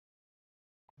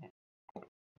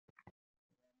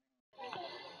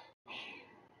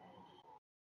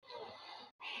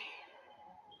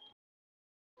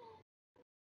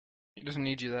He doesn't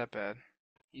need you that bad.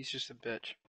 He's just a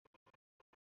bitch.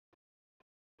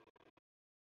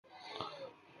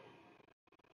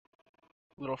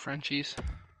 Little Frenchies.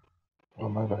 Oh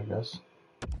my god, I guess.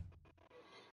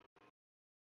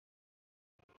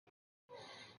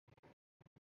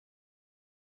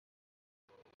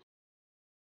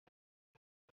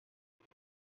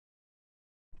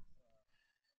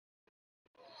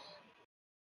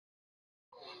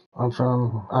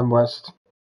 I'm West.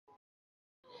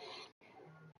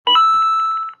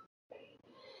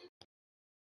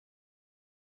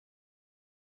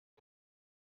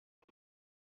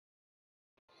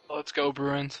 Let's go,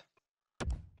 Bruins.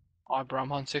 Oh, bro,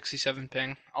 I'm on 67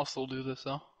 ping. I'll still do this,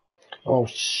 though. Oh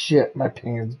shit, my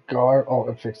ping is gar. Oh,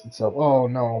 it fixed itself. Oh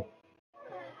no.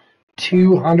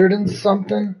 200 and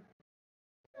something?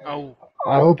 Oh.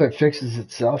 I hope it fixes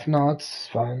itself. No, it's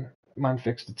fine. Mine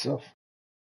fixed itself.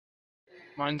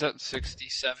 Mine's at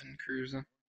 67 cruising.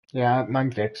 Yeah,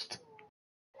 mine fixed.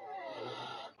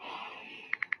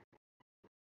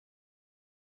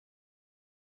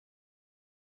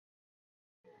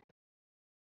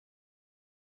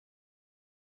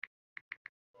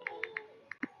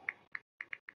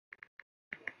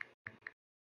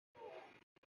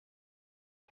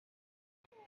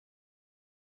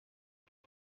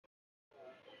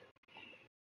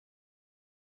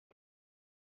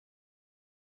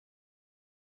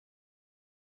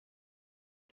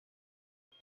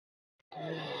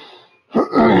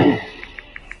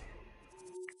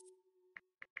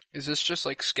 Is this just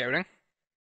like scouting?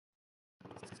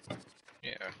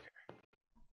 Yeah,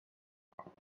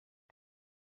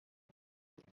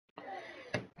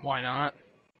 okay. Why not?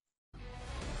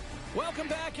 Welcome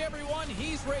back, everyone.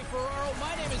 He's Ray Ferraro.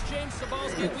 My name is James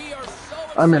Cebulski. We are so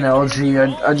I'm in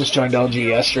LG. I just joined LG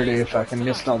yesterday. If I can,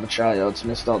 missed all the tryouts,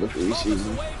 missed all the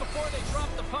preseason. Before they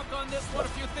drop the puck on this, what a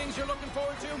few things you're looking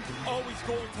forward to? Always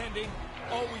goaltending,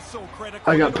 always so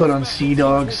critical. I got put on Sea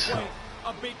Dogs.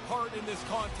 A big part in this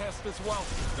contest as well.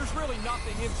 There's really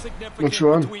nothing insignificant Which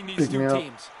one? between these Pick me two up.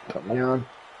 teams. Put me on.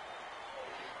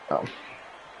 Oh.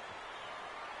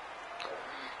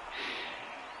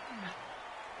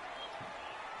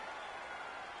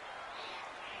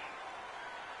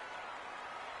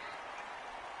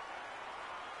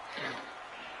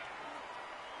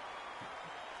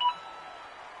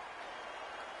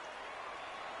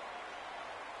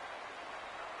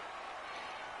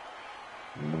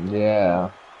 Yeah.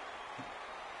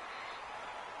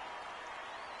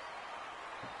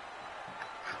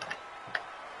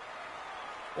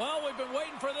 Well, we've been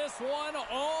waiting for this one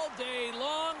all day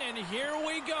long, and here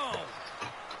we go.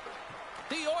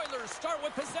 The Oilers start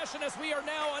with possession as we are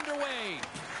now underway.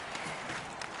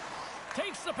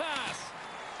 Takes the pass.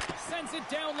 Sends it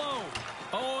down low.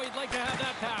 Oh, he'd like to have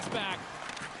that pass back.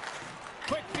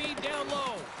 Quick feed down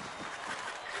low.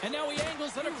 And now he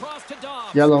angles it across to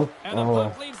Dobbs. Yellow. And the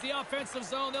puck leaves the offensive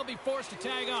zone. They'll be forced to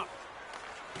tag up.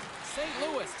 St.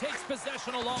 Louis takes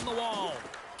possession along the wall.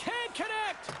 Can't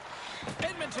connect.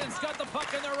 Edmonton's got the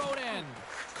puck in their own end.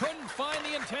 Couldn't find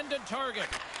the intended target.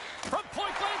 From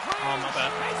point blank range. Oh, my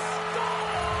bad.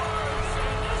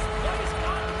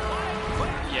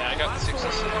 Yeah, I got 66.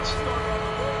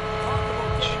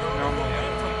 Normally I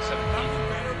have like 17.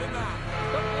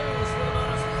 The Blues with about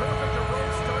as perfect a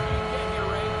road start you can get here,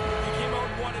 Ray. You came out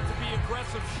and wanted to be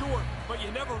aggressive, sure, but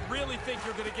you never really think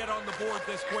you're going to get on the board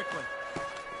this quickly.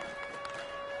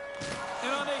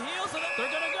 And on the heels of it,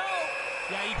 they're going to go.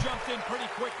 Yeah, he jumped in pretty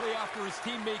quickly after his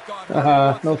teammate got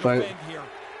hurt. No fight. Here.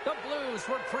 The Blues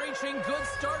were preaching good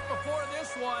start before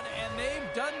this one, and they've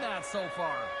done that so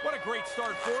far. What a great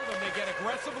start for them. They get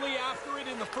aggressively after it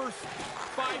in the first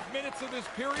 5 minutes of this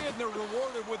period, and they're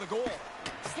rewarded with a goal.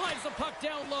 Slides the puck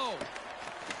down low.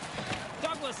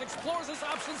 Douglas explores his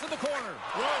options in the corner.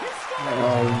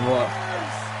 Oh, what?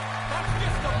 That's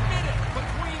just a minute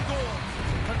between goals.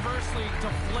 Conversely,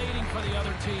 deflating for the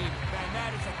other team. And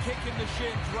that is a kick in the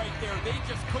shins right there. They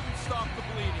just couldn't stop the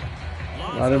bleeding.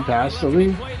 Let him pass the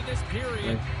lead.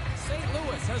 St.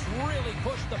 Louis has really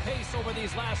pushed the pace over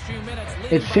these last few minutes.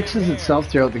 It fixes itself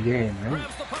throughout the game, right?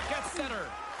 Grabs the puck at center.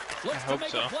 I hope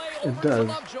so. It does.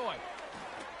 Lovejoy.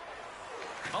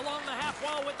 Along the half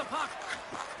wall with the puck.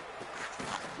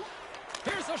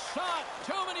 Here's a shot.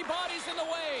 Too many bodies in the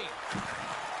way.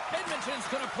 Edmonton's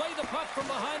going to play the puck from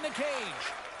behind the cage.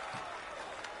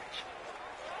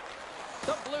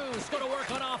 The Blues going to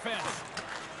work on offense.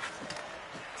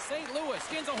 St. Louis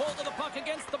gains a hold of the puck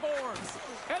against the boards.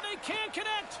 And they can't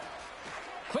connect.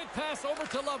 Quick pass over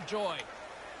to Lovejoy.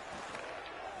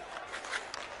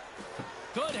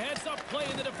 Good heads-up play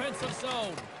in the defensive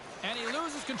zone. And he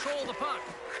loses control of the puck.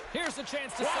 Here's a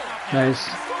chance to set up. Nice.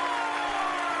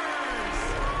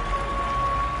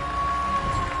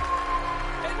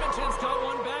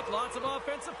 Lots of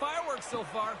offensive fireworks so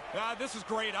far. This is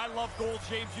great. I love goals,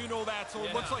 James. You know that. So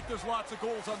it looks like there's lots of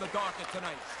goals on the docket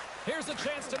tonight. Here's a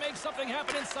chance to make something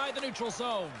happen inside the neutral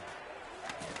zone.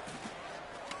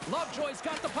 Lovejoy's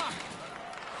got the puck.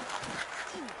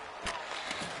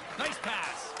 Nice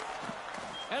pass.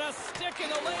 And a stick in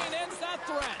the lane ends that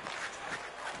threat.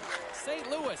 St.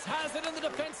 Louis has it in the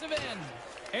defensive end.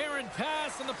 Aaron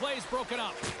pass and the play's broken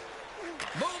up.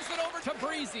 Moves it over to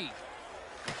Breezy.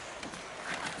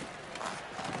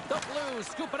 The Blues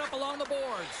scoop it up along the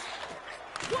boards.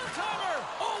 One-timer!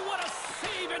 Oh, what a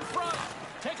save in front!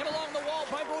 Taken along the wall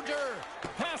by Brodeur.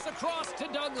 Pass across to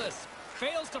Douglas.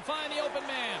 Fails to find the open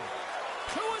man.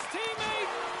 To his teammate.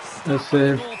 Nice Stopped by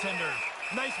the save. goaltender.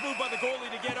 Nice move by the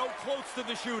goalie to get out close to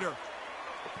the shooter.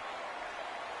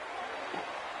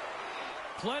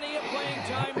 Plenty of playing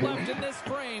time left in this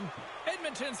frame.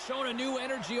 Edmonton's shown a new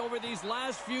energy over these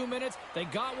last few minutes. They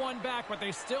got one back, but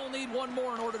they still need one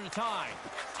more in order to tie.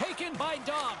 Taken by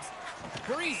Dobbs.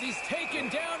 Breezy's taken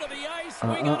down to the ice.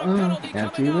 We got a penalty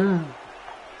Can't coming do up.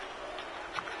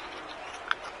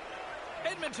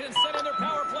 that. Edmonton sending their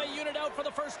power play unit out for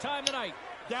the first time tonight.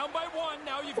 Down by one,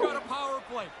 now you've got a power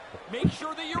play. Make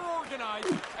sure that you're organized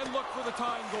and look for the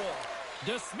tying goal.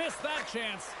 Dismiss that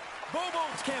chance.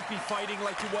 Bobos can't be fighting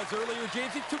like he was earlier,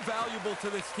 James. He's too valuable to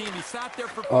this team. He sat there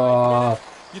for 5 minutes.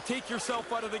 You take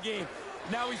yourself out of the game.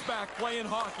 Now he's back playing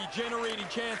hockey, generating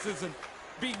chances, and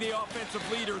being the offensive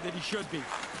leader that he should be.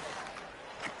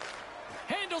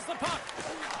 Handles the puck.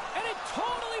 And he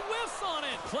totally whiffs on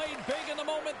it. Played big in the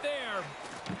moment there.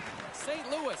 St.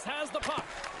 Louis has the puck.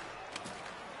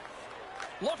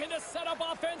 Looking to set up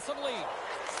offensively.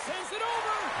 Sends it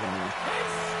over. He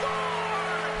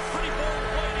scores! Pretty bold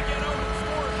play to get out and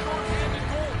score a short-handed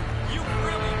goal. You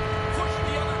really push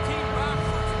the other team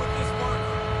backwards with this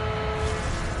marker.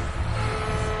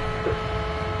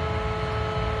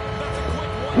 That's a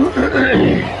quick one.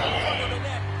 In front of the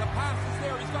net. The pass is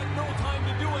there. He's got no time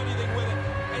to do anything with it.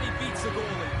 And he beats the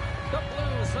goalie. The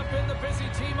Blues have been the busy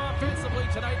team offensively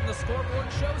tonight, and the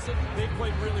scoreboard shows it. They've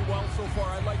played really well so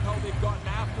far. I like how they've gotten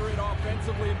after it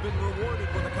offensively and been rewarded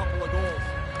with a couple of goals.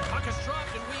 Puck is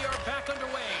dropped, and we are back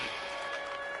underway.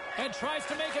 And tries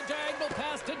to make a diagonal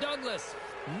pass to Douglas.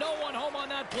 No one home on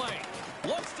that play.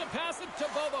 Looks to pass it to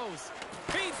Bobos.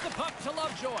 Feeds the puck to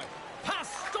Lovejoy. Pass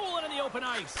stolen in the open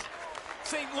ice.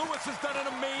 St. Louis has done an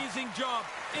amazing job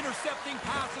intercepting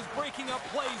passes, breaking up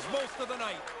plays most of the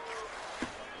night.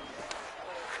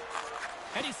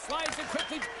 And he slides it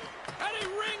quickly. And he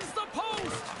rings the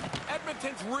post.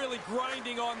 Edmonton's really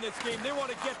grinding on this game. They want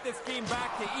to get this game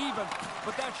back to even,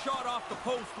 but that shot off the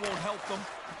post won't help them.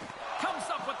 Comes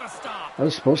up with the stop. That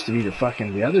was supposed to be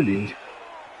the other dude.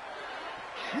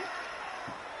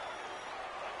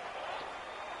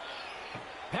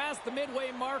 Past the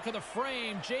midway mark of the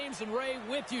frame, James and Ray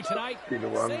with you tonight. Either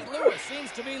one. St. Louis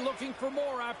seems to be looking for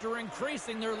more after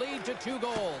increasing their lead to 2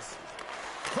 goals.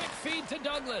 Quick feed to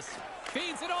Douglas.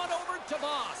 Feeds it on over to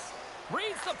Voss.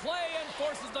 Reads the play and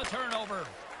forces the turnover.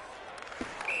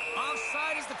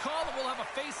 Offside is the call, and we'll have a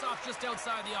face-off just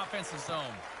outside the offensive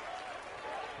zone.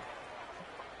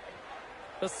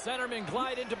 The centermen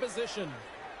glide into position.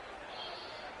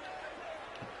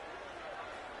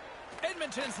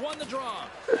 Edmonton's won the draw.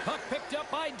 Puck picked up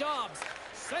by Dobbs.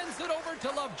 Sends it over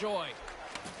to Lovejoy.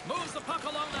 Moves the puck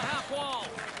along the half wall.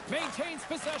 Maintains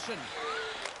possession.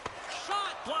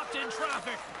 Shot blocked in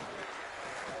traffic.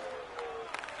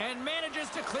 And manages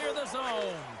to clear the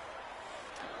zone.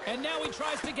 And now he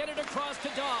tries to get it across to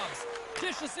Dobbs.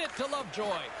 Dishes it to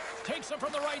Lovejoy. Takes it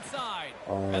from the right side.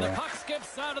 And the puck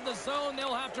skips out of the zone.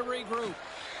 They'll have to regroup.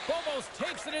 Bobos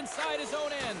takes it inside his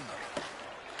own end.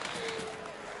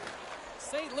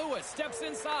 St. Louis steps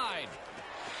inside.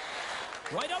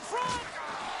 Right up front.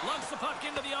 Lugs the puck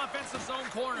into the offensive zone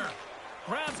corner.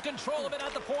 Grabs control of it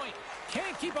at the point.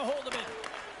 Can't keep a hold of it.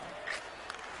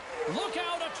 Look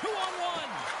out, a 2-on-1.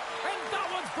 And that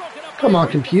one's broken up. Come on,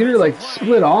 computer, like,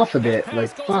 split off a bit.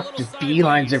 Like, fuck, just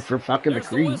beelines it for fucking the There's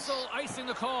crease. whistle, icing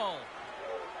the call.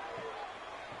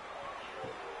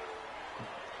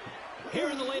 Here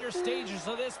in the later stages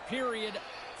of this period,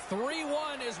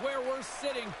 3-1 is where we're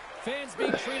sitting. Fans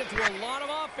being treated to a lot of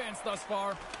offense thus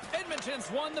far.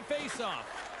 Edmonton's won the faceoff.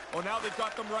 Oh, now they've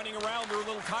got them running around. They're a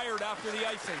little tired after the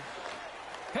icing.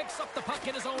 Picks up the puck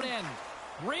in his own end.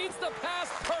 Reads the pass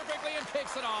perfectly and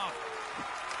takes it off.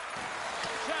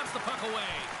 Jabs the puck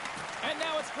away. And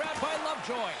now it's grabbed by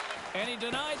Lovejoy. And he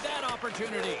denied that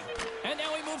opportunity. And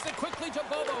now he moves it quickly to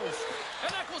Bobos.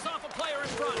 And that goes off a player in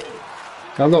front.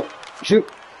 Go. Shoot.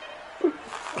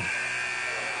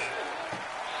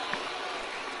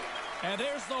 And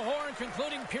there's the horn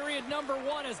concluding period number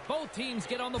 1 as both teams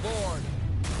get on the board.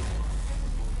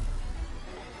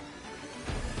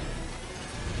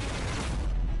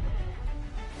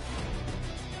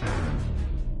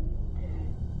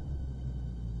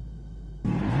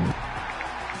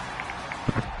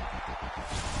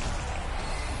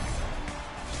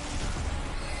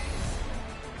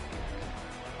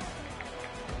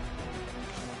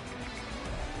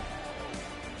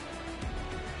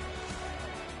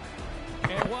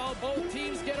 And while both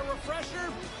teams get a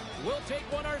refresher, we'll take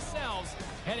one ourselves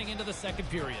heading into the second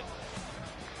period.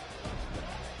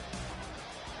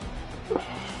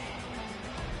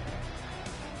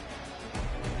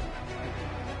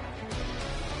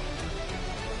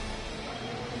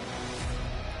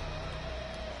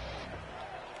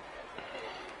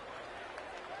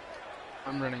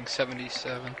 I'm running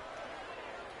 77.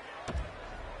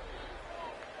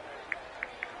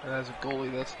 As a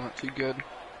goalie, that's not too good.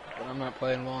 But I'm not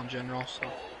playing well in general, so.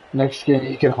 Next game,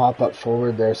 you can hop up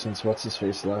forward there since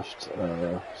what's-his-face left.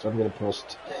 So I'm going to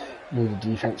post new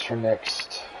defense for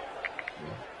next.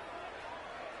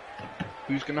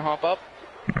 Who's gonna hop up?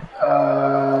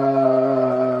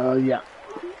 Yeah.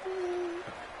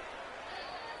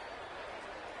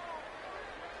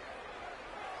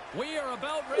 We are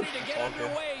about ready to get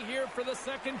underway here for the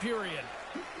second period.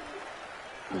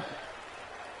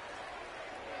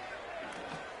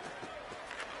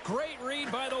 Great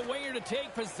read by the winger to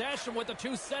take possession with the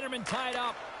two centermen tied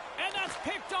up. And that's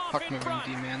picked off Puck in moving front.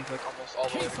 D-man, like almost all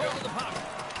the way Keeps to hold go. of the puck.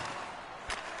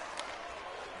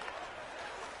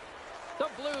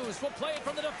 The Blues will play it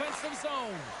from the defensive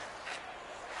zone.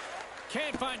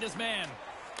 Can't find his man.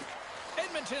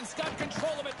 Edmonton's got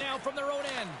control of it now from their own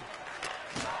end.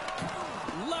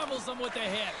 Levels them with the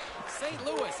hit. St.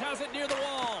 Louis has it near the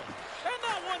wall. And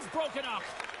that one's broken up.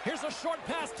 Here's a short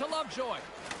pass to Lovejoy.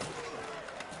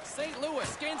 St. Louis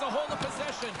gains a hold of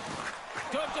possession.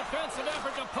 Good defensive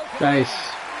effort to poke it Nice.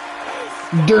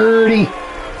 out. Dirty.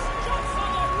 Jumps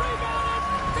on the rebound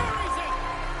and buries it.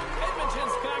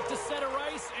 Edmonton's back to center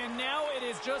ice, and now it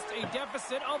is just a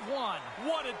deficit of 1.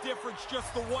 What a difference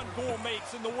just the one goal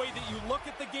makes in the way that you look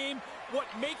at the game, what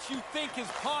makes you think is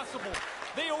possible.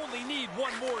 They only need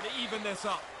one more to even this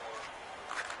up.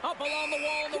 Up along the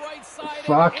wall on the right side. and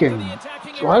Fucking. into the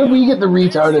attacking Why did area. we get the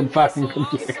There's retarded the fucking whistle.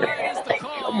 computer? Offside is the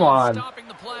call, Come on. Stopping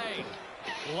the play.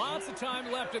 Lots of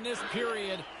time left in this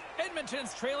period.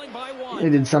 Edmonton's trailing by 1. They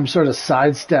did some sort of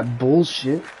sidestep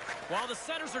bullshit. While the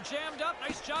centers are jammed up,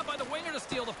 nice job by the winger to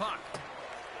steal the puck.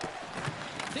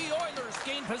 The Oilers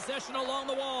gain possession along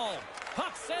the wall.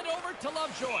 Puck sent over to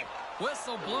Lovejoy.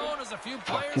 Whistle blown as a few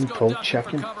players Fucking go poke ducking for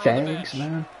checking cover on the fags, bench.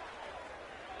 man.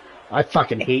 I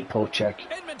fucking hate poke check.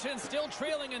 Edmonton still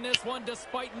trailing in this one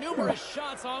despite numerous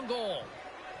shots on goal.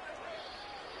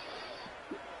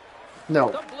 No,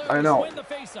 The Blues I know. win the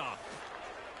faceoff.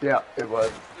 Yeah, it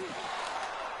was.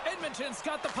 Edmonton's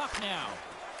got the puck now.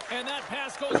 And that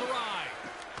pass goes awry.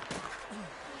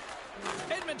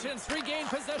 Edmonton's regained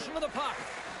possession of the puck.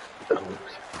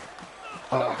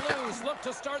 The Blues look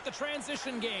to start the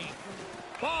transition game.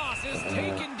 Boss is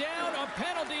taken down. A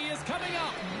penalty is coming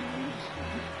up.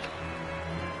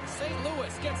 St.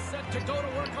 Louis gets set to go to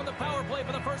work on the power play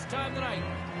for the first time tonight.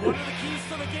 One of the keys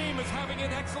to the game is having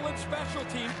an excellent special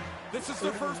team. This is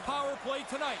their first power play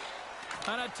tonight.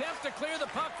 An attempt to clear the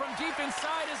puck from deep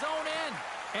inside his own end.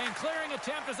 And clearing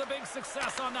attempt is a big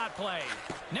success on that play.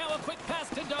 Now a quick pass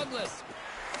to Douglas.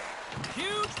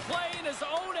 Huge play in his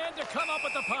own end to come up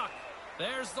with the puck.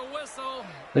 There's the whistle.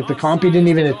 Like, the Offside compy didn't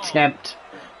even is called. attempt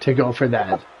to go for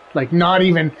that. Like, not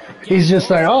even. He's just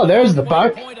like, oh, there's the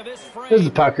puck. There's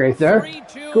the puck right there.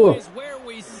 3-2 Cool. is where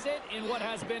we sit in what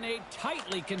has been a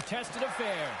tightly contested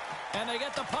affair. And they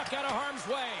get the puck out of harm's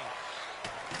way.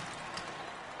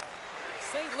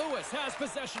 St. Louis has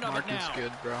possession of it Markman's now.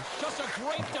 good, bro. Just a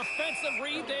great defensive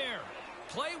read there.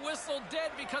 Play whistle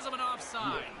dead because of an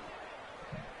offside.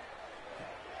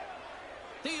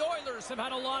 The Oilers have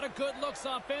had a lot of good looks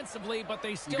offensively, but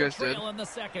they still guys trail did. in the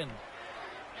second.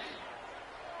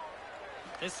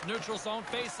 This neutral zone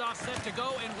face-off set to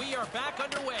go, and we are back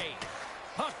underway.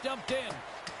 Puck dumped in.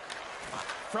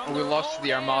 From Well, we their lost to own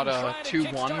the end, Armada trying to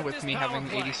 2-1 kickstart with this me power having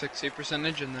play. 86 save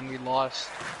percentage, and then we lost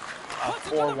Puts it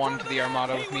to the 4-1 front to of the net.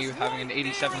 Armada He with me was having right an near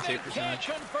 87 it save and can't percentage.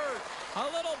 convert. A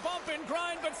little bump and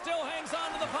grind, but still hangs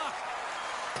on to the puck.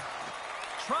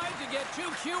 Tried to get too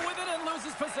cute with it and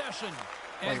loses possession.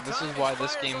 And Like, this is time why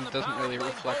this expires game on the doesn't power really play.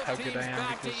 reflect how Both good I teams am,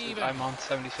 back to because even. I'm on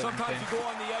 77 Sometimes ping. you go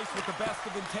on the ice with the best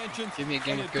of intentions, Give me a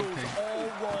game and of it good goes ping. all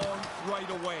wrong right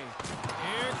away.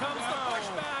 Here comes the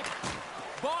pushback.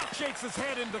 Boss shakes his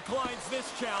head and declines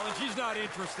this challenge. He's not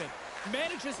interested.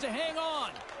 Manages to hang on.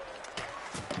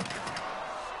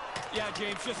 Yeah,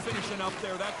 James, just finishing up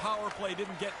there. That power play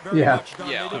didn't get very much done.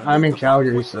 Yeah. They didn't I'm move in the puck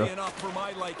Calgary, quickly so. enough for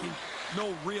my liking.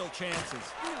 No real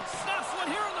chances. Snaps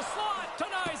one here in the slot.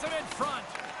 Denies it in front.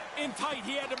 In tight,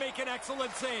 he had to make an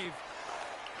excellent save.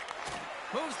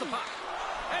 Moves the puck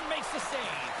and makes the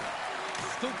save.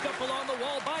 Scooped up along the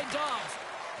wall by Dobbs.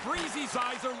 Breezy's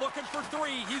eyes are looking for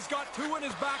three. He's got two in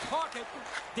his back pocket.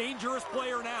 Dangerous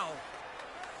player now.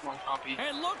 One copy.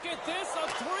 And look at this, a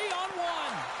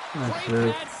 3-on-1. That's Great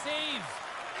it. bad save.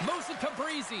 Moves it to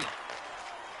Breezy.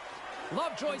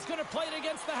 Lovejoy's going to play it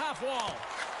against the half wall.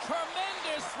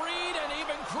 Tremendous read and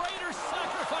even greater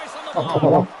sacrifice on the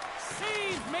ball.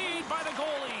 Save made by the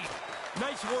goalie.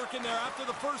 Nice work in there after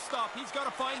the first stop. He's got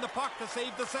to find the puck to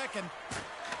save the second.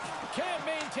 Can't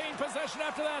maintain possession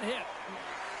after that hit.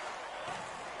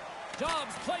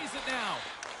 Dobbs plays it now.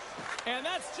 And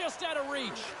that's just out of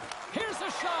reach. Here's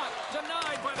a shot.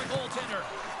 Denied by the goaltender.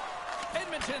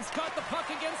 Edmonton's got the puck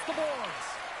against the boards.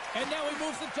 And now he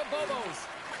moves it to Bobos.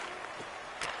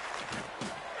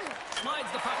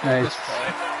 Slides the puck. Nice. And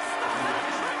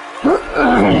here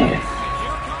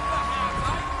come the hats.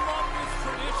 I love this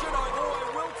tradition, although I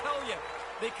will tell you,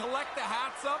 they collect the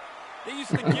hats up. They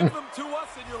used to give them to us,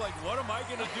 and you're like, what am I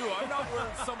going to do? I'm not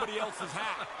wearing somebody else's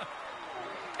hat.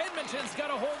 Edmonton's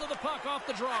got a hold of the puck off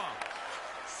the draw.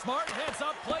 Smart heads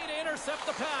up play to intercept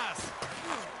the pass.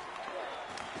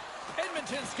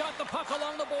 Edmonton's got the puck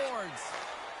along the boards.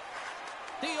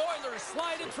 The Oilers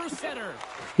slide it through center.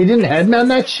 He didn't headman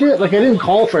that shit? Like, I didn't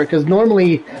call for it, because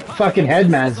normally fucking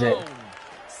headmans it.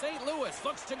 St. Louis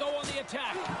looks to go on the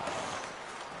attack.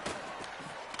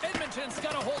 Edmonton's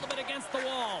got a hold of it against the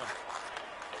wall.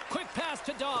 Quick pass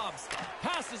to Dobbs.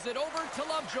 Passes it over to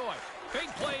Lovejoy. Big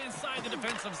play inside the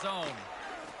defensive zone.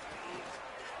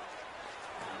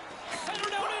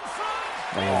 Centered out in front.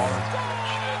 Shit, I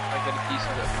get a piece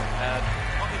of it from Pad.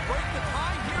 Well, they break the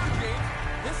tie here, James.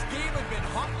 This game has been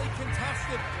hotly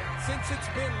contested since it's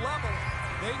been level.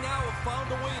 They now have found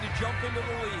a way to jump into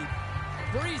the lead.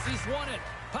 Breezy's won it.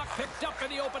 Puck picked up in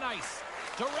the open ice.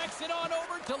 Directs it on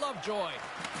over to Lovejoy.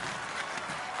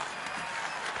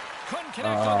 Couldn't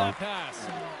connect on that pass.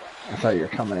 I thought you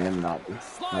were coming in, not my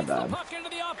Slides the bad. puck into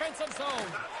the offensive zone.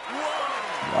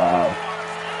 Wow. To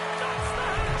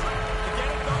get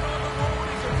it done on the road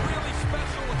is a really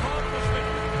special accomplishment.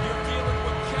 You're dealing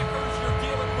with checkers, you're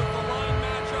dealing with the line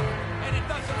matchup, and it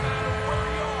doesn't matter where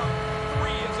you are.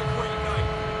 3 is a great night.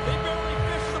 They barely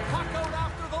fished the puck out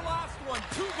after the last one.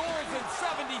 2 goals in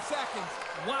 70 seconds.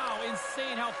 Wow,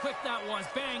 insane how quick that was.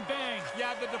 Bang, bang.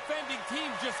 Yeah, the defending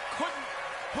team just couldn't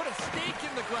put a stake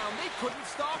in the ground. They couldn't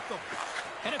stop them.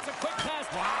 And it's a quick pass.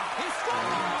 Wow. He scored.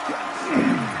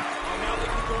 Now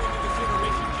they can go into this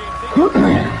intermission, James. They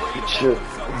can Good shit.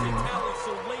 tally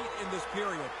so late in this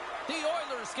period. The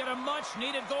Oilers get a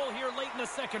much-needed goal here late in the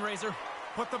second, Razor.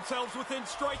 Put themselves within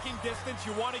striking distance.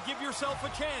 You want to give yourself a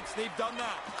chance. They've done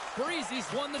that. Breezy's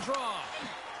won the draw.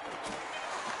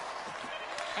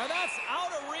 And that's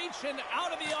out of reach and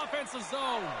out of the offensive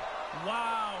zone.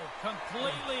 Wow,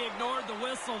 completely ignored the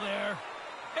whistle there.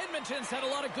 Edmonton's had a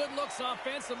lot of good looks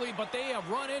offensively, but they have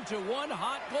run into one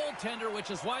hot goaltender,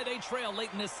 which is why they trail late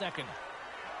in this second.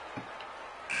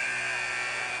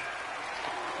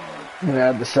 I'm gonna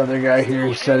add this other guy here.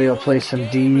 He said he'll play some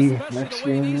D Especially next the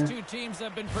way game. these two teams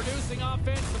have been producing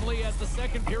offensively as the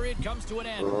second period comes to an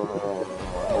end.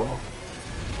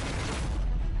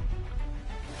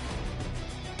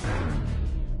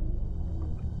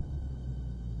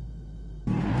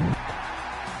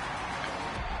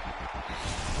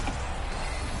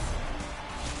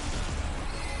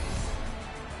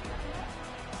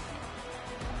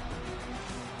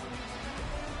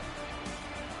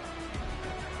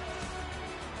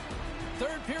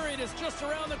 Third period is just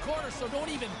around the corner, so don't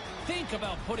even think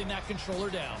about putting that controller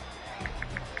down.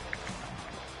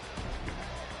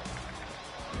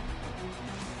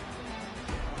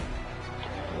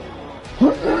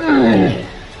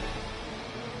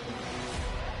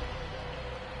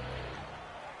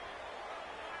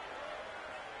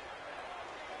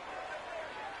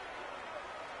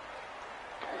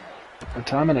 Our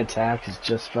time and attack is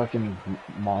just fucking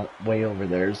way over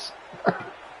theirs.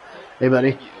 Hey,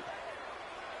 buddy.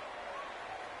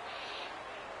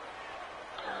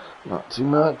 Not too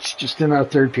much. Just in our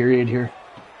third period here.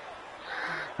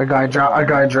 A guy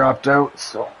dropped out,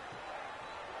 so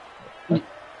we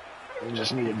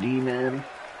just need a D-man.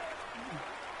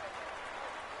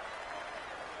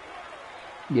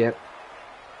 Yep.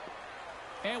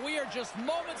 And we are just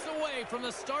moments away from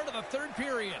the start of the third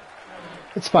period.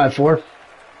 It's 5-4.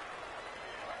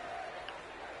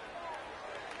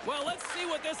 Well, let's see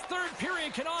what this third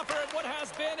period can offer at what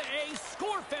has been a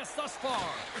score fest thus far.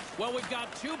 Well, we've got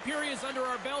 2 periods under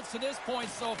our belts to this point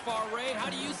so far, Ray. How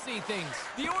do you see things?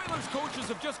 The Oilers coaches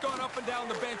have just gone up and down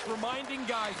the bench reminding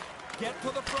guys, get to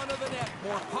the front of the net,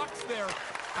 more pucks there.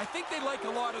 I think they like a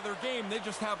lot of their game, they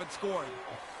just haven't scored.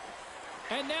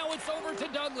 And now it's over to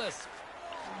Douglas.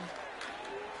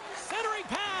 Centering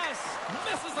pass,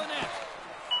 misses the net.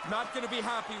 Not going to be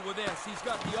happy with this. He's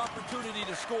got the opportunity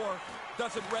to score,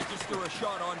 doesn't register a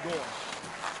shot on goal.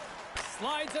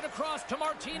 Slides it across to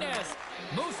Martinez.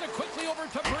 Moves it quickly over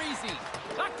to Breezy.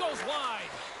 That goes wide.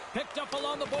 Picked up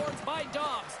along the boards by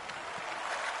Dobbs.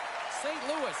 St.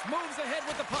 Louis moves ahead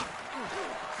with the puck.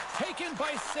 Taken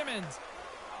by Simmons.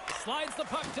 Slides the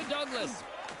puck to Douglas.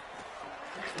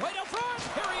 Right up front.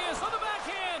 Here he is on the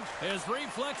backhand. His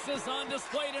reflexes on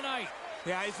display tonight.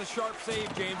 Yeah, it's a sharp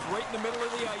save, James. Right in the middle of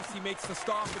the ice, he makes the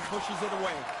stop and pushes it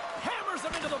away. Hammers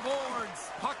him into the boards.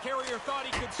 Puck carrier thought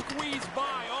he could squeeze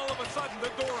by. All of a sudden,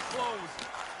 the door closed.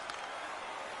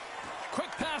 Quick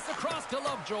pass across to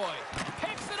Lovejoy.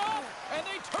 Picks it up, and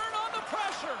they turn on the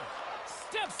pressure.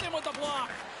 Steps in with the block.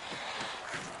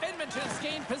 Edmonton's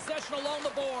gained possession along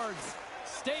the boards.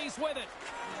 Stays with it.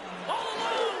 All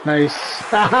alone. Nice.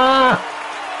 Haha.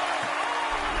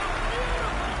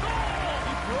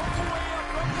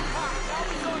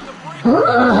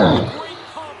 Great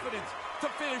confidence to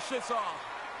finish this off.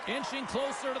 Inching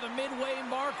closer to the midway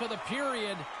mark of the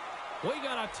period. We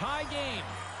got a tie game.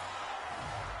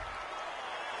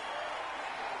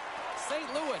 St.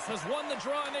 Louis has won the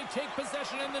draw and they take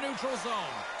possession in the neutral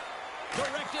zone.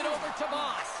 Directed over to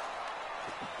Boss.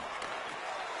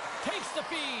 Takes the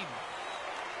feed.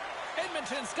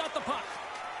 Edmonton's got the puck.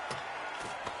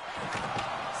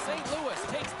 St. Louis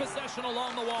takes possession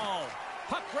along the wall.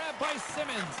 Puck grab by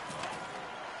Simmons.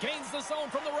 Gains the zone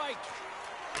from the right.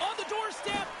 On the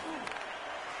doorstep.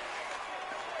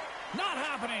 Not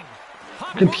happening.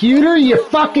 Puck Computer, you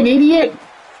fucking idiot!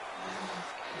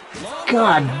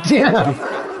 God damn! And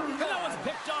that one's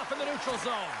picked off in the neutral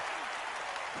zone.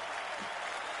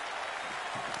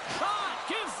 Shot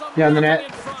gives them Yeah, on the net.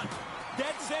 in front.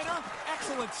 Dead center,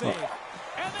 excellent save.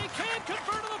 And they can't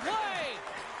convert on the play.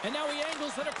 And now he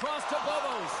angles it across to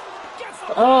Bobos. Gets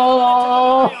the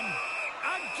Oh.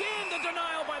 Again, the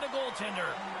denial by the goaltender.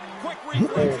 Quick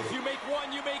reflexes. You make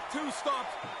one, you make 2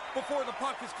 stops before the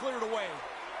puck is cleared away.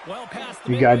 Well past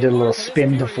the You guy midway did a little mark of this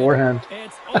spin to period. forehand.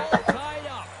 It's all tied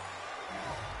up.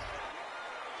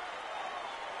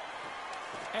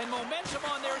 And momentum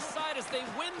on their side as they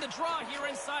win the draw here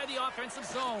inside the offensive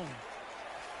zone.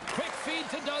 Quick feed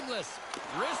to Douglas.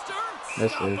 Wrister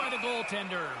That's stopped it. by the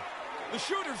goaltender. The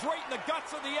shooter's right in the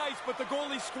guts of the ice, but the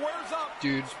goalie squares up.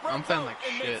 Dude, spreads I'm feeling out, like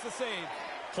and shit. makes the save.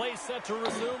 Play set to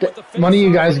resume with the One of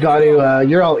you guys got to, finish.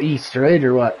 you're all east, right,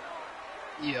 or what?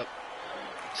 Yep.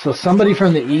 So somebody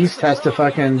from the east has to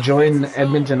fucking join the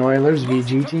Edmonton Oilers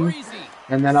VG team,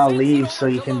 and then I'll leave so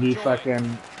you can be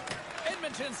fucking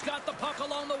Edmonton's got the puck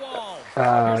along the wall.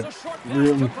 uh, Here's a short pass to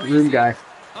room Breezy. guy.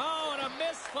 Oh, and a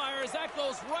misfire as that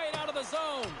goes right out of the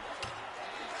zone.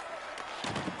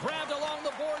 Grabbed along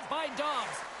the boards by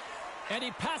Dobbs. And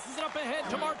he passes it up ahead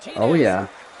to Martinez. Oh yeah.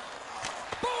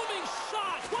 Booming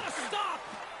shot. What a stop.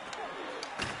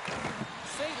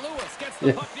 St. Louis gets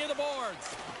the puck near the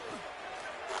boards.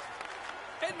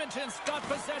 Edmonton's got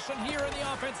possession here in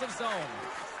the offensive zone.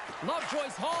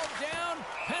 Lovejoy's hauled down.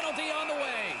 Penalty on the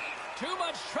way. Too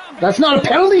much traffic. That's not a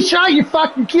penalty shot. You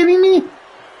fucking kidding me?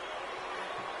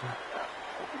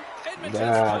 Edmonton's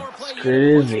That's power play unit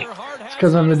crazy. puts their hard It's hats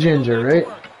 'cause I'm on the to go ginger, back to right?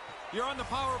 work. You're on the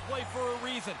power play for a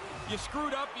reason. You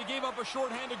screwed up, you gave up a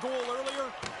shorthanded goal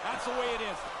earlier. That's the way it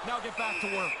is. Now get back to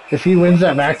work. If he wins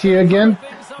that back to you again,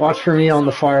 watch for me on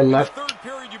the far left. Third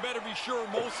period, you better be sure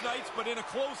most nights, but in a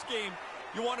close game,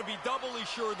 you want to be doubly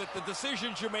sure that the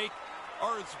decisions you make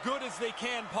are as good as they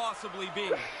can possibly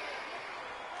be.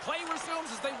 Play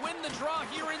resumes as they win the draw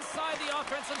here inside the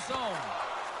offensive zone.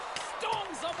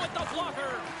 Stones them with the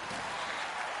blocker.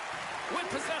 With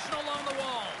possession along the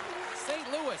wall. St.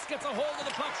 Louis gets a hold of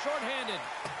the puck shorthanded.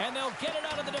 And they'll get it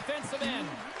out of the defensive end.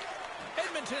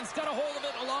 Edmonton's got a hold of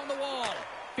it along the wall.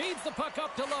 Feeds the puck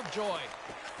up to Lovejoy.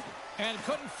 And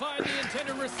couldn't find the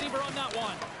intended receiver on that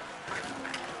one.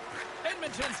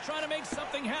 Edmonton's trying to make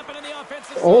something happen in the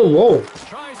offensive zone. Oh, whoa.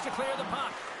 Tries to clear the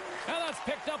puck. And that's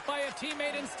picked up by a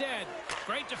teammate instead.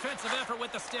 Great defensive effort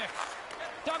with the stick.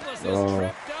 Douglas is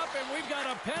tripped up, and we've got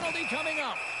a penalty coming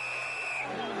up.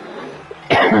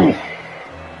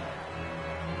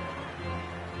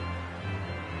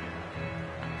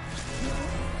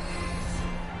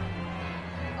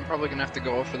 I'm probably gonna have to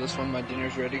go for this one. My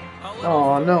dinner's ready. A little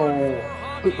Oh, no. forward for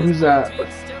hockey Who's as that? both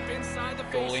teams step inside the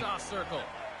goalie. face-off circle.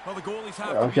 Well, the goalies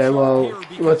have to Okay, be well, sharp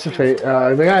here what's the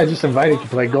because the guy I just invited to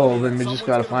play goal, then we just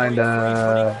gotta find,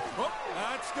 that's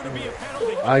gonna be a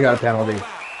penalty. I got a penalty.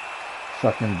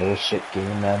 Fucking bullshit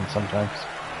game, man, sometimes.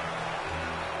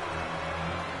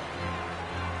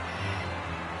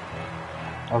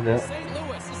 Okay. St.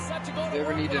 Louis is set to go If to you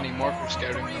ever work need with a any more for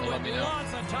 4-on-3 scouting, let me with know.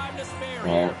 lots of time to spare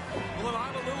Well, here. Well, they'll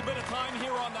have a little bit of time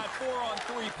here on that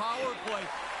 4-on-3 power play,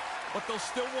 but they'll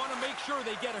still want to make sure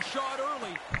they get a shot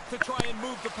early to try and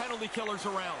move the penalty killers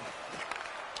around.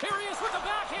 Here he is with the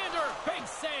backhander. Big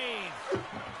save.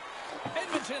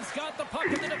 Edmonton's got the puck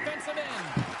in the defensive end.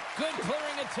 Good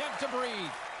clearing attempt to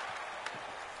breathe.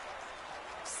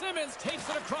 Simmons takes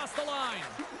it across the line.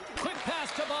 Quick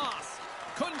pass to Boss.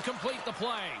 Couldn't complete the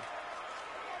play.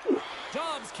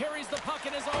 Dobbs carries the puck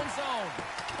in his own zone.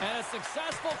 And a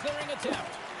successful clearing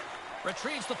attempt.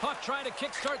 Retrieves the puck trying to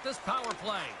kickstart this power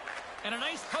play. And a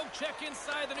nice poke check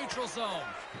inside the neutral zone.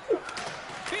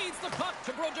 Feeds the puck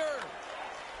to Brodeur.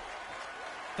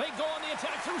 They go on the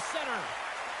attack through center.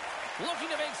 Looking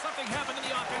to make something happen in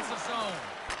the offensive zone.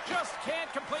 Just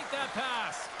can't complete that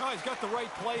pass. Oh, he's got the right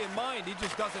play in mind. He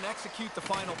just doesn't execute the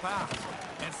final pass.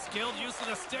 And skilled use of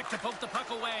the stick to poke the puck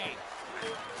away.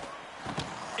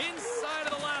 Inside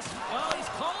of the last... Well, he's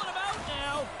calling him out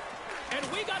now. And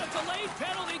we got a delayed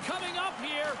penalty coming up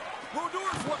here.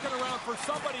 Brodeur's looking around for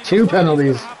somebody. Two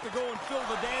penalties. Have to go and fill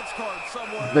the dance card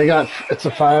somewhere. They got, it's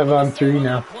a 5-on-3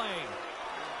 now.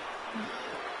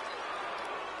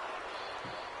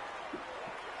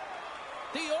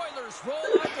 The Oilers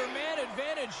roll out their man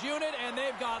advantage unit, and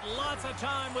they've got lots of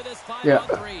time with this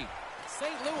 5-on-3. Yeah.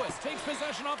 St. Louis takes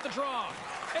possession off the draw.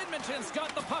 Edmonton's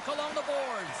got the puck along the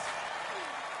boards.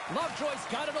 Lovejoy's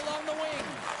got it along the wing.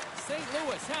 St.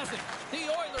 Louis has it. The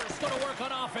Oilers going to work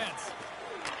on offense.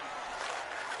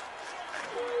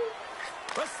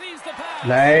 Receives the pass.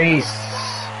 Nice.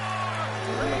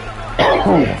 Travel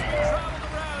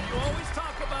around. You always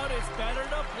talk about it's better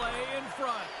to play in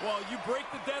front. Well, you break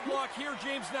the deadlock here,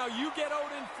 James. Now you get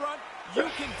out in front. You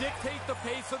can dictate the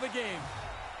pace of the game.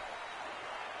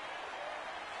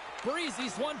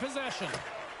 Breezy's won possession.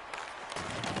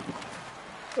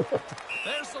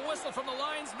 There's the whistle from the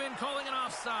linesman calling an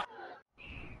offside.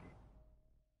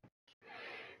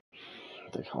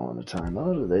 Are they calling a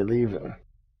timeout or are they leaving?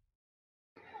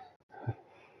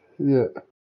 Yeah.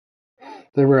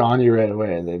 They were on you right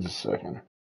away and they just fucking...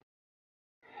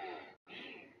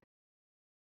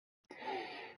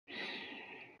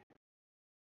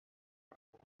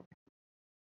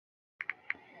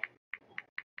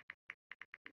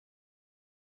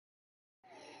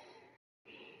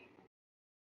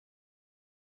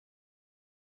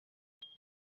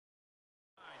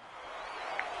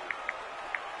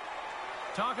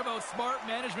 Talk about smart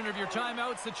management of your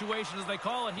timeout situation, as they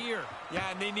call it here.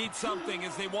 Yeah, and they need something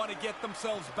as they want to get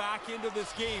themselves back into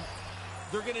this game.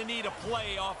 They're going to need a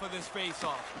play off of this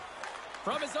face-off.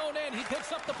 From his own end, he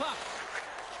picks up the puck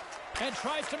and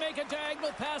tries to make a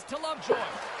diagonal pass to Lovejoy.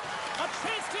 A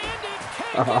chance to end it.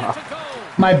 Can't get it to go.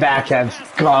 My backhand's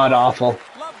god-awful.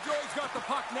 Lovejoy's got the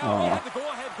puck now. He had the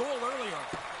go-ahead goal earlier.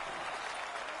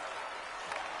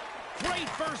 Great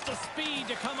burst of speed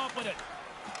to come up with it.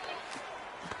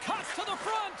 Cuts to the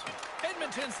front.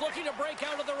 Edmonton's looking to break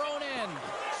out of their own end.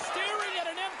 Staring at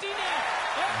an empty net.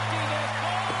 Empty net.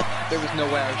 Oh, There was no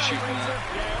way I was shooting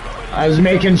that. I was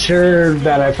making sure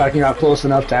that I fucking got close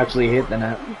enough to actually hit the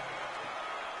net.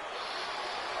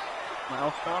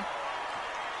 Milestone?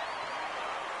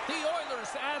 the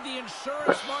Oilers add the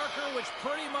insurance marker, which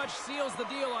pretty much seals the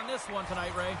deal on this one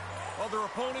tonight, Ray. Well, their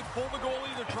opponents pull the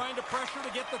goalie. They're trying to pressure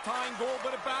to get the tying goal,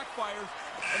 but it backfires,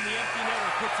 and the empty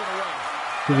netter puts it away.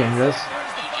 Who games this?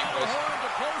 There's the final horn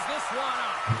to close this one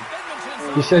up.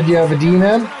 Edmonton's You said you have a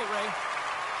D-man? tonight, Ray.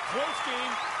 Close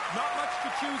game. Not much to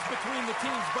choose between the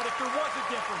teams, but if there was a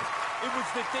difference, it was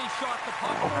that they shot the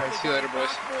puck. All right, see you later, boys.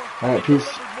 All right, peace.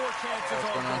 More chances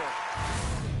on goal.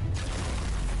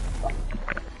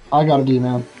 I got a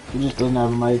D-man. He just doesn't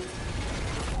have a mic.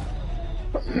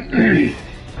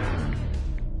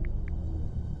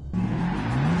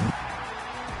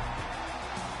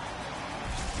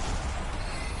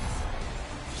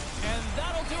 And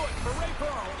that'll do it for Ray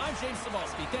Pearl. I'm James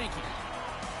Cebulski. Thank you.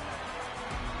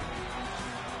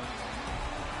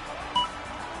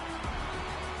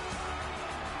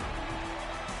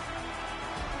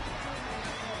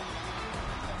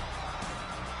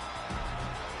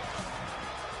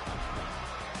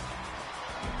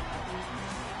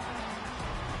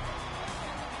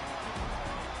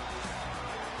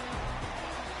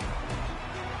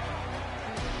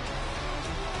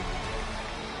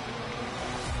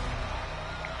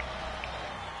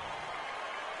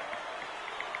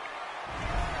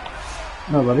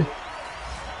 Nobody.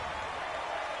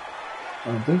 I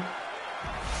don't think.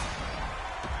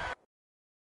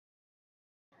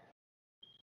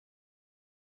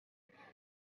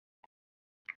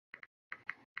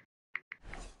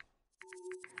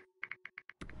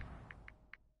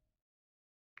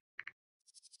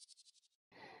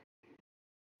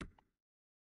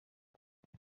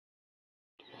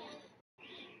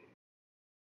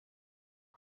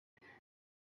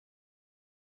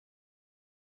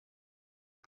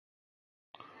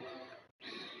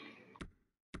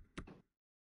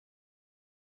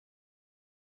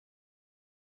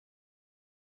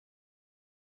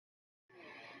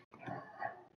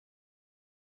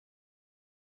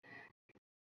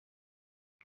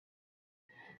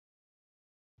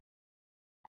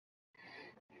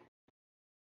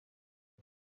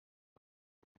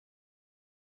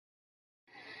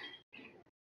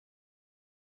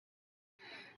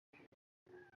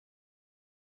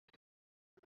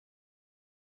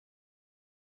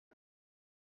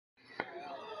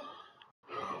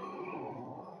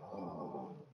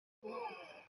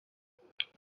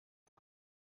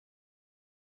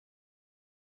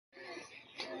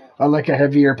 I like a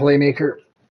heavier playmaker.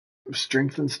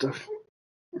 Strength and stuff.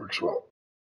 Works well.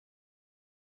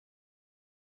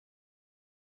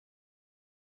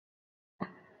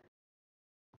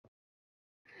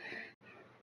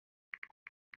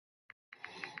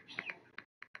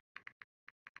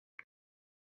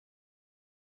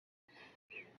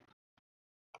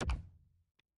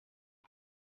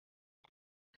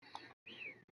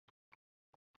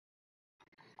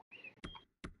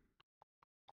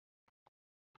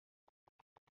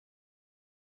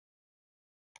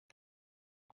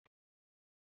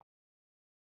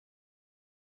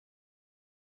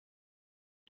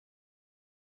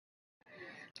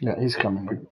 Yeah, he's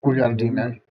coming. We got a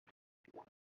D-man.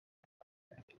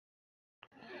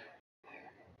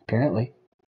 Apparently.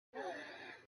 I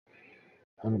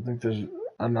don't think there's...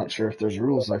 I'm not sure if there's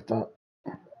rules like that.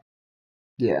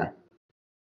 Yeah.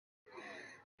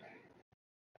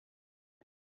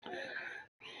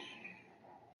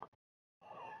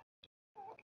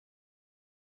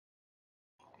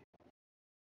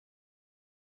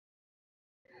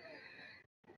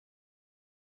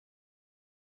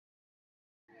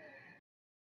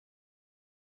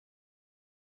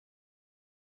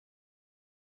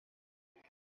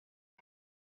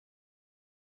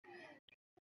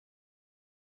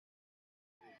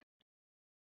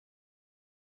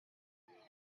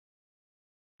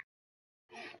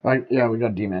 Yeah, we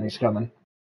got D-man. He's coming.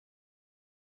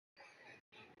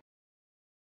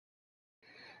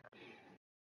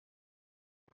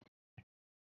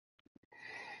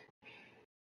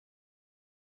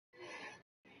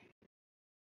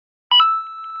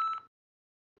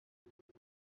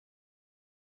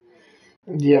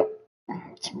 Yep.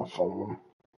 It's my phone.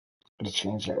 Gotta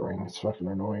change that ring. It's fucking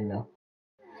annoying now.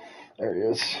 There he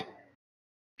is.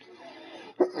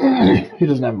 He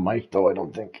doesn't have a mic, though, I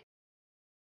don't think.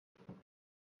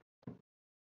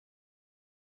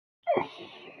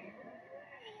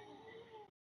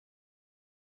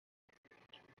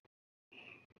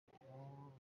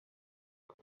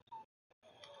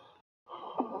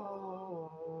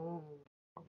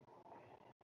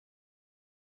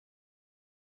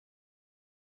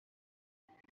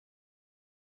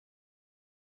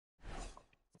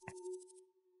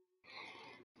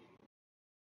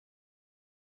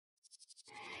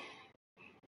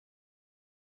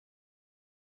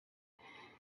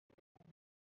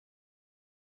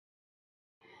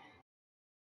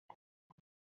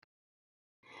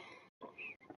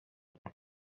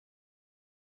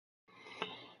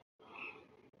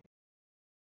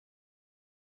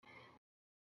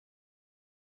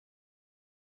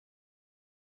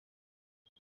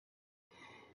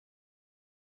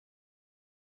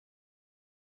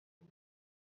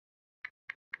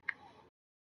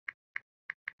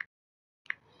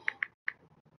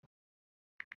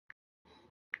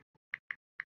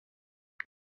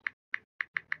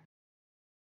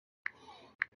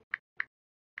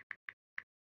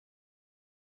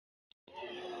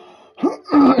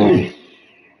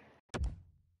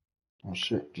 Oh,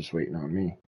 shit. Just waiting on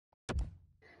me.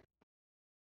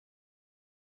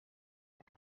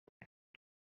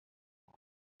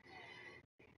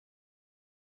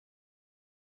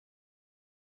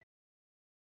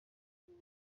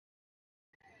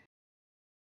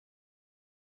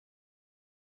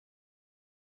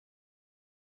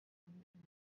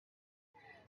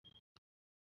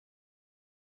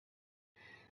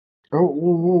 Oh,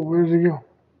 whoa, whoa, where did he go?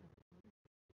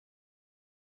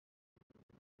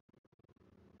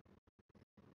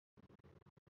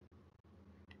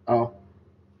 Oh.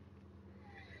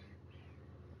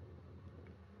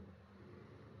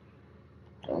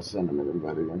 I'll send him an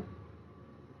invite again.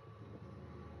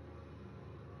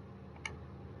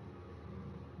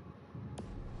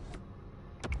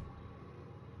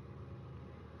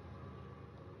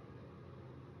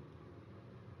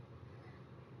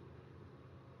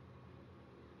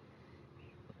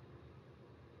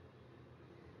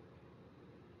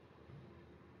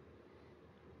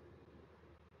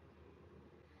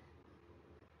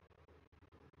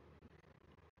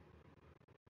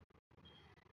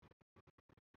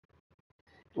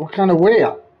 What kind of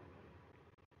whale?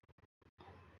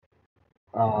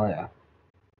 Oh, yeah.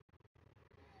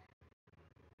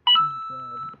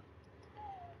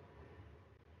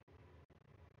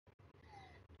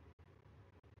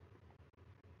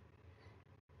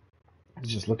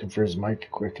 He's just looking for his mic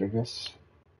quick, I guess.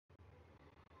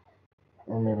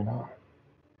 Or maybe not.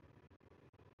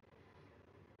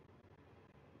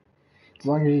 As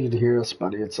long as you can hear us,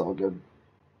 buddy, it's all good.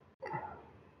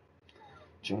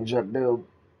 Change that build.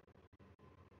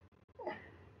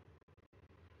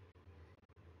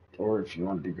 Or if you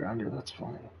want to be grounder, that's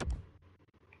fine.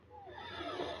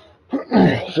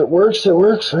 If it works,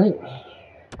 right?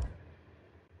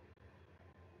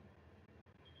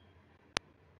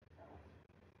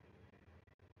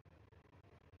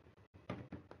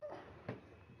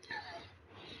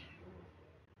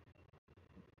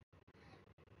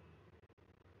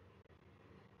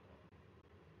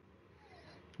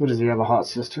 What, does he have a hot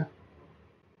sister?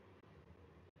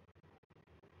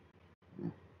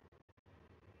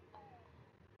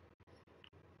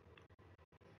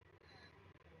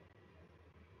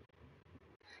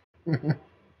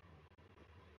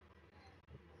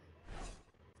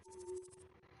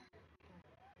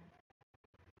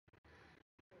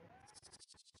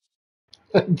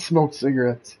 And smoke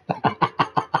cigarettes.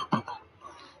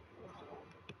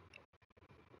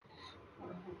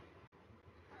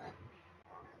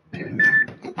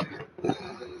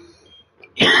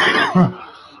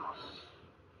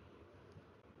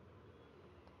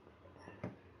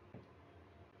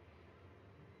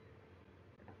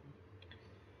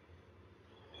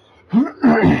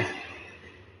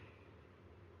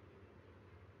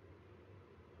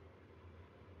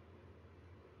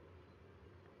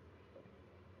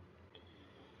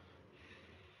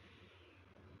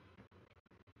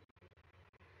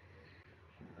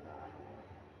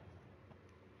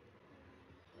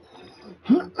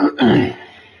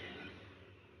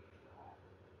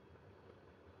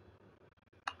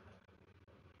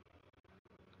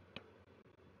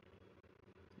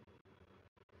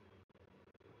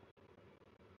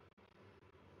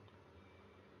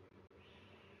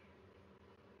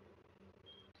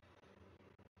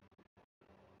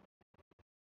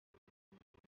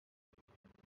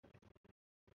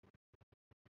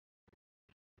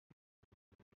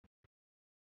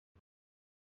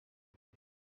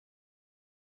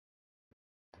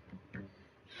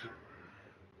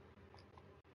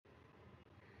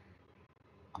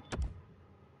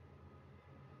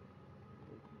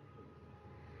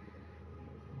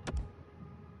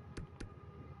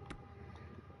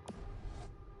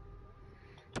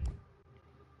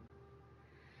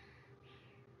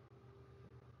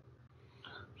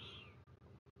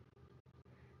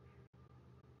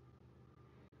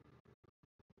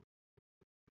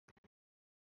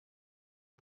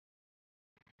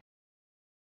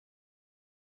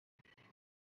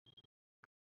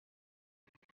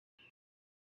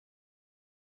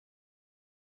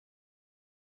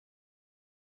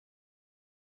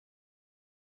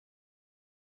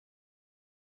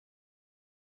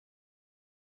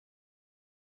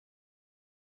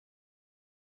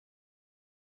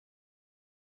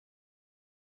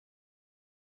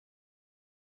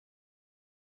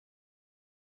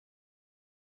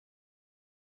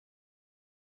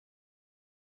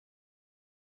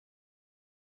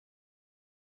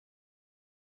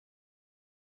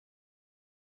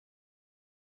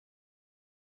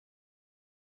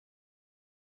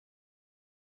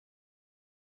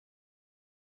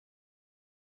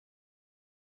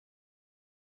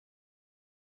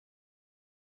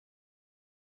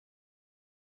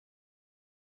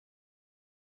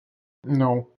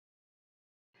 No.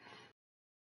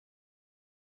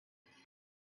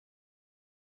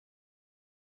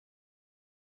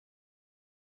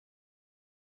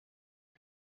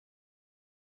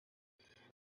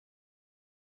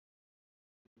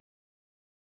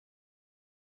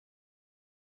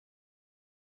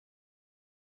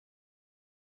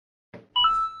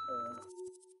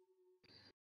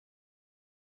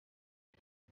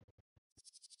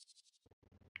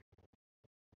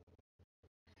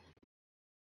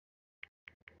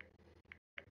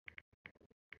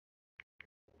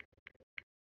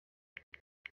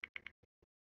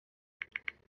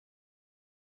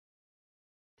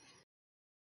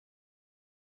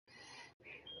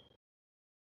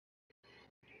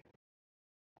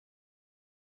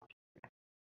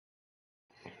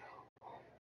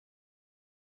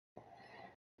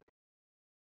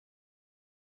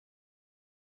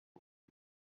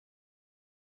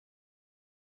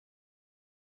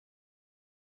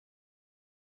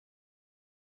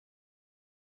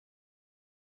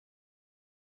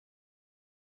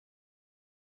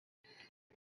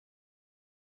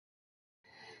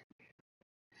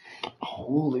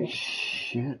 Holy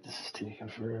shit, this is taking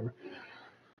forever.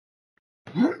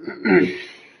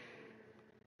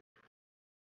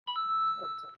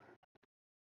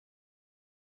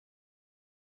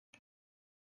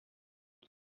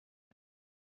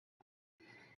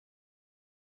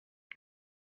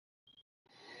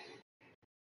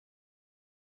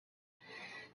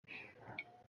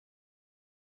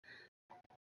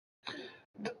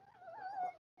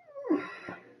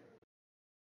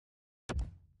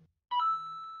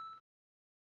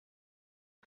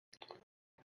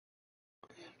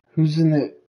 Who's in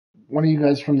the... One of you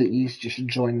guys from the East, you should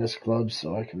join this club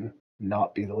so I can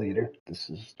not be the leader. This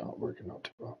is not working out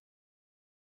too well.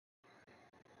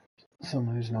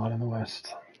 Someone who's not in the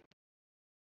West.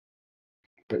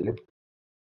 But you're...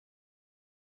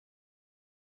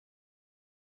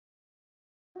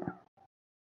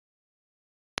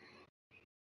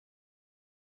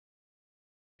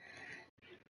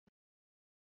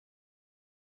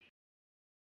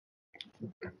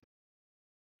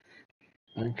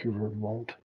 Vancouver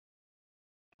won't.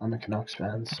 I'm a Canucks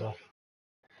fan, so...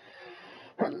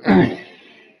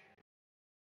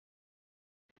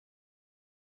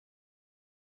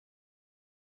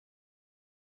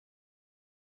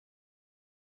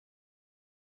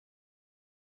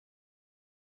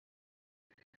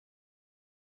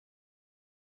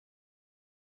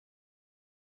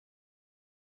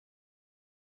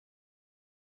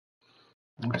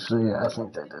 Actually, yeah, I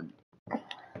think they did.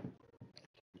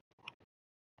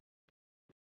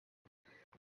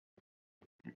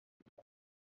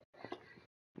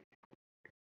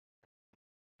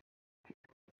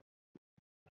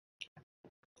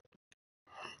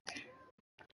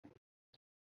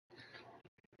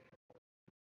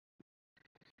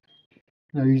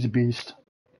 No, he's a beast.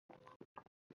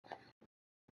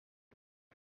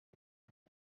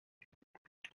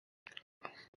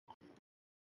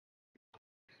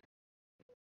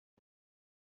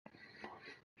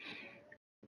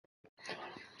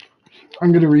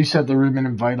 I'm gonna reset the room and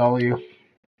invite all of you.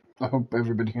 I hope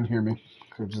everybody can hear me,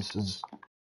 because this is...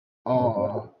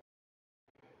 Oh,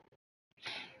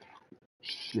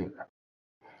 shit.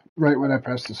 Right when I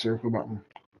press the circle button.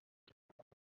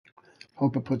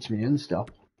 Hope it puts me in still.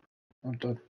 I'm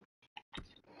done.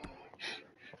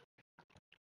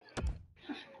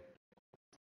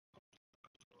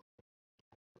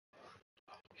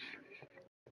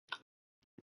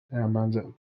 Yeah, mine's at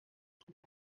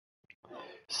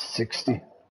 60.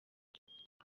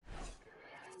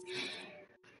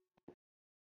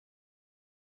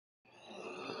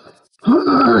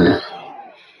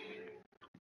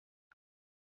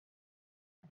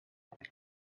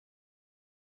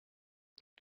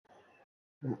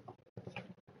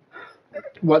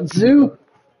 What zoo?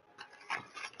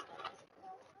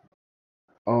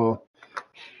 Oh,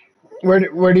 where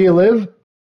do you live?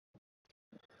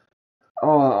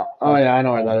 Oh yeah, I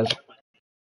know where that is.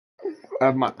 I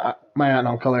have my aunt and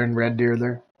uncle are in Red Deer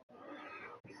there.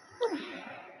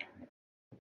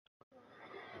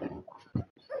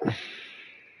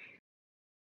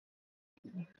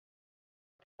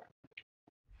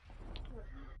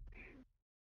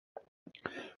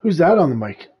 Who's that on the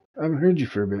mic? I haven't heard you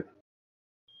for a bit.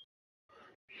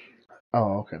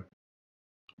 Oh, okay.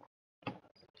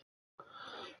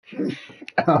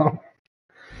 Oh.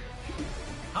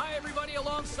 Hi, everybody.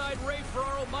 Alongside Ray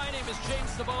Ferraro, my name is James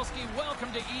Cebulski.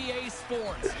 Welcome to EA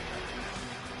Sports.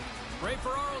 Ray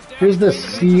Ferraro's down. Here's the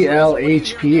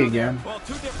CLHP again.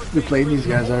 We played these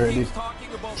guys already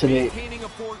today. Maintaining a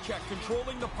forecheck,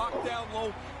 controlling the puck down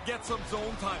low, get some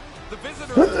zone time. The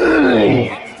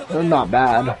visitors They're not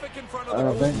bad. I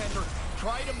don't think.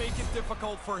 Try to make it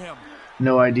difficult for him.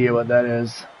 No idea what that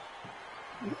is.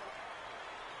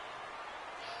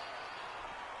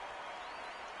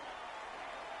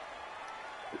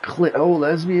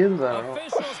 Lesbians? I don't know.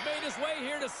 Officials made his way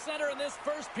here to center, and this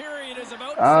first period is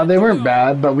about they weren't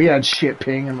bad, but we had shit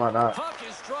ping and whatnot. Puck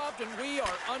is dropped, and we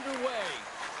are underway.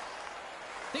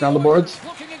 Down the boards.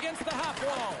 Looking against the half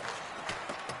wall.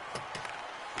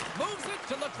 Moves it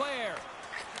to Leclerc.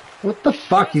 What the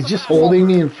fuck? He's just holding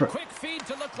me in front. Quick feed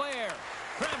to Leclerc.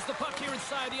 Grabs the puck here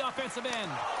inside the offensive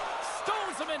end.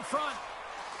 Stones him in front.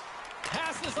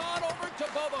 Passes on over to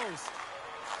Bobos.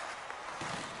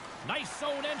 Nice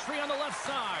zone entry on the left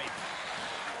side.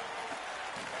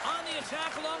 On the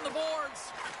attack along the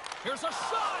boards. Here's a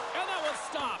shot, and that will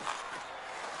stop.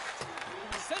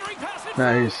 Centering pass in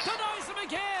Nice. front. Denies him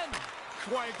again. That's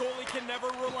why a goalie can never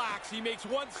relax. He makes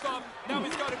one stop, now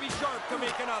he's got to be sharp to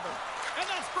make another. And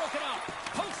that's broken up.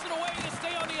 Pokes it away to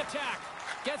stay on the attack.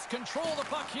 Gets control of the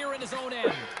puck here in his own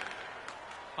end.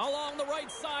 Along the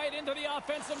right side into the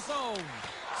offensive zone.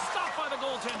 Stopped by the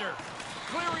goaltender.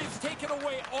 Cleary has taken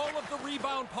away all of the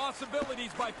rebound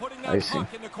possibilities by putting that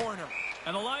puck in the corner.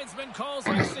 And the linesman calls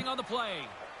icing on the play.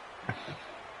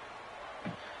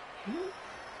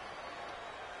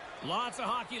 Lots of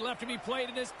hockey left to be played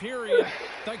in this period.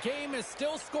 The game is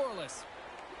still scoreless.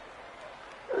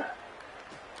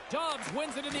 Dobbs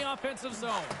wins it in the offensive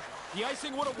zone. The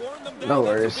icing would have worn them down. No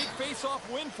That's worries. a big face-off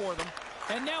win for them.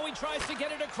 And now he tries to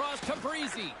get it across to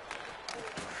Breezy.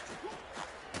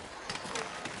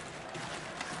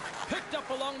 Picked up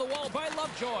along the wall by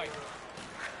Lovejoy.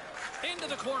 Into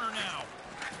the corner now.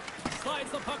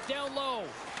 Slides the puck down low.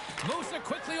 Moves it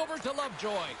quickly over to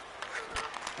Lovejoy.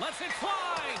 Lets it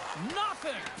fly.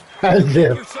 Nothing. As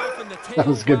if. Yourself in the That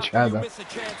was good tail try, wrap, though. you miss a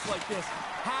chance like this.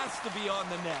 Has to be on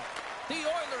the net. The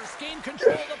Oilers gain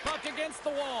control of the puck against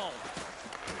the wall.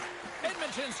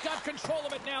 Edmonton's got control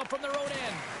of it now from their own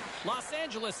end. Los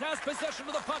Angeles has possession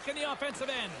of the puck in the offensive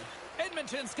end.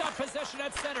 Edmonton's got possession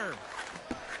at center.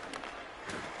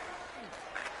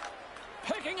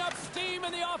 Picking up steam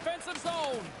in the offensive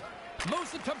zone.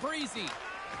 Moves it to Breezy.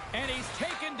 And he's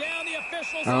taken down the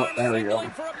official's Oh, arm, there we go.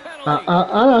 signaling for a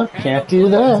penalty. Can't do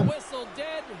that. Whistle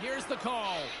dead. Here's the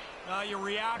call. You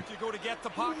react, you go to get the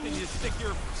puck, and you stick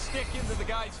your stick into the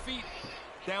guy's feet.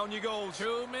 Down you go.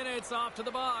 2 minutes off to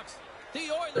the box. The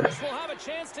Oilers will have a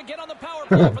chance to get on the power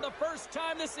play for the first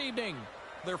time this evening.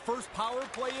 Their first power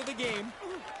play of the game.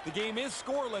 The game is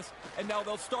scoreless, and now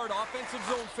they'll start offensive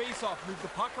zone face-off. Move the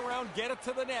puck around, get it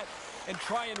to the net, and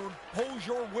try and impose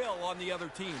your will on the other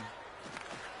team.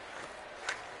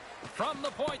 From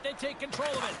the point, they take control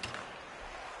of it.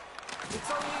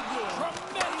 It's only good.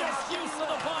 Tremendous use of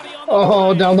the body on the Oh,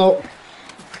 play. down low.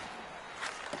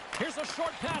 Here's a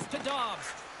short pass to Dobbs.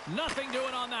 Nothing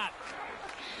doing on that.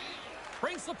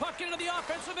 Brings the puck into the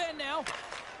offensive end now.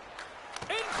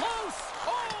 In close.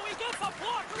 Oh, he gets a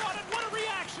blocker on it. What a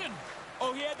reaction.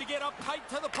 Oh, he had to get up tight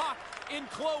to the puck. In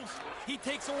close. He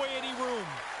takes away any room.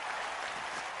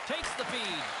 Takes the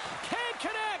feed. Can't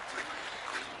connect.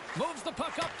 Moves the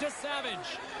puck up to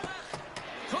Savage.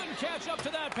 Couldn't catch up to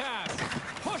that pass.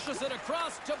 Pushes it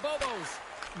across to Bobos.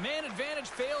 Man advantage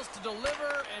fails to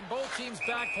deliver, and both teams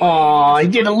back. Aw, he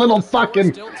did a little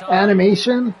fucking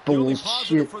animation. The only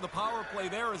positive Bullshit. for the power play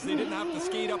there is they didn't have to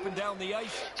skate up and down the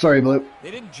ice. Sorry, Blue.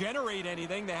 They didn't generate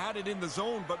anything. They had it in the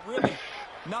zone, but really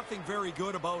nothing very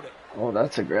good about it. Oh,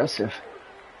 that's aggressive.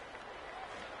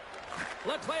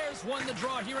 Leclerc's won the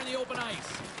draw here in the open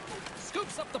ice.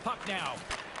 Scoops up the puck now.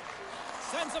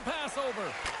 Sends a pass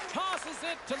over. Tosses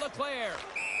it to Leclerc.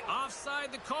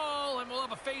 Offside the call, and we'll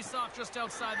have a face-off just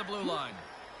outside the blue line.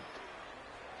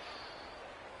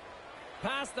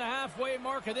 Past the halfway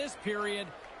mark of this period,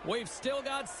 we've still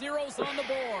got zeros on the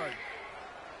board.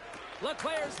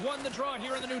 Leclerc's won the draw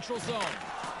here in the neutral zone.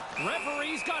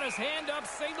 Referee's got his hand up,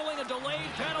 signaling a delayed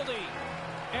penalty.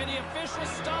 And the official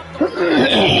stopped the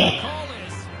play. The call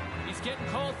is, he's getting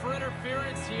called for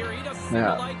interference here. He doesn't seem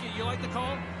to like it. You like the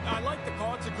call? I like the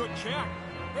call. It's a good check.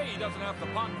 Hey, he doesn't have the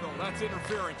puck, though. That's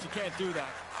interference. You can't do that.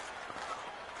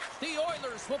 The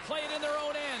Oilers will play it in their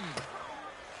own end.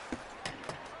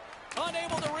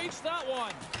 Unable to reach that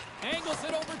one. Angles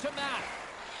it over to Matt.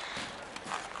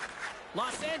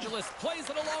 Los Angeles plays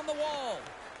it along the wall.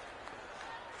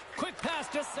 Quick pass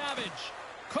to Savage.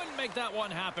 Couldn't make that one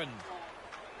happen.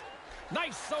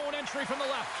 Nice zone entry from the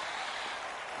left.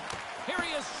 Here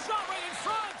he is, shot right in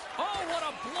front. Oh, what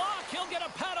a block. He'll get a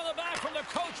pat on the back from the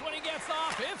coach when he gets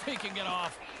off, if he can get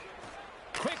off.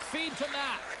 Quick feed to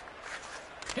Matt.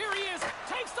 Here he is,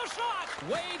 takes the shot.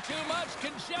 Way too much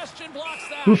congestion blocks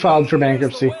that. Who filed for There's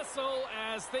bankruptcy? the whistle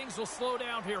as things will slow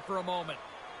down here for a moment.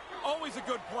 Always a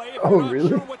good play. If Oh, you're not really?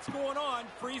 sure what's going on,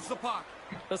 freeze the puck.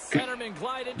 The centerman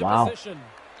glide into Wow. position.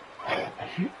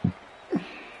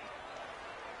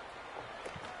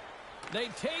 They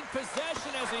take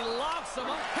possession as he locks him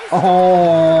up.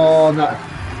 Oh,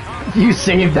 no. You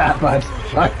saved that, bud.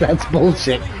 Fuck, that's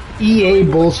bullshit. EA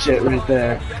bullshit right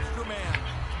there. The extra man.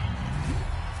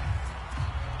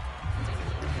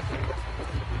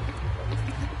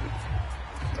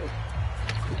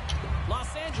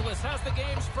 Los Angeles has the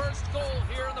game's first goal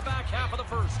here in the back half of the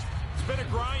first. It's been a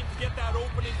grind to get that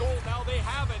opening goal. Now they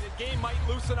have it. The game might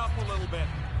loosen up a little bit.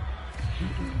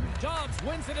 Dobbs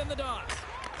wins it in the dots.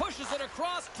 Pushes it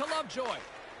across to Lovejoy.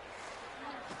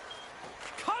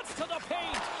 Cuts to the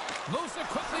paint. Moves it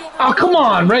quickly over. Oh, come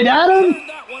on, right at him? Turned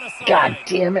that one aside. God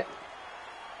damn it.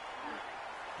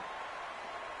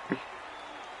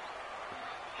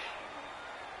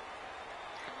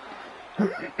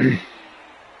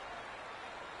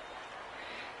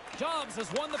 Dobbs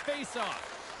has won the faceoff.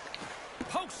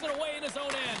 Pokes it away in his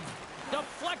own end.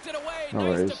 Deflected away. No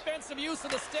Nice worries. defensive use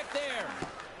of the stick there.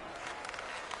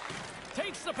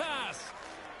 Takes the pass.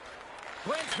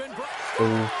 Brent's been well, Oh.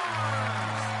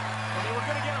 They were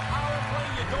going to get a power play.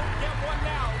 You don't get one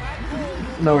now. That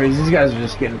goal. No worries, these guys are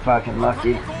just getting fucking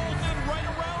lucky. Couple goals in right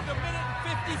around a minute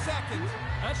and 50 seconds.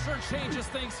 That sure changes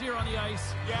things here on the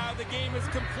ice. Yeah, the game has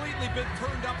completely been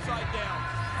turned upside down.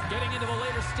 Getting into the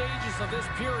later stages of this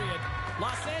period,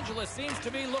 Los Angeles seems to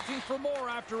be looking for more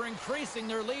after increasing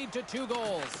their lead to 2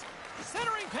 goals.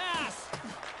 Centering pass.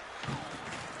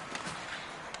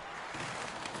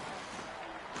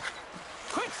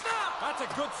 Quick snap. That's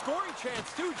a good scoring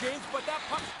chance too, James, but that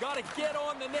puck's got to get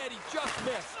on the net. He just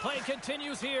missed. Play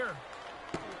continues here.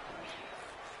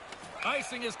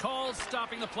 Icing is called,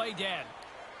 stopping the play dead.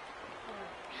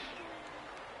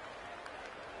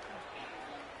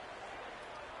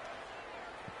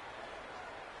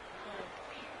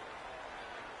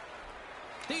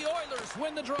 The Oilers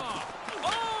win the draw.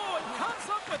 Oh, it comes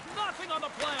up with nothing on the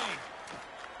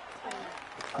play.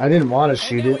 I didn't want to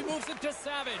shoot And now it. he moves it to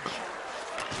Savage.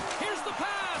 Here's the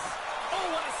pass.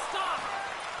 Oh, what a stop.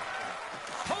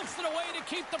 Pokes it away to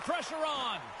keep the pressure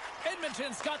on.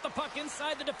 Edmonton's got the puck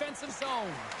inside the defensive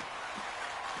zone.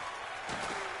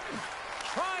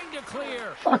 Trying to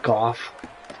clear. Fuck off.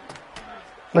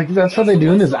 Like, that's how they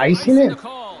doing is icing it? The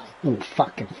call. You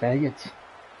fucking faggots.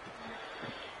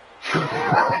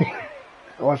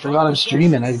 Oh, I forgot I'm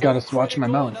streaming. I gotta watch my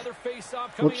mouth. Another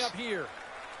face-off coming Whoops. up here.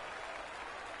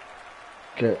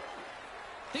 Okay.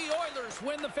 The Oilers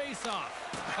win the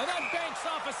face-off. And then banks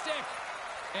off a stick.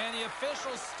 And the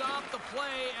officials stop the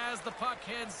play as the puck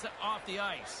heads off the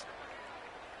ice.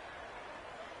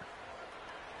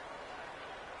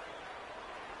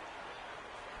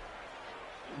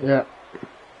 Yeah.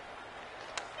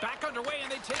 Back underway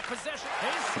and they take possession. They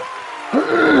A score!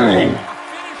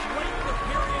 finish late in the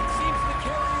period seems to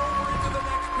carry over into the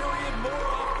next period more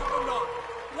often than not.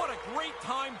 What a great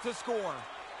time to score.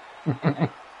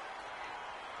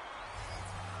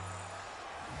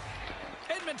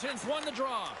 Edmonton's won the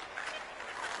draw.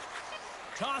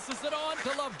 Tosses it on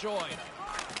to Lovejoy.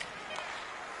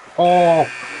 Oh,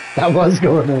 that was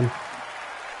going in.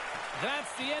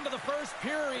 That's the end of the first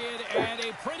period, and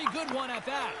a pretty good one at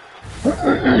that.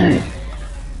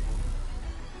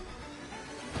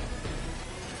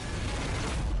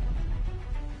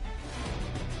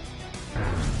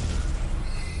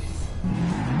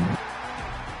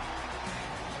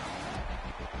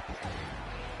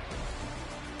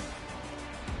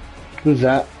 Who's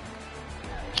that?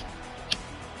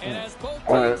 And as both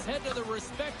teams head to their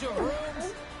respective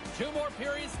rooms, 2 more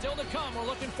periods still to come. We're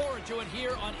looking forward to it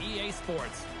here on EA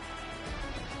Sports.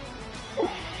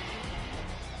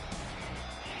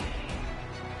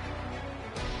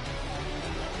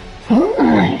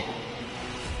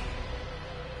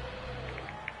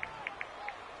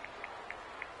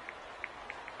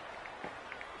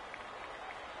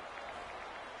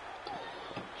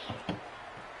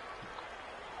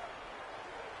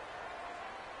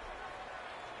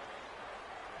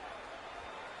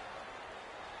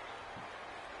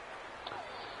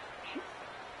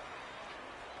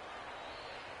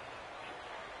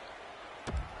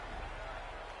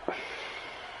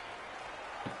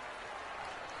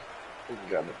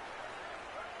 Got it.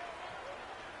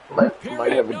 Might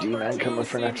Period have a number D-man 2 coming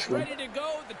for seems next week. ready to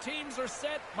go. The teams are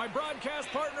set. My broadcast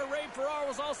partner, Ray Ferraro,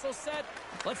 was also set.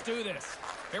 Let's do this.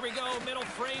 Here we go. Middle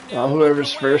frame Well, down.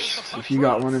 whoever's Underway as first, the puck if you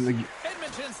got drops. one in the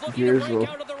Edmonton's looking gears, to break will-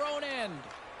 out of their own end.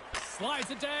 Slides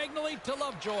it diagonally to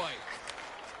Lovejoy.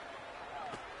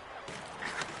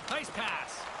 Nice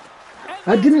pass. And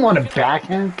I didn't want to that's broken up.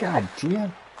 backhand. God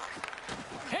damn.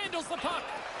 Handles the puck.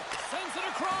 Sends it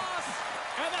across.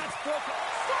 And that's broken.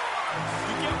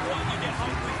 You get one, you get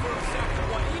hungry for a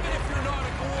second one. Even if you're not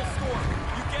a goal scorer,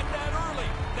 you get that early.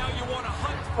 Now you want to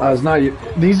hunt for It's not you.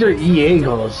 These are EA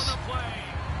goals. On the play.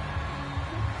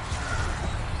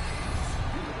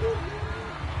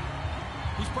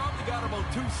 He's probably got about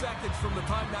 2 seconds from the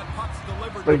time that puck's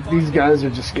delivered. Like, these guys are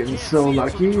just You getting can't so see it,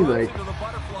 lucky. he drives Like, into the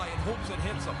butterfly and hopes it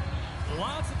hits him.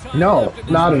 Lots of time No, left in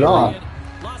this not at all. period.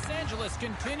 Los Angeles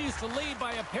continues to lead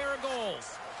by a pair of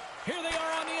goals. Here they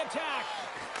are on the attack.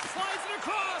 Slides it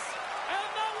across, and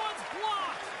that one's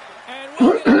blocked. And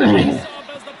we'll get a face-off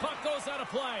as the puck goes out of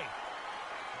play.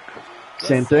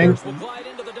 same The thing. Stars will glide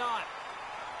into the dot.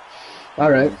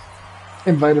 Alright.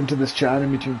 Invite him to this chat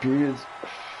in between periods.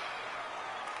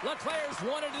 Leclerc's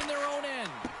won it in their own end.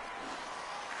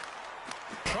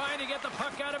 Trying to get the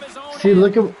puck out of his own See, end.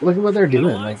 look at what they're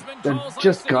doing. Like, they're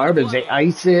just garbage. They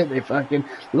ice it. They fucking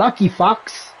lucky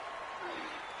fucks.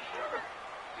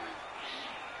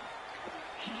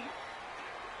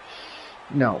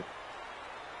 No.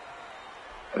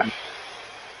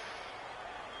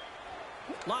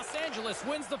 Los Angeles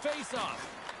wins the faceoff.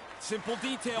 Simple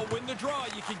detail, win the draw,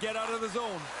 you can get out of the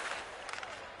zone.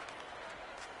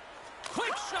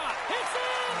 Quick shot, hits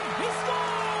in, he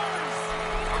scores!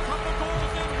 A couple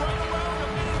goals in right around a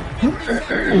minute 50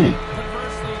 seconds.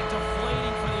 Conversely,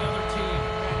 deflating for the other team.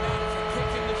 And that's a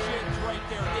kick in the shins right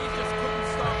there. They just couldn't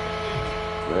stop the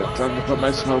game. Yeah, time to put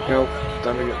my smoke out.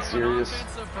 Time to get serious.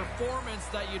 Offensive performance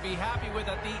that you'd be happy with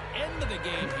at the end of the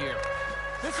game here.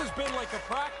 This has been like a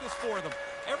practice for them.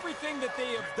 Everything that they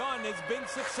have done has been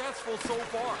successful so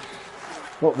far.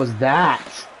 What was that?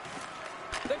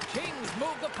 The Kings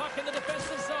move the puck in the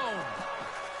defensive zone.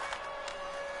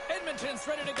 Edmonton's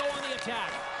ready to go on the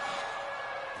attack.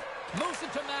 Moves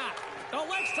it to Matt.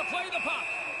 Elects to play the puck.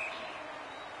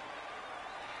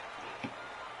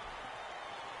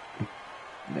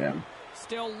 Yeah.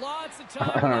 Still lots of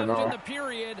I time don't left in know. the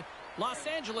period. Los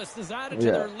Angeles is added to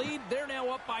Yeah. their lead. They're now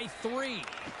up by 3.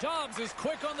 Dobbs is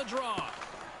quick on the draw.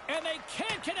 And they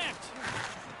can't connect.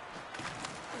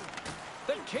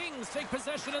 The Kings take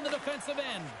possession in the defensive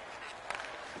end.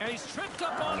 And he's tripped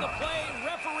up on the play.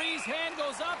 Referee's hand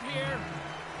goes up here.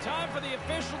 Time for the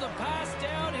official to pass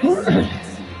down his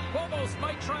sentence. Bobos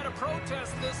might try to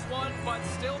protest this one, but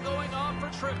still going off for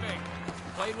tripping.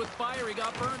 Played with fire. He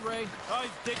got burned, Ray.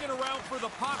 He's digging around for the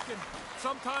puck, and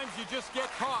sometimes you just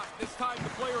get caught. This time the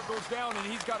player goes down, and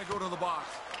he's got to go to the box.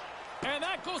 And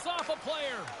that goes off a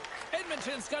player.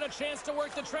 Edmonton's got a chance to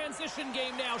work the transition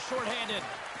game now, shorthanded.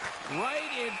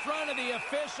 Right in front of the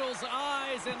officials'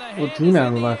 eyes, and the hand team is have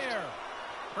in the left? air.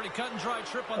 Pretty cut and dry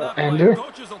trip on that play. Ender?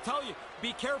 Coaches will tell you,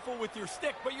 be careful with your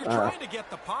stick, but you're trying to get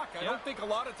the puck. I don't think a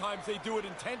lot of times they do it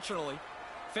intentionally.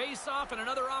 Face off and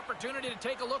another opportunity to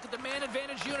take a look at the man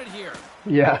advantage unit here.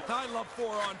 Yeah. I love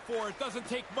 4-on-4. It doesn't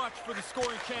take much for the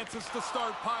scoring chances to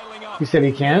start piling up. He said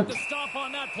he can't? The stop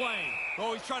on that play.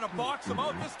 Oh, he's trying to box him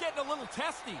out. This getting a little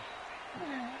testy.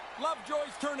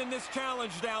 Lovejoy's turning this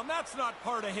challenge down. That's not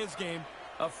part of his game.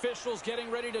 Officials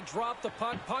getting ready to drop the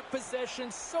puck. Puck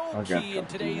possession so Okay, key in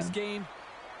today's game.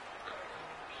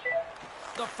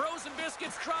 The frozen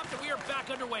biscuits dropped, and we are back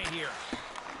underway here.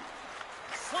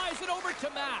 Slides it over to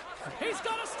Matt. He's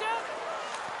got a step.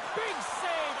 Big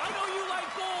save. I know you like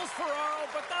goals, Ferraro,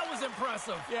 but that was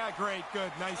impressive. Yeah, great.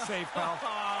 Good. Nice save, pal.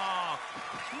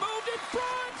 Moved in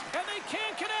front, and they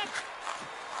can't connect.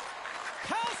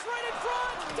 Pass right in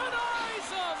front. Denies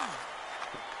him.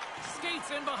 Skates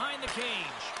in behind the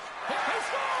cage. He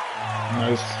scores!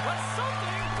 Nice. That's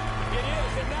something. It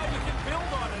is, and now you can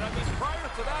build on it. I mean, prior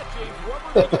to that, James, what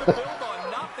were they going to build on?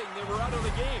 Nothing. They were out of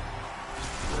the game.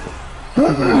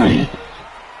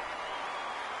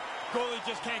 Goalie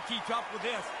just can't keep up with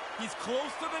this. He's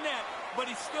close to the net, but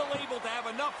he's still able to have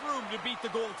enough room to beat the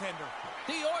goaltender.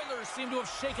 The Oilers seem to have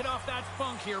shaken off that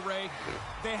funk here, Ray.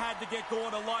 They had to get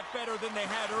going a lot better than they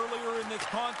had earlier in this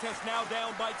contest, now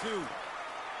down by 2.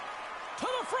 To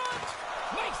the front.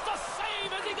 Makes the save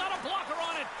as he got a blocker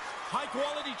on it.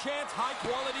 High-quality chance,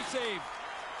 high-quality save.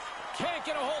 Can't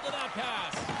get a hold of that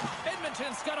pass.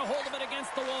 Edmonton's got a hold of it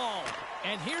against the wall.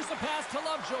 And here's the pass to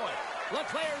Lovejoy.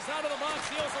 Leclerc's out of the box.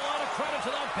 He owes a lot of credit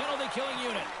to that penalty-killing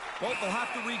unit. Well, they'll have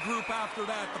to regroup after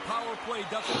that. The power play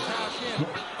doesn't cash in.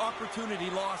 Opportunity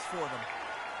lost for them.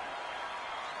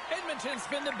 Edmonton's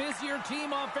been the busier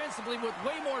team offensively with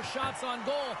way more shots on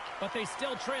goal, but they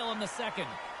still trail in the second.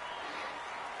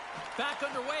 Back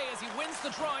underway as he wins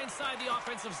the draw inside the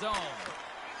offensive zone.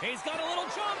 He's got a little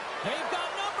jump. They've got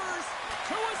numbers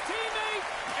to his teammate,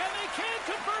 and they can't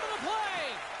convert to the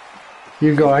play.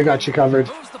 You go. I got you covered.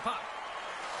 Moves the puck.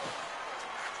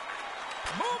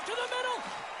 Move to the middle.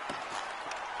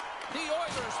 The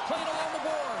Oilers played along the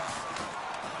boards.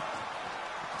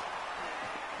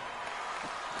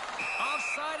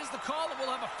 Offside is the call, and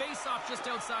we'll have a face-off just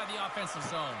outside the offensive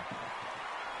zone.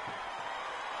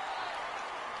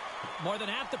 More than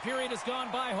half the period has gone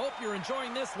by. Hope you're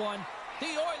enjoying this one.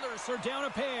 The Oilers are down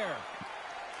a pair.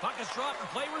 Puck is dropped and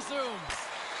play resumes.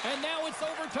 And now it's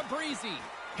over to Breezy.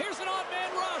 Here's an odd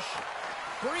man rush.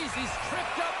 Breezy's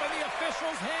tripped up and the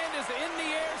official's hand is in the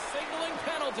air signaling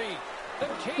penalty.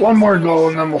 One more goal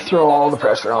and then we'll throw all the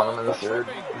pressure on them in the third.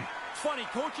 Funny,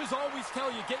 coaches always tell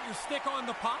you, get your stick on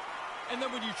the puck. And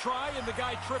then when you try and the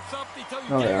guy trips up, they tell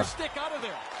you, get your stick out of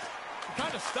there.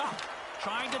 Kind of stuff.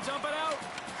 Trying to dump it out.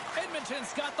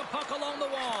 Edmonton's got the puck along the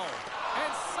wall.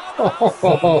 And somehow,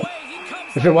 some way, he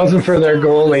comes If it wasn't for their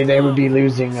goalie, they would be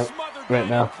losing right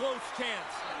now. Close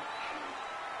chance.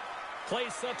 Play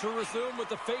set to resume with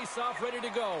the face-off ready to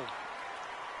go.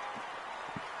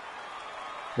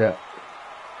 Yeah.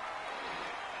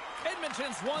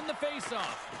 Edmonton's won the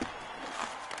face-off.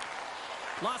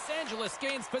 Los Angeles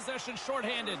gains possession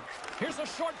shorthanded. Here's a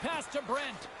short pass to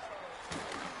Brent.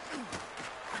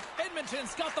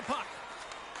 Edmonton's got the puck.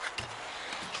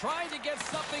 Trying to get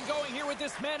something going here with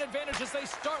this man advantage as they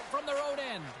start from their own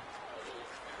end.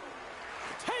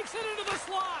 Takes it into the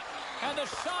slot. And the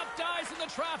shot dies in the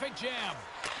traffic jam.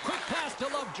 Quick pass to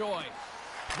Lovejoy.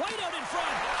 Right out in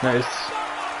front. Nice.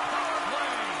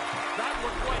 That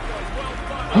looked like a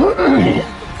well-thought-out.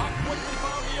 The puck quickly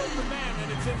found the open man,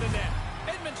 and it's in the net.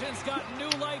 Edmonton's got new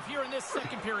life here in this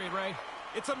second period, Ray.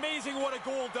 It's amazing what a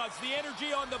goal does. The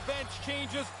energy on the bench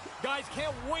changes. Guys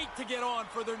can't wait to get on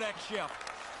for their next shift.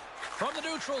 From the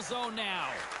neutral zone now.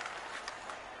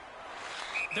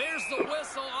 There's the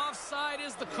whistle. Offside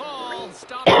is the call.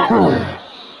 Stop the play.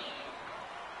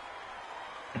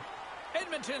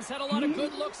 Edmonton's had a lot of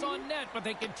good looks on net, but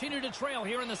they continue to trail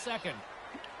here in the second.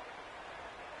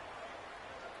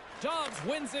 Dobbs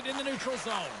wins it in the neutral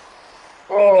zone.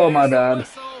 Oh, my bad.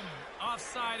 Whistle.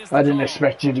 Offside is the I didn't call.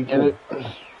 expect you to get it.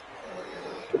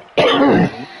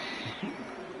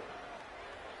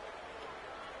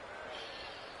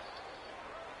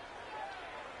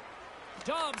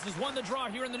 Dobbs has won the draw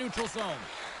here in the neutral zone.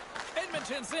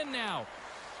 Edmonton's in now.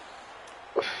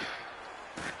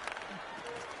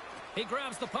 He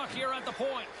grabs the puck here at the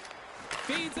point.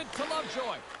 Feeds it to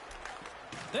Lovejoy.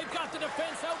 They've got the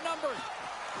defense outnumbered.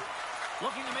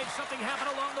 Looking to make something happen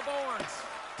along the boards.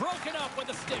 Broken up with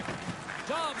a stick.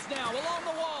 Dobbs now along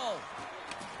the wall.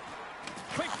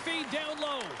 Quick feed down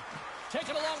low.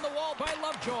 Taken along the wall by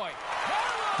Lovejoy.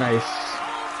 Nice.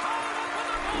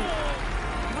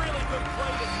 Really good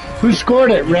play to score. Who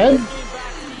scored it, Red? Game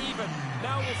back to even.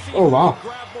 Now we'll see Oh, if wow. they can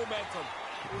grab momentum.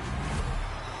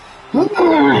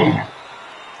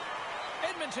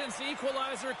 Edmonton's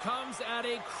equalizer comes at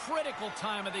a critical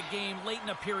time of the game, late in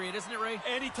the period, isn't it, Ray?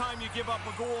 Anytime you give up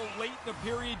a goal late in the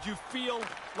period, you feel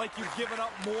like you've given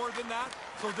up more than that.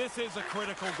 So this is a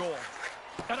critical goal.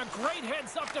 And a great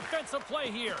heads-up defensive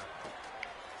play here.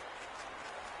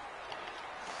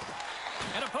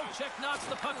 And a poke check knocks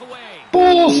the puck away.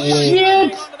 Bullshit!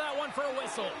 Hang on to that one for a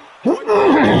whistle. Good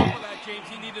job for that, James.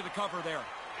 He needed a cover there.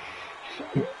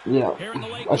 Yeah, Here in the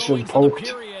late I should goings have of the poked.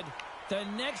 period, the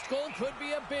next goal could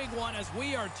be a big one as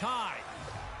we are tied.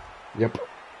 Yep.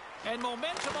 And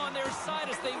momentum on their side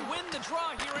as they win the draw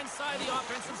here inside the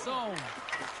offensive zone.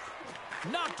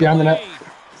 Knocked Behind the away. net.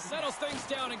 Settles things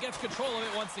down and gets control of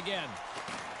it once again.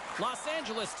 Los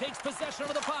Angeles takes possession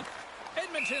of the puck.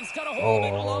 Edmonton's got a hold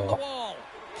of it along the wall.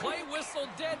 Play whistle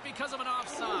dead because of an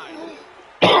offside.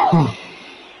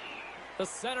 The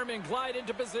centermen glide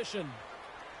into position.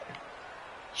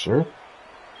 Sure.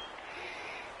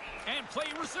 And play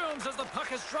resumes as the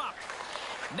puck is dropped.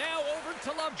 Now over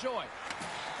to Lovejoy.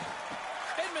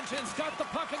 Edmonton's got the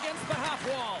puck against the half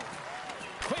wall.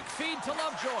 Quick feed to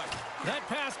Lovejoy. That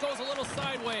pass goes a little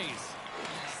sideways.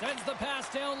 Sends the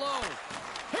pass down low.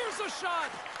 Here's a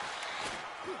shot.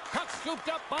 Puck scooped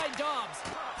up by Dobbs.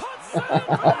 Puts it in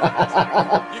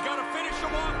front. You got to finish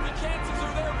him off. The chances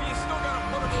are there, but you still got to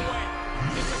put him away.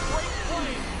 It's a great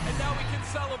play, and now we can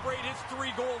celebrate his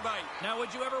 3-goal night. Now,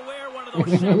 would you ever wear one of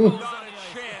those shackles? Not a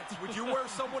chance. Would you wear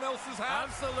someone else's hat?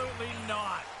 Absolutely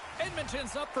not.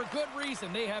 Edmonton's up for good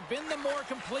reason. They have been the more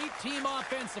complete team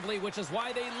offensively, which is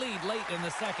why they lead late in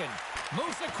the second.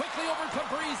 Moves it quickly over to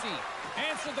Breezy.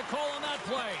 Answered the call on that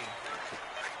play.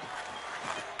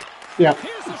 Yeah.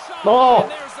 Here's the shot, Oh.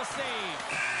 and there's the save.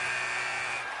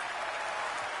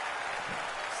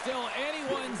 Still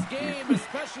anyone's game,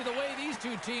 especially the way these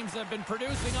two teams have been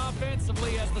producing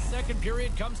offensively as the second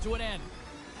period comes to an end.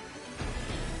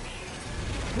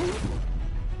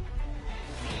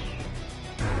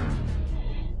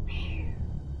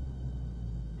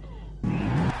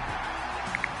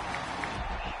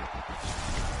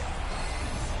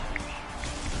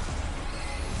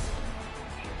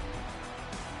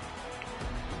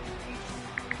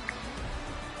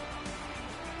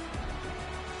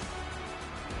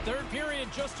 Third period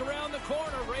just around the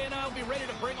corner. Ray and I will be ready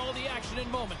to bring all the action in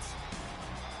moments.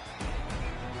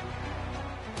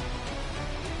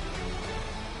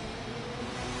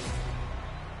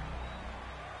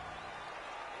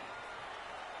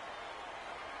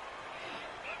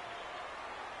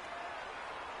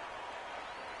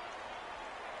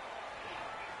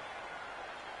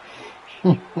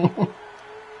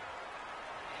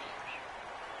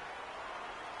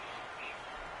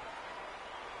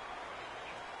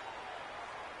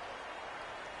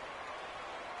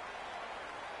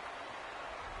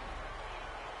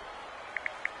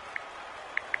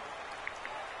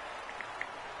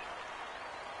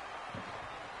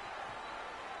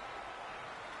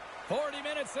 .40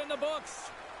 minutes in the books.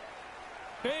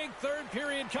 Big third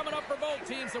period coming up for both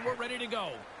teams, and we're ready to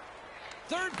go.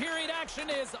 Third period action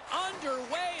is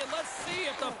underway, and let's see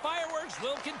if the fireworks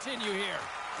will continue here.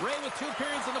 Ray, with 2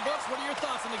 periods in the books, what are your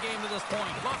thoughts on the game to this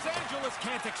point? Los Angeles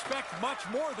can't expect much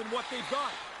more than what they've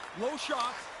got. Low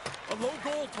shots, a low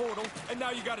goal total, and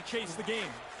now you got to chase the game.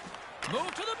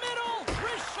 Move to the middle.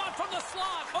 Wrist shot from the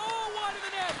slot. Oh, wide of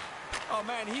the net. Oh,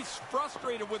 man, he's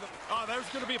frustrated with it. Oh, there's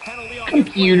going to be a penalty on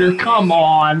Computer, come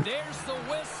on. There's the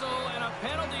whistle, and a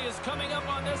penalty is coming up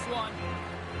on this one.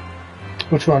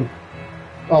 Which one?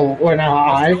 Oh, or now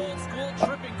I? Old school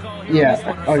tripping call here.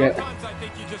 Yeah, okay. Sometimes I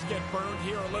think you just get burned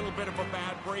here, a little bit of a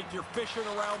bad break. You're fishing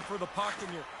around for the puck,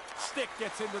 and your stick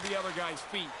gets into the other guy's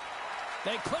feet.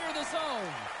 They clear the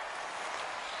zone.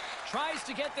 Tries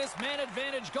to get this man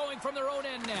advantage going from their own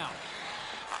end now.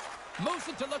 Moves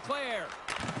it to Leclerc.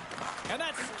 And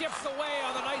that skips away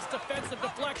on a nice defensive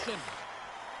deflection.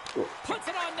 Puts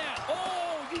it on net.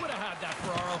 Oh, you would have had that,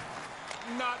 Ferraro.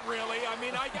 Not really. I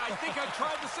mean, I think I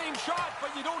tried the same shot,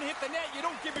 but you don't hit the net. You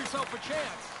don't give yourself a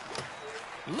chance.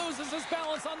 Loses his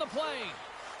balance on the play.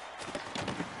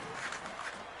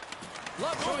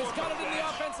 Lovejoy's got it in the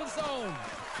offensive zone.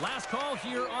 Last call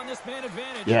here on this man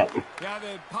advantage. Yeah. Yeah,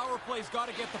 the power play's got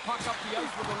to get the puck up the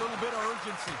ice with a little bit of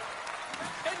urgency.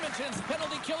 Edmonton's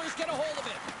penalty killers get a hold of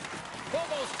it.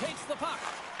 Phobos takes the puck.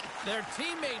 Their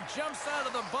teammate jumps out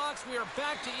of the box. We are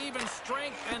back to even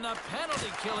strength, and the penalty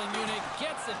killing unit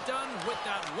gets it done with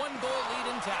that 1-goal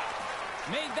lead intact.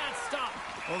 Made that stop.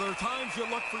 Well, there are times you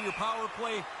look for your power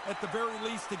play at the very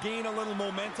least to gain a little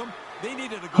momentum. They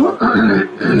needed a goal.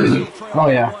 Oh,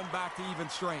 yeah. Back to even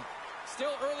strength.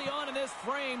 Still early on in this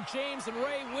frame, James and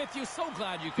Ray with you. So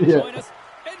glad you could join us.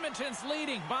 Edmonton's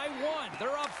leading by 1.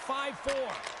 They're up 5-4.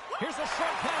 Here's a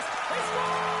short pass. They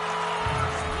score!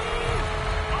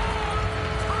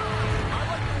 I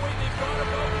like the way they've gone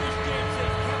about this, James.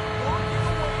 They've kept working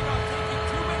away, not taking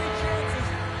too many chances,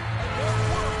 and their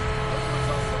work has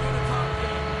resulted in a top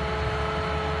game.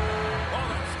 Oh,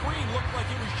 that screen looked like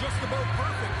it was just about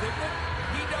perfect, didn't it?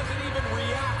 He doesn't even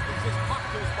react as this puck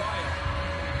goes by him.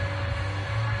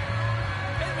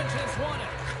 Edmonton's won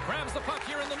it. Grabs the puck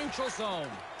here in the neutral zone.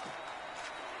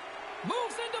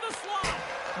 Moves into the slot.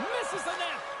 Misses the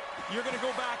net. You're going to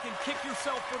go back and kick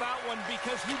yourself for that one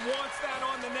because he wants that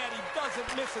on the net. He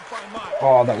doesn't miss it by much.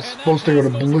 Oh, that was supposed to go to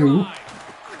blue.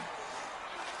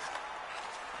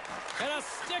 And a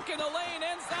stick in the lane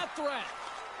ends that threat.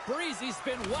 Breezy's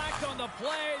been whacked on the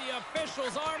play. The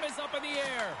official's arm is up in the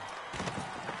air.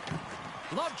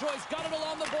 Lovejoy's got it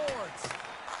along the boards.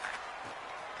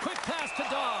 Quick pass to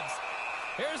Dobbs.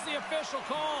 Here's the official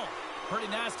call. Pretty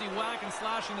nasty whack and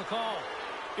slashing the call.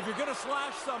 If you're going to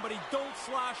slash somebody, don't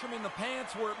slash him in the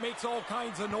pants where it makes all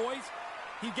kinds of noise.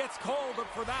 He gets called up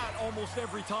for that almost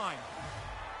every time.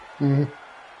 Mm-hmm.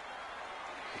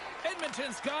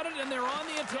 Edmonton's got it, and they're on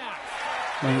the attack.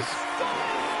 Nice.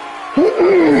 Well,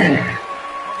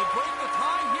 they break the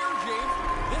tie here, James.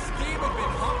 This game had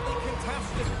been hotly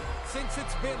contested since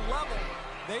it's been level.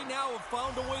 They now have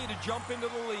found a way to jump into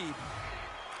the lead.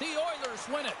 The Oilers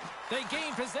win it. They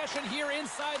gain possession here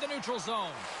inside the neutral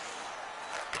zone.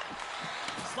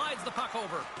 Slides the puck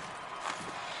over.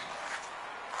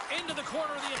 Into the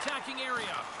corner of the attacking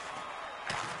area.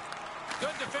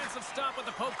 Good defensive stop with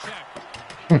the poke check.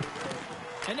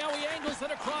 And now he angles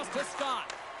it across to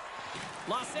Scott.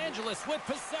 Los Angeles with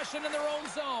possession in their own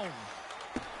zone.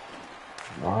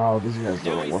 Wow, these guys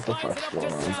Now don't he know what the slides fuck's it up going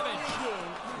to on. Savage.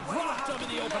 Rocked him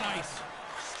in the open ice.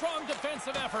 Strong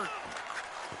defensive effort.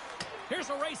 Here's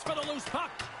a race for the loose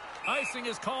puck. Icing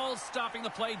is called, stopping the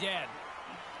play dead.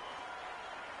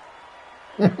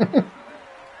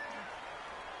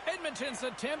 Edmonton's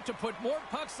attempt to put more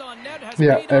pucks on net has paid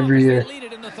off every as year. they lead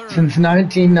it in the third. Since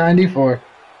 1994.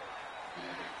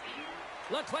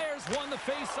 Leclerc's won the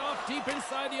face-off deep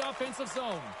inside the offensive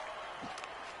zone.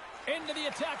 Into the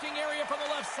attacking area from the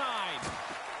left side.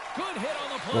 Good hit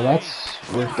on the play. Well,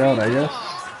 that's worked out, I guess.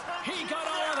 He got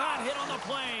all of that hit on the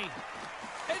play.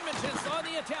 Edmonton's on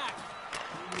the attack.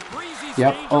 Breezy's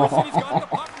Yep. dangerous, and he's got the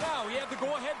puck now. He had the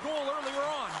go-ahead goal earlier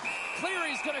on.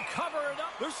 Cleary's going to cover it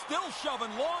up. They're still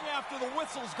shoving long after the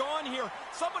whistle's gone here.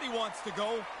 Somebody wants to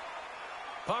go.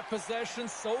 Puck possession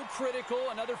so critical.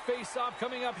 Another face-off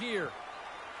coming up here.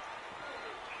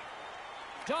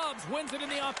 Dobbs wins it in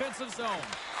the offensive zone.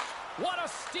 What a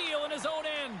steal in his own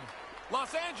end.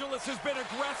 Los Angeles has been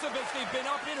aggressive as they've been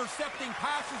up intercepting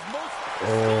passes most.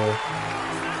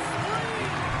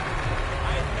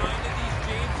 I had 9 of these,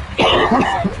 James.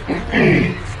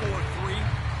 You scored 3.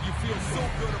 You feel so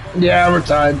good about it. Yeah, we're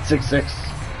tied 6-6.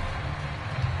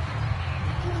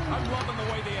 I'm loving the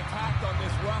way they attacked on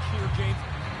this rush here, James.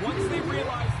 Once they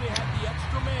realized they had the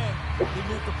extra man, they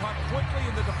moved the puck quickly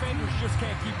and the defenders just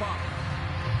can't keep up.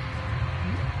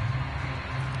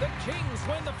 The Kings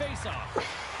win the faceoff.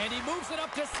 And he moves it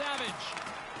up to Savage.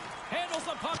 Handles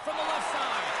the puck from the left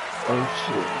side. Oh,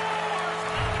 shit.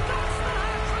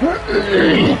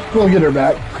 We'll get her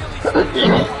back.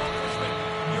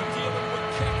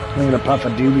 I'm gonna puff a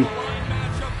doobie.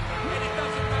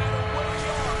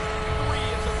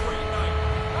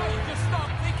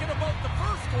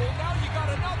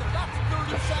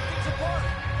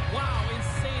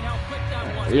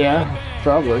 Yeah,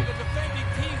 probably. The defending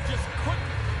team just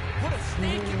couldn't put a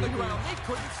snake in the ground. They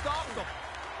couldn't stop them.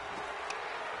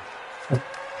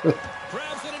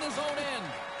 Grabs it in his own end.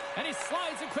 And he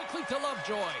slides it quickly to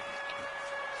Lovejoy.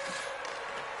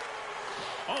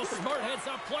 Oh, smart heads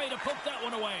up play to poke that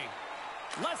one away.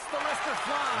 Lets the wrister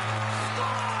fly.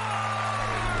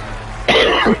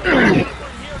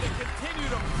 Here to continue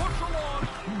to push along,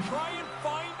 try and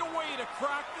find a way to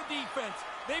crack the defense.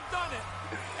 They've done it,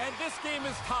 and this game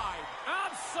is tied.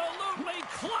 Absolutely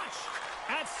clutch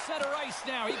at center ice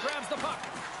now. He grabs the puck.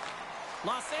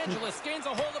 Los Angeles gains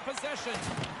a hold of possession.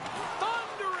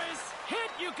 Thunderous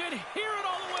hit. You could hear it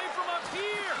all the way from up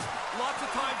here. Lots of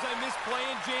times I miss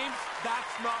playing, James.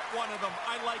 That's not one of them.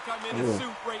 I like I'm in a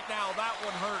suit right now. That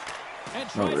one hurt. And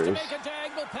tries to make a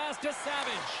diagonal pass to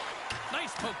Savage.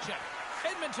 Nice poke check.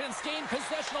 Edmonton's gained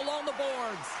possession along the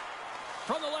boards.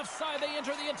 From the left side, they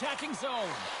enter the attacking zone.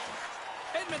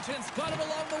 Edmonton's got it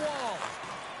along the wall.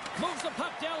 Moves the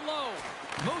puck down low.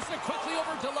 Moves it quickly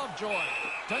over to Lovejoy.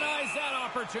 Denies that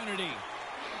opportunity.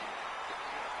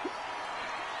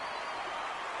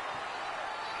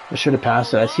 I should have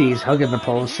passed it. I see he's hugging the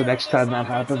post, so next time that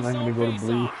happens, I'm going to go to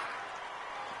blue.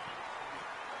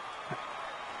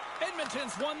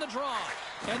 Edmonton's won the draw.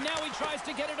 And now he tries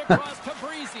to get it across to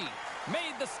Breezy.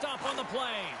 Made the stop on the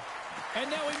play. And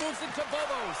now he moves it to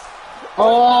Bobos.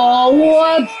 Oh,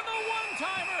 what? On the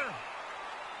one-timer.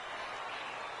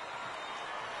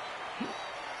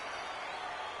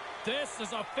 This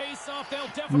is a face-off. They'll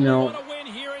definitely want to win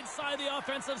here inside the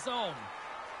offensive zone.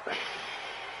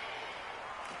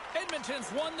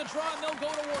 Edmonton's won the draw, and they'll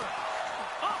go to work.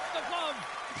 Off the glove.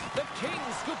 The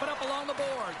Kings scoop it up along the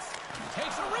boards.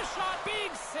 Takes a wrist shot.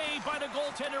 Big save by the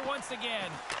goaltender once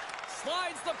again.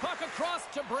 Slides the puck across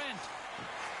to Brent.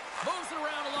 Moves it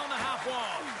around along the half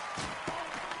wall.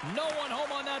 No one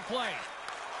home on that play.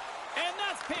 And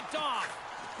that's picked off.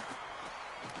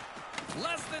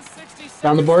 Less than 60 seconds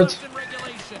down the boards in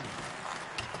regulation.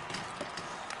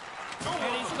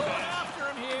 And he's going after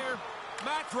him here.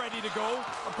 Matt's ready to go.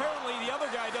 Apparently the other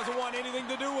guy doesn't want anything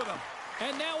to do with him.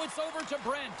 And now it's over to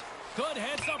Brent. Good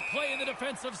heads-up play in the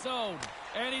defensive zone.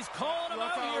 And he's calling him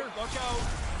out here. Look out.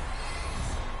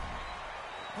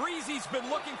 Breezy's been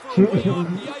looking for a way off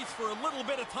the ice for a little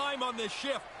bit of time on this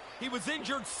shift. He was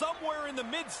injured somewhere in the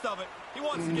midst of it. He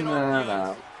wants to get off the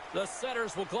ice. The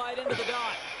setters will glide into the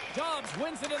dot. Dobbs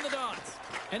wins it in the dots.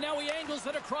 And now he angles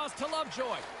it across to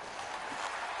Lovejoy.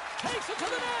 Takes it to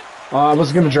the net. I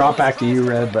was going to drop back to you,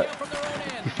 Red, but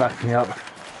you fucked me up.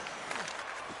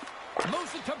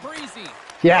 Moves it to Breezy.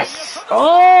 Yes!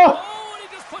 Oh, and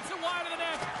he just puts it wide of the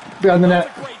net. Beyond the net.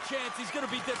 That's a great chance. He's going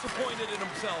to be disappointed in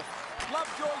himself.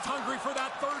 Lovejoy's hungry for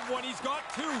that third one. He's got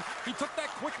two. He took that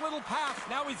quick little pass.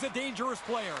 Now he's a dangerous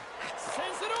player.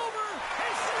 Sends it over.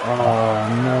 Oh,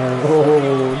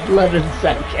 no. 11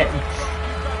 seconds. You've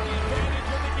got the advantage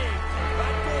of the game.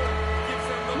 That goal gives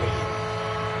them the lead.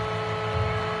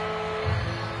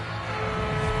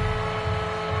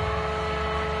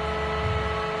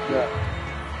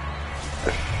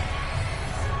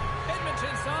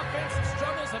 Edmonton's offensive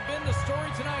struggles have been the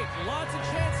story tonight. Lots of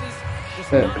chances,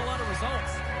 just not a lot of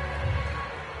results.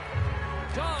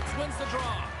 Dobbs wins the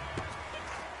draw.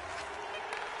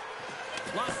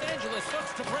 Los Angeles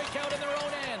looks to break out in their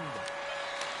own end.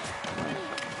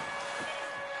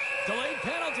 Delayed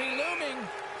penalty looming.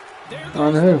 There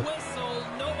goes the whistle.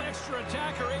 No extra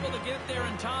attacker able to get there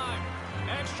in time.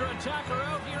 Extra attacker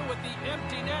out here with the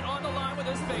empty net on the line with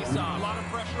his face-off. A lot of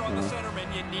pressure on the centerman.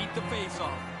 You need the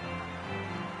face-off.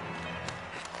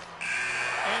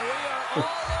 And we are all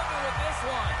over with this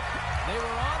one. They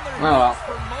were on their heels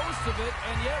for most of it,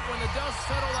 and yet when the dust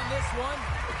settled on this one,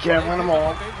 can't win them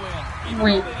all.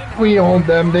 We owned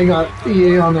them. They got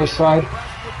EA on their side. With the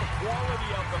quality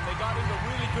of them, they got into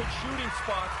really good shooting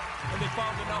spots, and they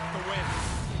found enough to win.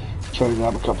 Try to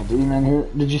grab a couple D-men here.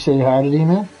 Did you say you had a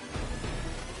D-man?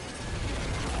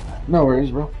 No worries,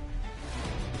 bro.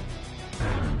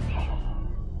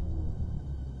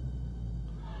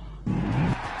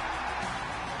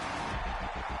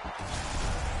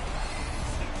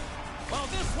 Well,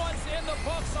 this one's in the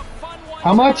books, a fun one.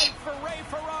 How much? For Ray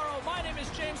Ferraro. My name is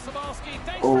James Cebulski.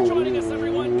 Thanks for joining us,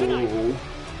 everyone. Good night.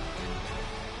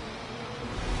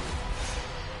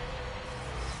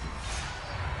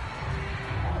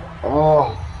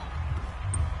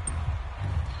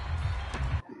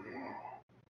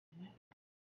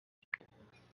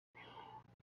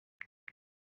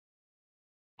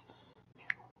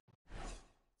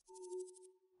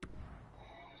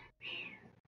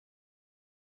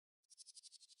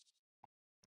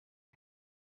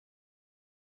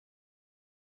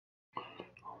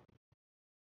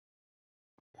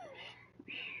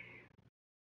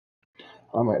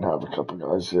 I might have a couple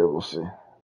guys here. We'll see.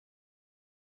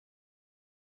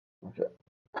 Okay.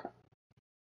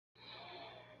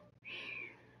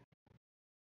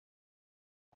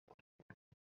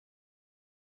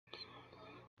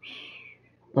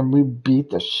 And we beat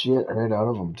the shit right out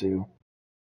of them, too.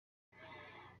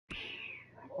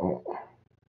 Oh.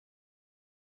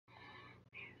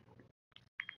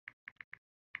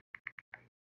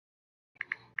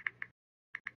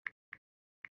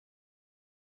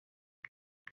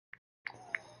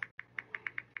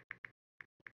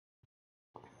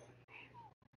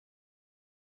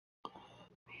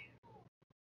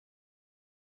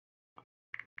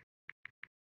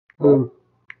 Oh.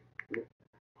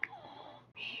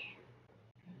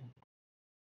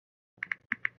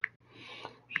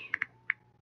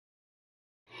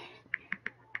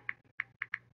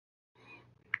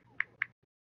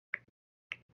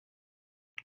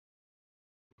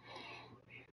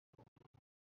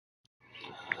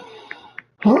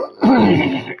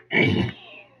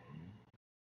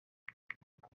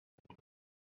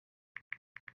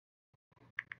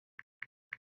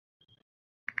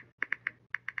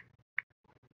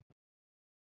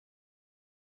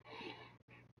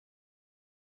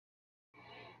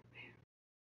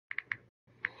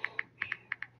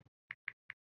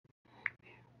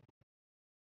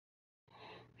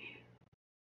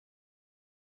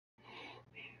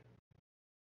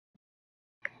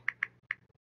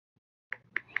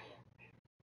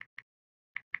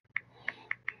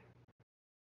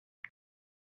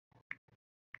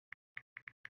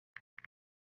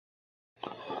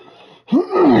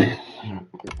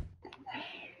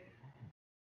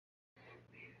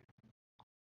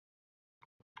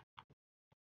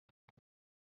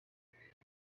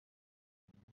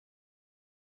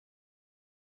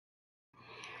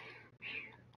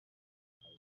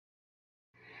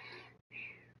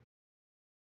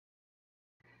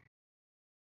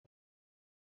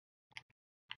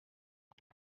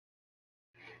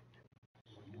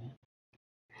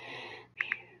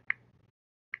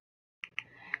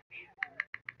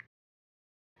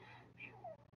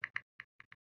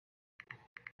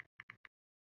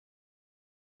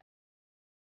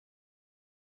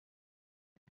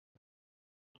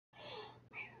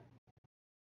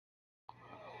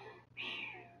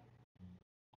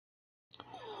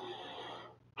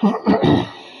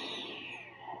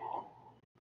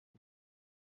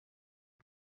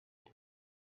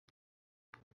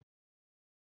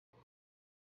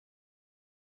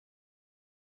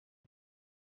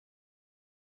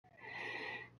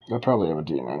 I probably have a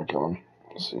D9 coming.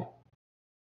 Let's see.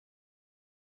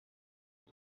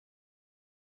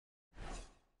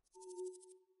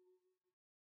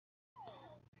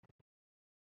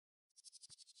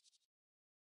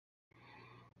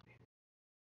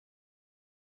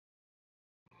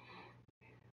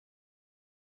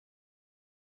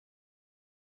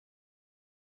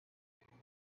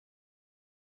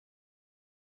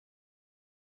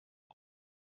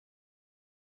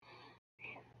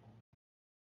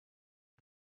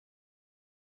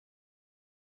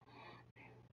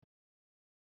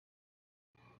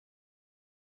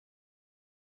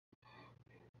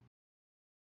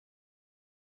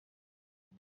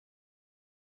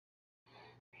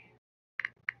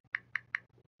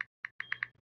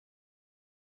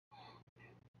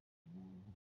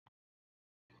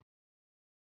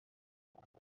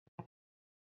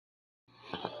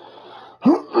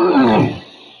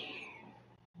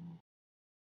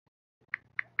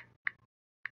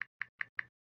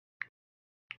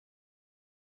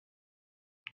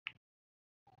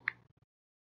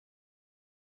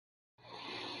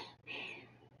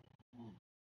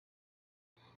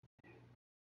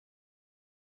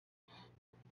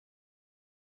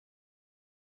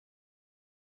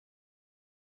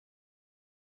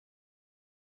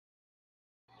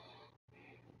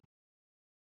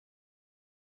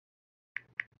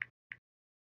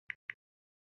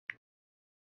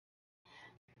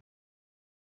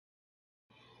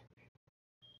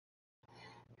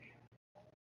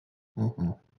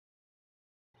 Mm-hmm.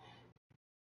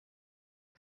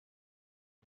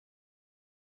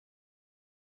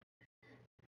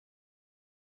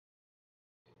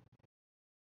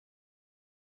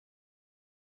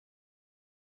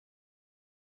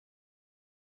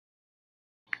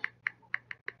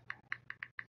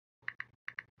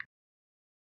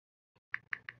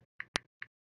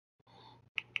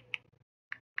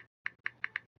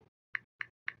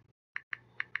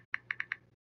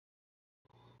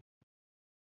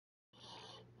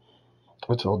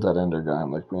 I told that ender guy,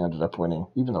 I'm like, we ended up winning,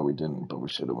 even though we didn't, but we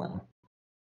should have won.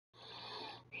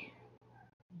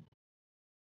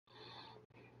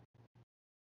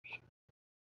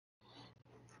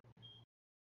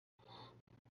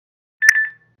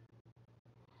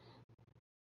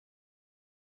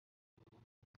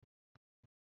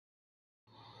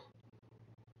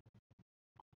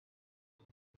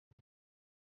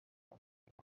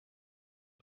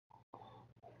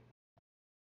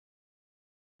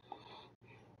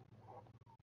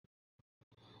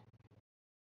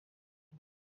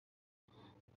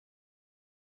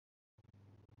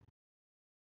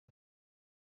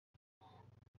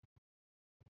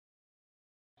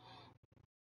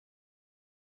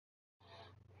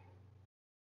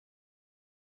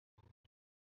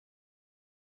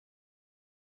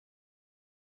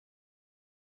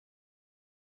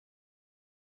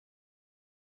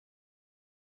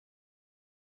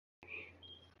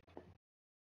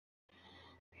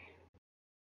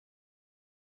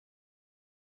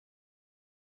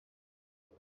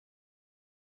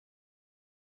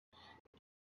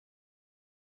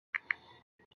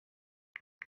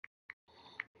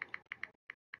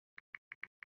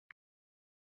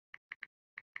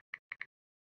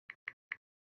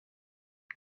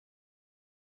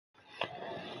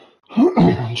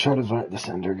 try to invite the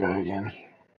sender guy again.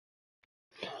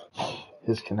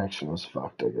 His connection was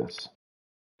fucked, I guess.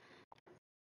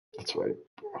 That's why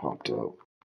I hopped out.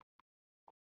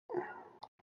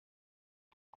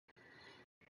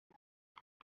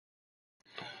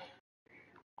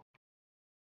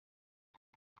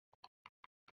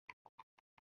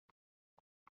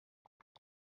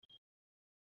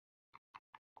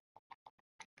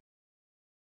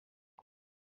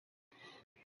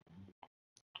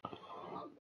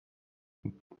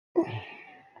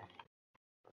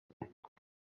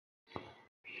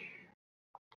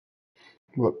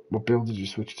 What build did you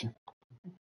switch to?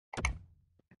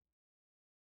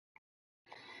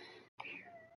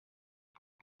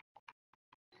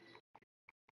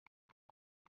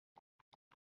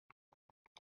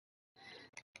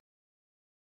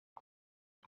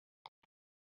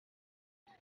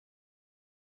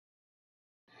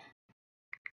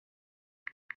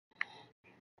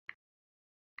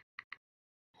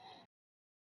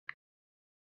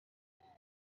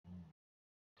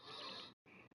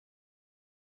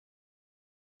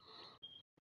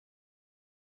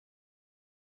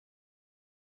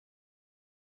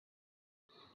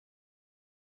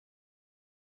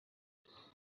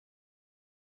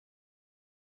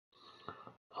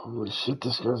 Holy shit,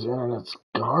 this guy's internet's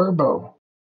garbo.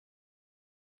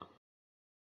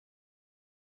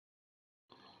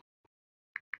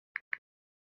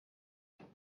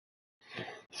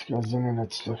 This guy's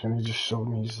internet's fucking, he just showed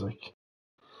me, he's like,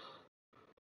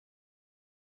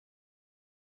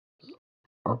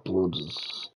 uploads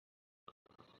is...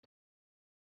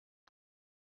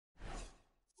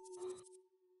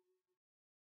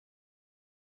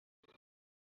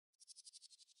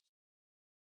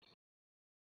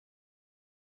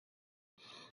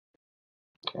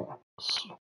 Oh,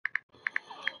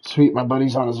 sweet, my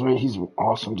buddy's on his way. He's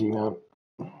awesome, D-Man.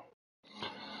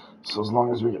 So as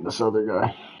long as we get this other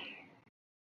guy.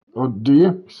 Oh, do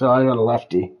you? So I got a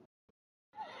lefty.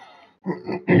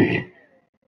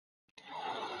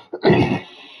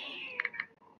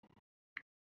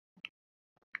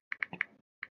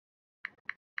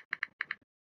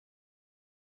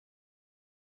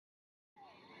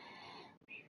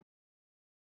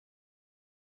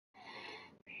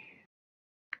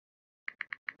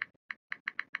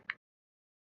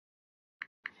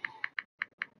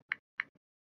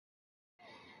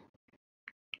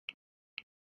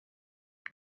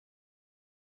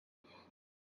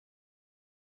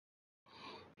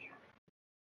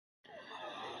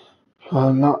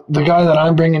 No, the guy that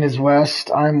I'm bringing is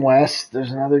West. I'm West.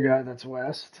 There's another guy that's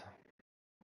West.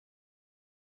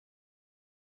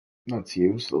 That's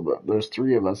you. So there's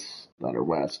 3 of us that are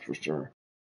West for sure.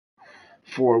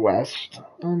 4 West.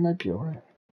 Oh, it might be alright.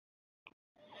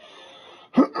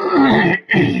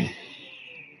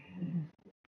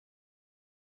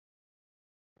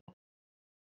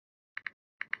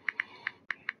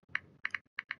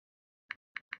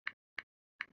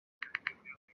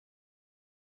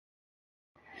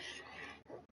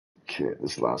 Okay,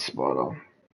 this last spot,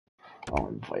 I'll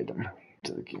invite him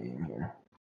to the game here.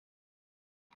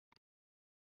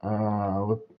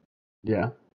 Yeah,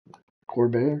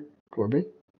 Corbett.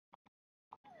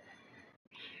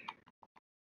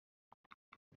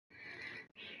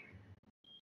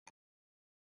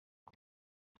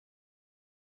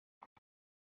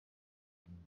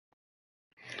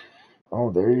 Oh,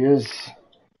 there he is.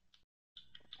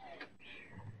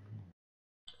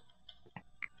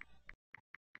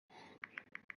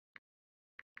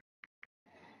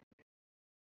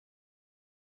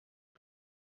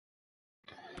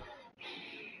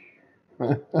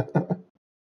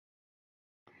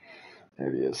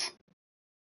 There he is.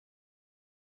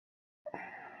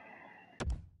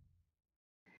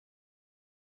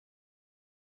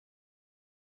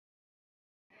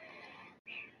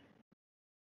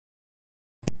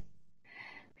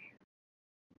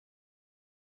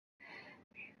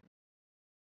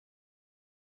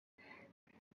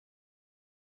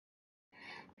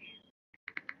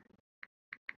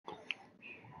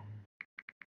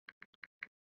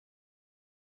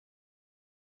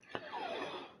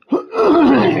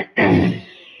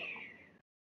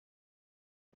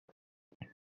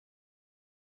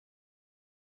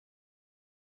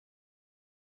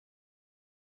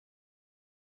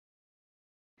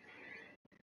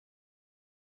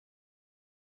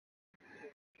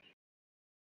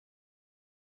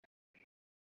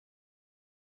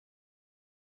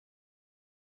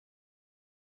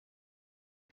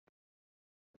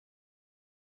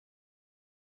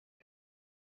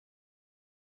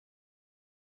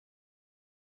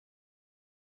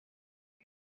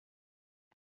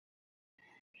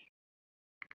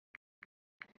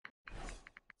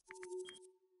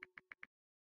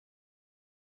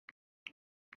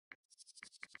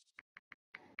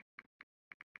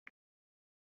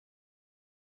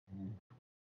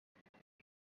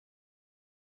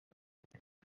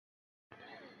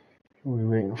 What are we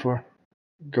waiting for?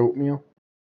 Goat meal?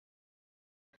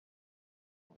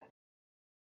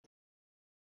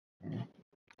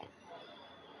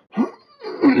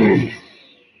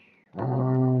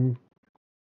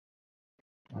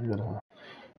 I gotta.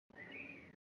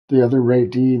 The other right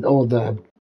D. Oh, the.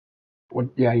 What?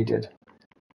 Yeah, he did.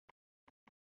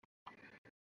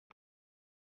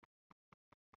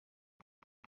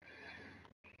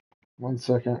 One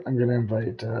second. I'm gonna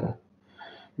invite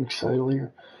McSidle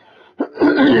here.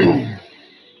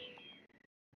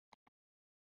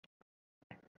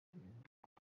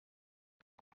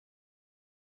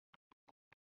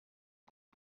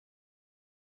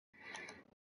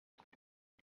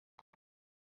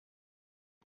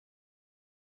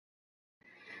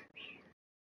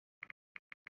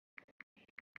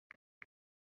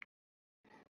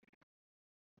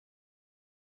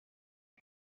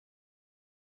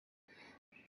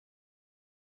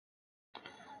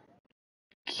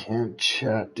 Can't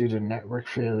chat due to network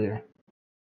failure.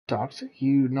 Toxic,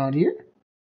 you not here?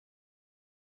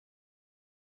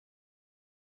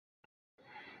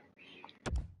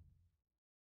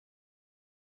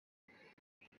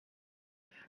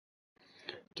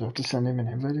 Do I have to send him an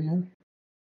invite again?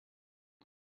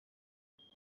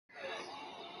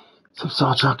 So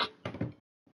Sawchuck.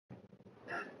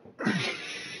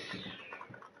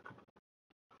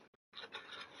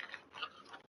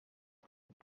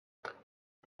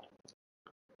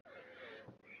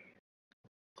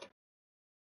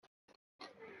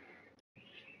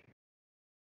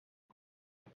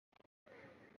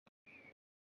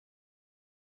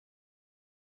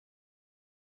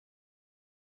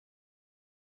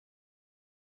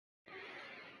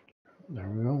 There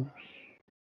we go.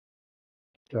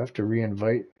 Do I have to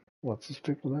re-invite? What's this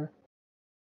people there?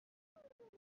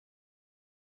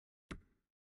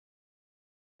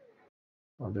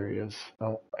 Oh, there he is.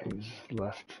 Oh, he's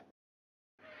left.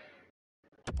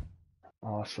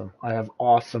 Awesome. I have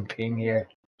awesome ping here.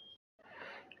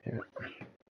 Yeah.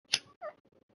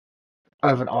 I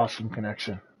have an awesome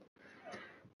connection.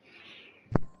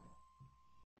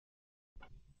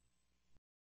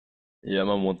 Yeah, I'm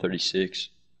on 136.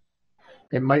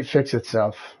 It might fix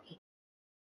itself.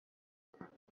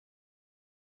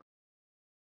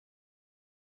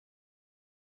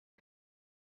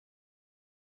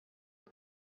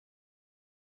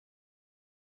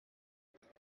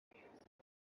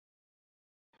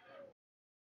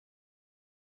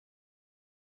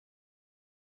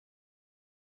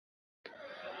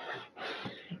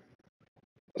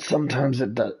 Sometimes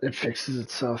it fixes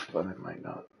itself, but it might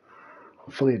not.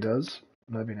 Hopefully it does.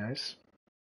 That'd be nice.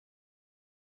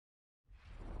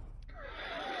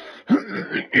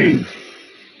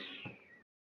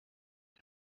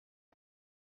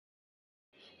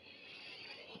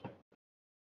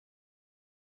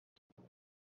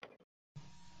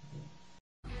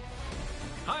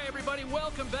 Hi, everybody.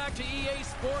 Welcome back to EA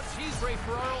Sports. He's Ray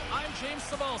Ferraro. I'm James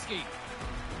Cebulski.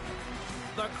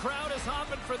 The crowd is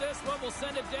hopping for this one. We'll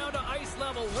send it down to ice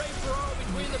level. Ray Ferraro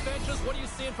between the benches. What are you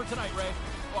seeing for tonight, Ray?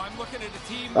 Oh, I'm looking at a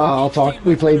team. I'll talk.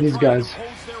 We played these guys.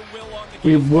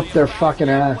 We whooped their fucking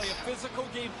ass. Play a physical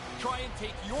game. Try and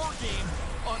take your game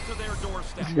onto their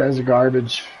doorstep. These guys are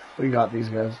garbage. We got these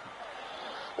guys.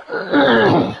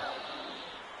 Well,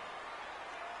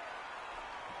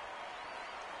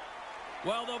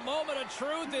 the moment of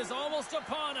truth is almost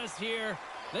upon us here.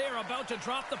 They are about to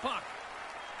drop the puck.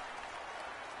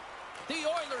 The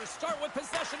Oilers start with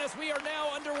possession as we are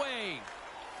now underway.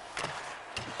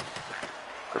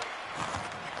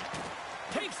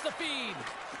 Takes the feed,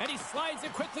 and he slides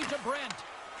it quickly to Brent.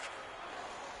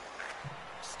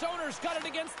 Stoner's got it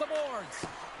against the boards.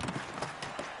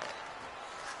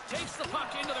 Takes the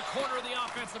puck into the corner of the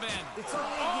offensive end.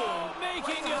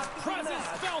 Making his presence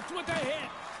felt with a hit.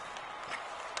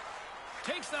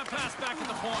 Takes that pass back at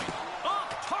the point.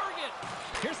 Off target.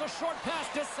 Here's a short pass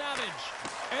to Savage.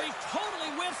 And he totally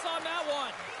whiffs on that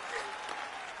one.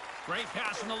 Great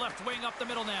pass from the left wing up the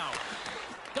middle now.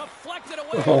 Deflected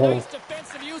away. Nice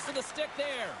defensive use of the stick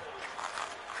there.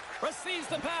 Receives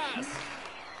the pass.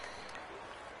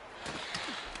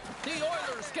 The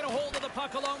Oilers get a hold of the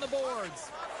puck along the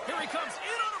boards. Here he comes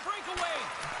in on a breakaway.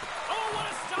 Oh, what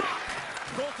a stop.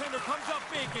 Goaltender comes up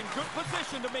big in good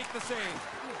position to make the save.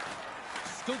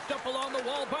 Scooped up along the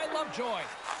wall by Lovejoy.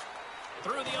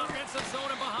 Through the offensive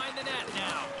zone and behind the net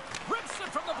now. Rips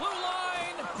it from the blue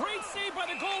line. Great save by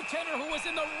the goaltender who was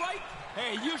in the right.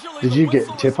 Hey, usually Did you get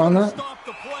a tip on that? Stop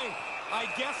the play. I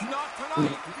guess not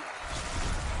tonight.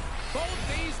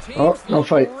 Both these teams no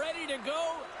fight. ready to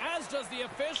go, as does the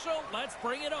official. Let's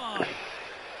bring it on.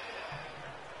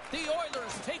 The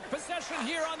Oilers take possession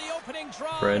here on the opening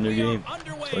draw. Brand new We are game.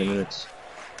 underway. 20 minutes.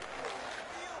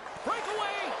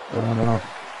 Breakaway. I don't know.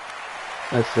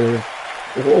 That's it.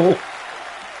 Oh.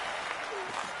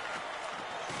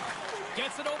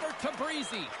 Gets it over to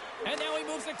Breezy. And now he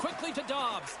moves it quickly to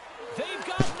Dobbs. They've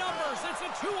got numbers. It's a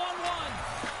 2-on-1.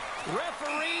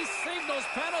 Referee signals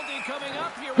penalty coming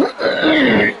up here.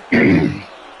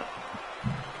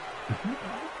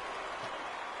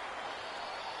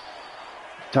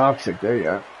 Toxic, there you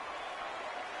are.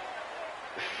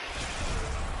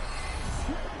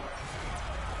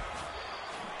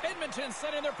 Edmonton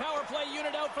sending their power play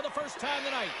unit out for the first time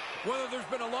tonight. Whether there's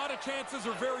been a lot of chances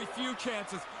or very few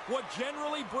chances, what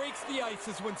generally breaks the ice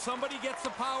is when somebody gets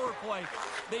a power play.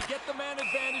 They get the man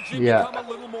advantage and become a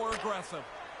little more aggressive.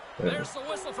 There's the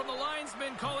whistle from the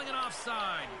linesman calling an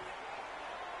offside.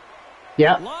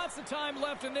 Yeah. Lots of time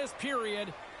left in this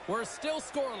period. We're still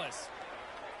scoreless.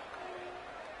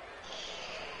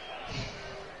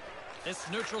 This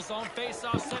neutral zone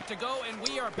face-off set to go, and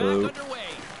we are back underway.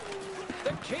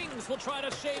 The Kings will try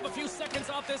to shave a few seconds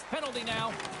off this penalty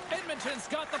now. Edmonton's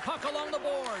got the puck along the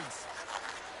boards.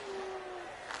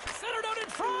 Centered out in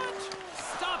front.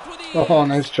 Stopped with ease. Oh,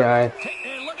 nice try.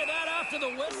 And look at that after the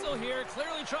whistle here.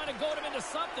 Clearly trying to goad him into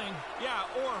something. Yeah,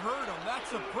 or hurt him.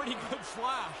 That's a pretty good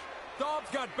slash. Dobbs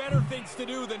got better things to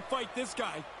do than fight this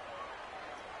guy.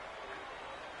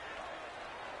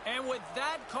 And with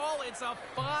that call, it's a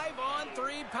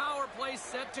 5-on-3 power play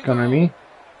set to Come go. at me.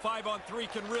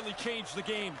 5-on-3 can really change the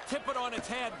game. Tip it on its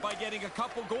head by getting a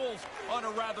couple goals on a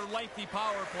rather lengthy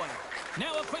power play.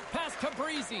 Now a quick pass to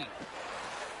Breezy.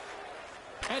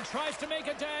 And tries to make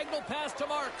a diagonal pass to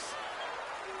Marks.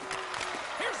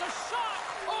 Here's a shot.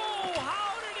 Oh,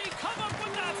 how did he come up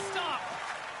with that stop?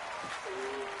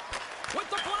 With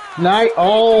the blast. Night.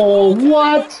 Oh,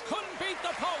 what? Couldn't beat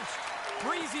the post.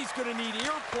 Breezy's going to need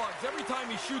earplugs. Every time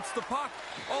he shoots the puck,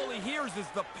 all he hears is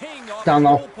the ping off Down the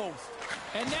low. goal post.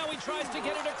 And now he tries to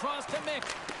get it across to Mick.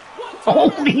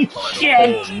 Holy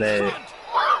shit! Man.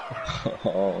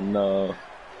 Oh no.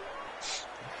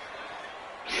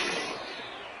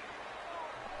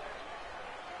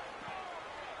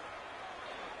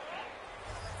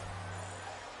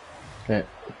 Okay.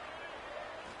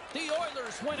 The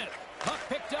Oilers win it. Puck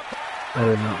picked up. I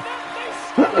don't know.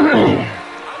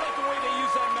 I like the way they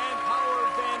use that manpower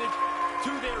advantage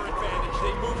to their advantage.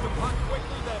 They move the puck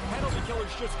quickly. The penalty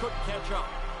killers just couldn't catch up.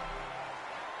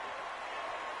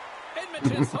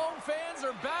 Edmonton's home fans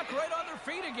are back right on their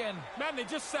feet again. Man, they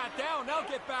just sat down. Now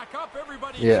get back up.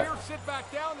 Everybody Yeah. here, sit back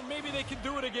down, and maybe they can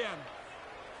do it again.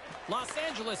 Los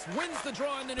Angeles wins the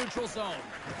draw in the neutral zone.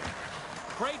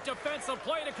 Great defensive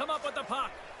play to come up with the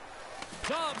puck.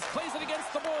 Dobbs plays it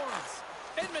against the boards.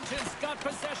 Edmonton's got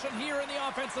possession here in the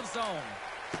offensive zone.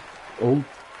 Oh.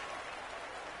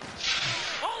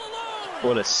 All alone.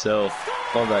 What a sell.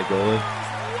 On that goalie.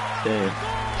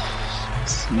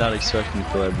 Damn. Not expecting to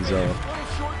have the zone. Little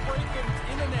short break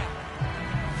and in the net.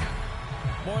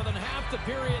 More than half the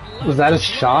period left. Was that a to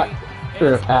play. shot or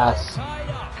a It's pass? all tied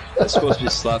up. That's supposed to be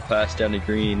a slap pass down to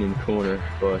Green in the corner,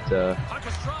 but Puck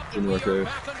is dropped and didn't we work are out.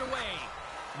 back underway.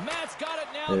 Matt's got it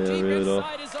now Yeah, deep really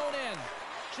inside his own end.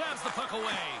 Jabs the puck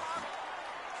away.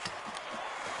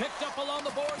 Picked up along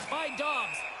the boards by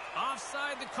Dobbs.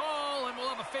 Offside the call, and we'll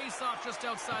have a face-off just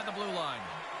outside the blue line.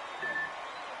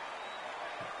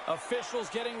 Officials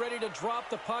getting ready to drop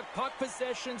the puck. Puck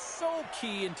possession so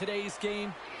key in today's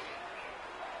game.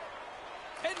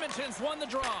 Edmonton's won the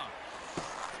draw.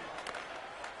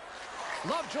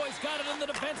 Lovejoy's got it in the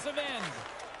defensive end.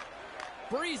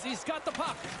 Breezy's got the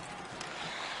puck.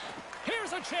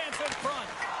 Here's a chance in front.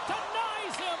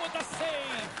 Denies him with the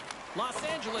save. Los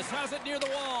Angeles has it near the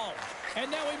wall. And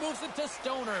now he moves it to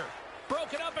Stoner.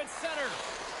 Broken up at center.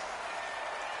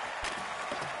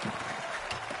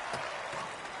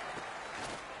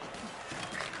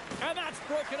 And that's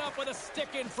broken up with a stick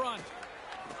in front.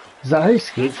 Is that how you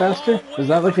skate faster? Is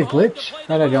that like a glitch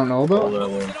that I don't know about?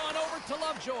 Moves it on over to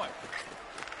Lovejoy.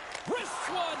 Wrists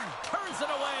one. Turns it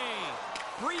away.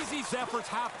 Breezy's efforts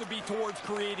have to be towards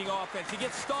creating offense. He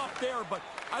gets stopped there, but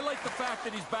I like the fact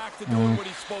that he's back to doing what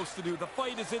he's supposed to do. The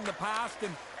fight is in the past,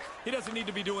 and he doesn't need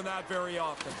to be doing that very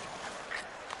often.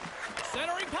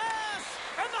 Centering pass.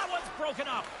 And that one's broken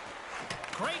up.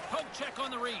 Great poke check on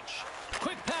the reach.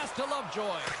 Quick pass to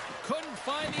Lovejoy. Couldn't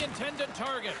find the intended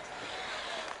target.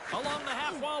 Along the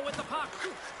half wall with the puck.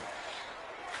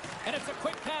 And it's a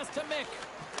quick pass to Mick.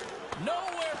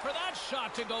 Nowhere for that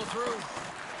shot to go through.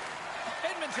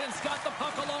 Edmonton's got the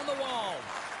puck along the wall.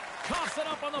 Coughs it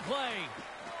up on the play.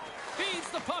 Feeds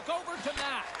the puck over to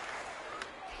Matt.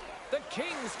 The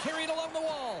Kings carry it along the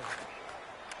wall.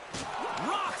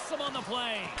 Rocks him on the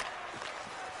play.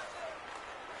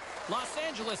 Los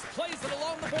Angeles plays it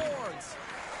along the boards.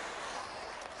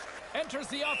 Enters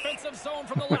the offensive zone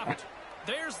from the left.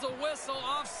 There's the whistle.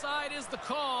 Offside is the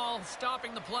call,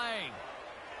 stopping the play.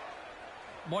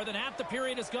 More than half the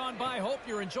period has gone by. Hope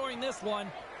you're enjoying this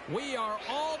one. We are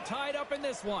all tied up in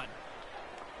this one.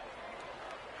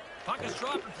 Puck is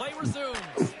dropped and play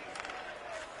resumes.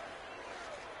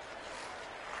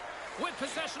 With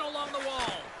possession along the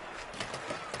wall.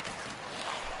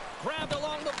 Grabbed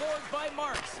along the boards by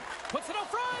Marks. Puts it up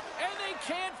front, and they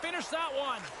can't finish that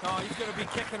one. Oh, he's going to be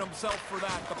kicking himself for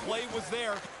that. The play was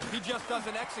there. He just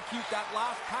doesn't execute that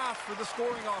last pass for the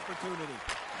scoring opportunity.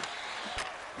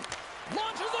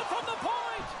 Launches it from the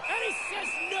point, and he says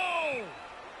no.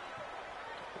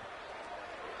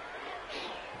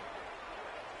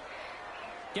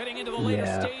 Getting into the later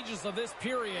stages of this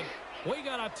period, we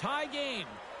got a tie game.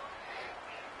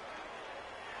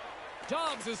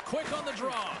 Dobbs is quick on the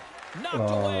draw.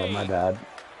 Knocked away. Oh, my bad.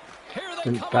 Here they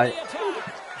come on the attack.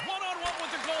 One-on-one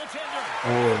with the goaltender.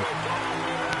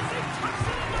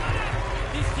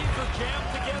 These teams are jammed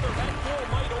together. That goal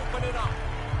might open it up.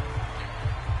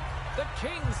 The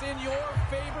Kings in your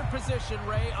favorite position,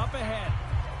 Ray, up ahead.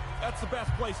 That's the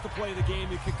best place to play the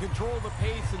game. You can control the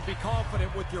pace and be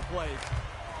confident with your plays.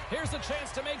 Here's a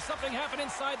chance to make something happen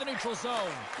inside the neutral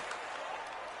zone.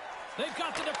 They've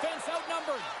got the defense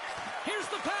outnumbered. Here's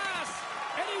the pass,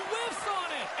 and he whiffs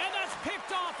on it, and that's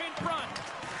picked off in front.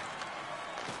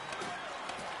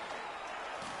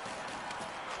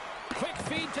 Quick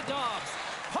feed to Dobbs.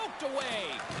 Poked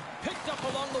away. Picked up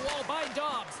along the wall by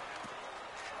Dobbs.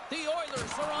 The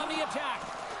Oilers are on the attack.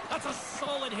 That's a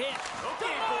solid hit.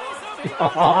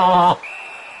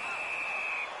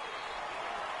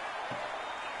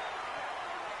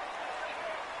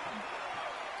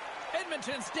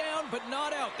 Edmonton's down, but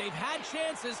not out. They've had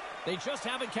chances. They just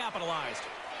haven't capitalized.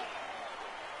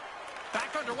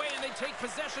 Back underway, and they take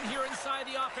possession here inside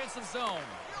the offensive zone.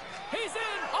 He's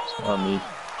in all alone.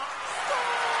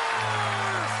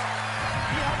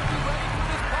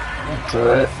 That's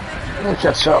it. We'll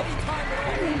catch up.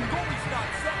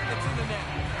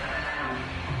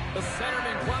 The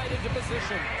centerman glide into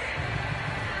position.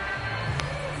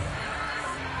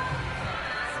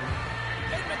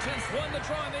 Edmonton's won the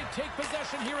draw, and they take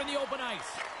possession here in the open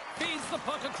ice. Feeds the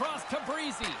puck across to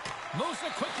Breezy. Moves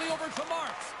it quickly over to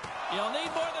Marks. You'll need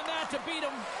more than that to beat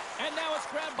him. And now it's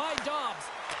grabbed by Dobbs.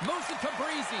 Moves it to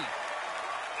Breezy.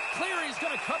 Cleary's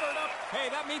going to cover it up.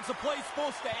 Hey, that means the play's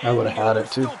supposed to end. I would have had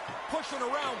it too. Pushing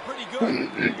around pretty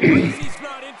good. Breezy's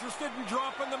not interested in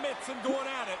dropping the mitts and going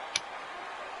at it.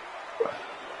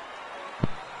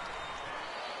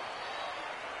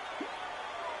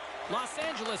 Los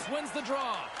Angeles wins the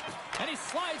draw. And he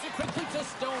slides it quickly to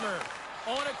Stoner.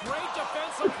 On a great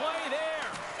defensive play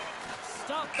there.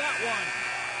 Stop that one.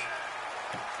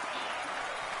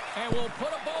 And we'll put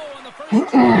a bow on the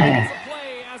first 2 minutes of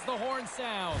play as the horn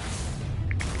sounds.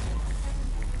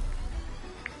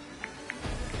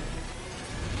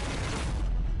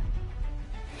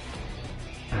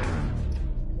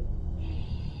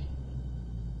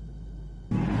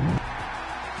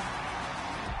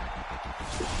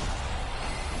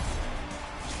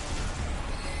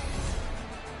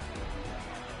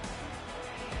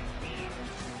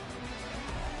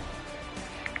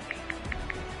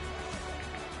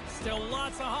 Still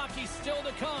lots of hockey still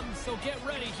to come, so get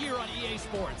ready here on EA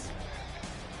Sports.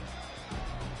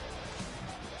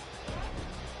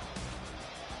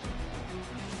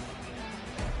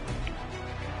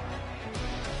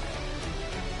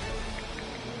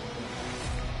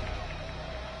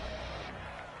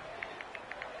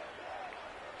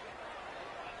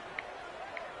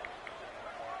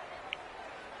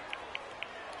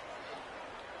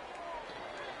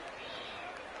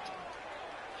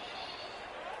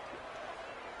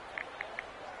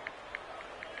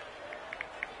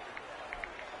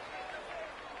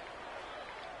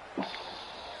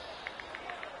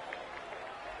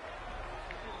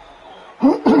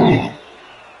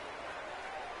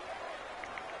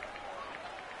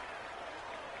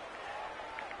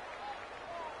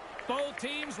 Both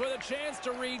teams with a chance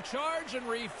to recharge and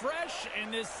refresh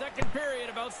in this second period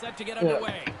about set to get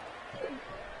underway.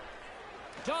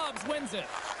 Dobbs wins it.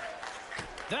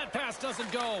 That pass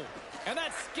doesn't go. And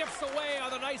that skips away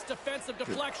on a nice defensive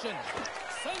deflection.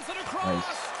 Sends it across.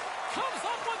 Nice. Comes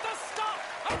up with the stop.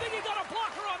 I think he got a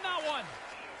blocker on that one.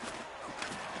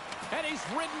 And he's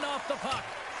ridden off the puck.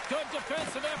 Good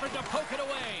defensive effort to poke it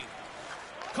away.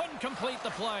 Couldn't complete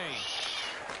the play.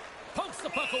 Pokes the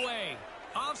puck away.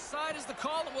 Offside is the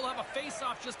call, and we'll have a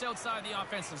face-off just outside the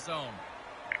offensive zone.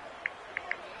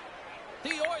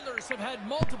 The Oilers have had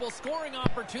multiple scoring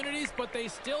opportunities, but they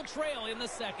still trail in the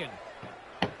second.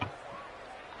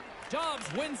 Dobbs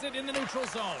wins it in the neutral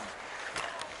zone.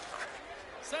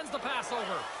 Sends the pass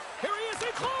over. Here he is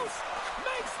in close.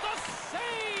 Makes the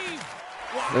save.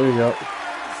 Wow. There you go.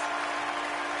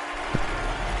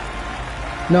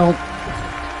 No,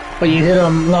 but you hit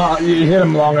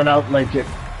him long enough, like he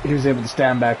was able to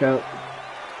stand back out.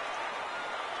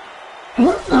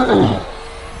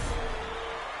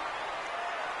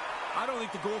 I don't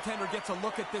think the goaltender gets a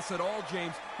look at this at all,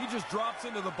 James. He just drops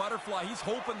into the butterfly. He's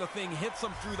hoping the thing hits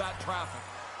him through that traffic.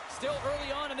 Still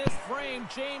early on in this frame,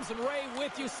 James and Ray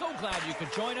with you. So glad you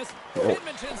could join us.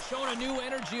 Edmonton's shown a new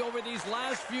energy over these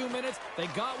last few minutes. They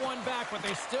got one back, but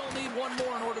they still need one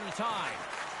more in order to tie.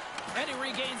 And he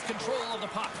regains control of the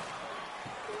puck.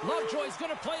 Lovejoy's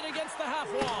going to play it against the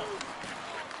half wall.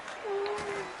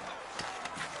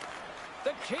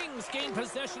 The Kings gain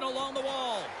possession along the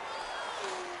wall.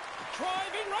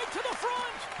 Driving right to the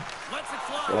front. Lets it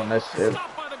fly. Oh, nice save.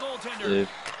 Stopped by the goaltender.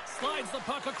 Slides the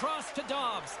puck across to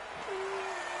Dobbs.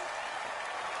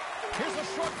 Here's a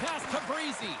short pass to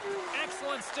Breezy.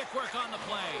 Excellent stick work on the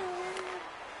play.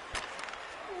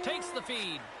 Takes the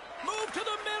feed. Move to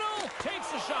the middle.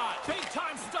 Takes a shot. Big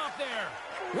time stop there.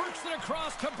 Works it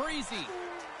across to Breezy.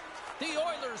 The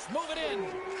Oilers move it in.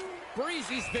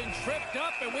 Breezy's been tripped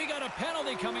up, and we got a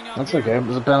penalty coming up. That's here. okay. It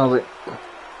was a penalty.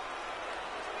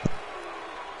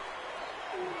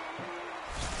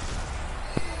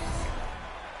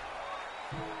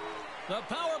 The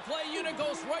power play unit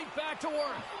goes right back to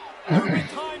work. There have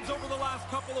been times over the last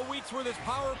couple of weeks where this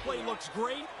power play looks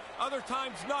great, other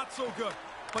times not so good.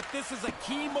 But this is a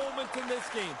key moment in this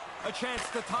game. A chance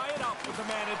to tie it up with a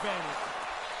man advantage.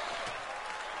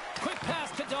 Quick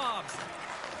pass to Dobbs.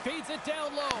 Feeds it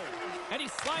down low. And he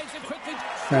slides it quickly.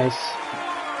 Nice. The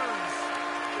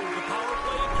power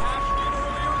play cashed in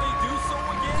earlier. They do so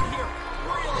again here.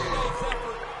 Really nice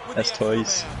effort with That's the extra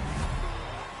twice. man.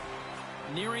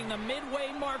 Nearing the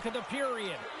midway mark of the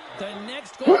period. The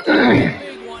next goal is a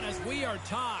big one as we are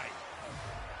tied.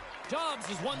 Dobbs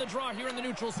has won the draw here in the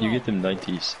neutral zone. You get them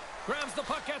 90s. Grabs the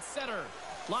puck at center.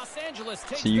 Los Angeles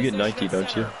takes So you get possession 90, at don't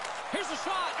center. you? Here's a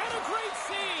shot and a great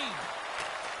save.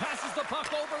 Passes the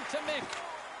puck over to Mick.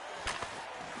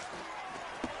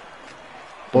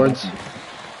 Boards.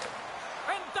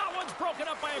 And that one's broken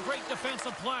up by a great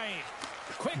defensive play.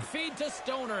 Quick feed to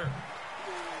Stoner.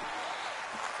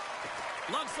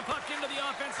 Lugs the puck into the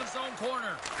offensive zone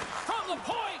corner. From the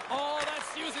point. Oh,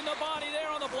 that's using the body there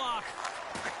on the block.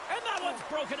 And that one's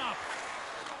broken up.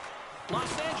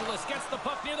 Los Angeles gets the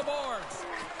puck near the boards.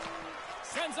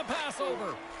 Sends a pass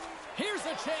over. Here's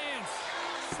a chance.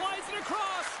 Slides it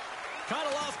across. Kind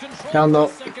of lost control Down for low.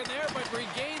 a second there, but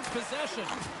regains possession.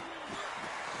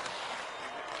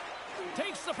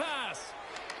 Takes the pass.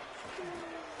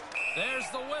 There's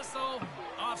the whistle.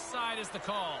 Offside is the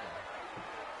call.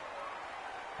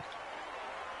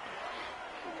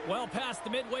 Well past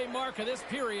the midway mark of this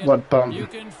period. What bump? You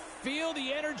can feel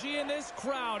the energy in this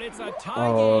crowd. It's a tie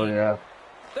Oh, game. yeah.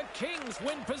 The Kings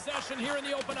win possession here in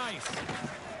the open ice.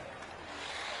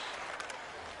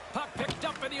 Puck picked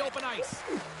up in the open ice.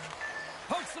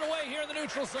 Pokes it away here in the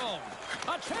neutral zone.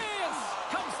 A chance!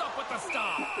 Comes up with the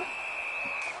stop.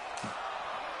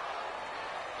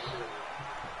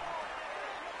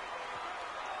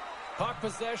 Puck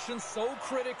possession so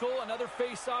critical. Another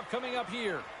face-off coming up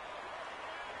here.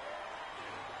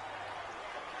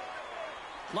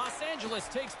 Los Angeles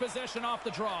takes possession off the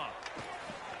draw.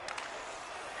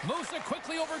 Moves it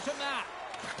quickly over to Matt.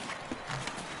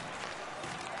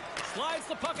 Slides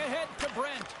the puck ahead to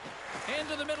Brent.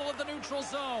 Into the middle of the neutral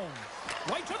zone.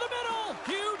 Right to the middle.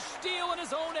 Huge steal in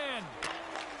his own end.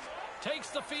 Takes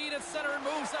the feed at center and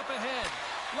moves up ahead.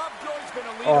 Lovejoy's been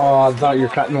a leader. Oh, I thought you were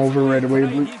cutting over right away.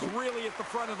 Tonight, he's really at the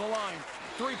front of the line.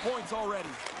 3 points already.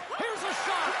 Here's a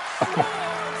shot. Scores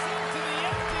into the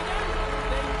empty net.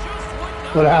 They just would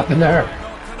not. What happened there? No,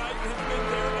 tonight has been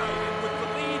their night, and with the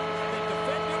lead, they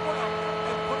defended well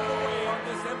and put it away on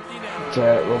this empty net. It's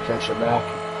alright, we'll catch it back.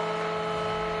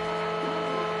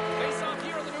 Face off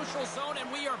here in the neutral zone, and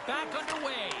we are back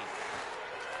underway.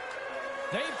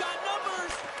 They've got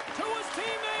numbers to his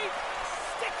teammate.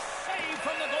 Stick save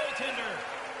from the goaltender.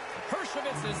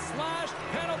 Hershevitz is slashed.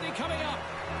 Penalty coming up.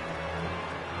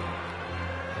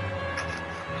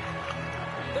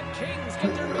 The Kings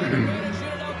get their man advantage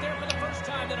unit out there for the first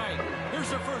time tonight. Here's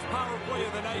their first power play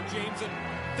of the night, James, and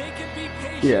they can be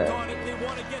patient on it. They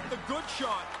want to get the good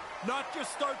shot, not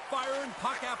just start firing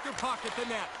puck after puck at the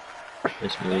net.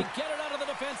 Nice They move. get it out of the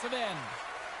defensive end.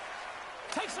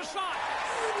 Takes a shot.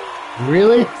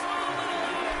 Really? I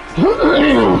like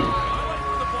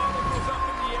where the bottle goes up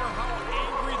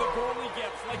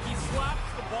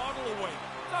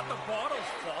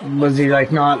Was he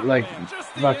like not like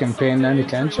fucking paying any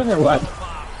attention or what?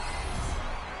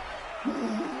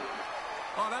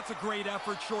 Oh, that's a great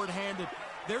effort shorthanded.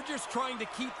 They're just trying to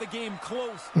keep the game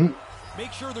close.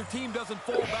 Make sure their team doesn't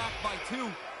fall back by 2.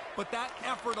 But that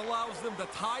effort allows them to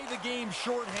tie the game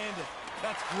shorthanded.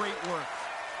 That's great work.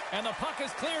 And the puck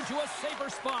is cleared to a safer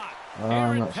spot. I'm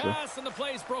Errant not sure. pass and the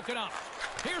play's broken up.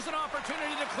 Here's an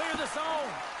opportunity to clear the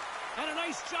zone. And a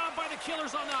nice job by the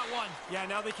Killers on that one. Yeah,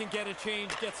 now they can get a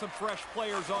change, get some fresh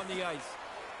players on the ice.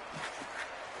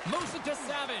 Moves it to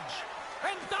Savage.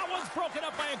 And that one's broken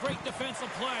up by a great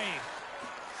defensive play.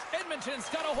 Edmonton's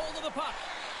got a hold of the puck.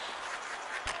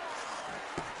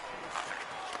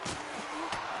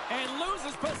 And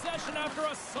loses possession after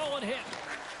a solid hit.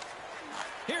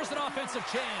 Here's an offensive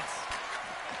chance.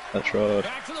 That's right.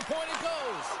 Back to the point it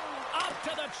goes. Up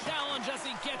to the challenge as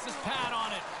he gets his pad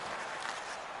on it.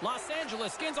 Los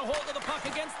Angeles gains a hold of the puck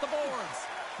against the boards.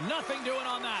 Nothing doing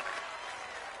on that.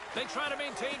 They try to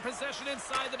maintain possession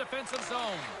inside the defensive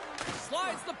zone.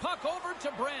 Slides the puck over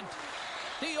to Brent.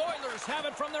 The Oilers have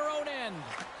it from their own end.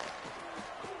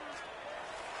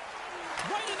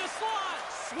 Right in the slot.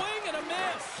 Swing and a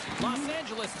miss. Los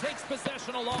Angeles takes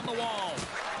possession along the wall.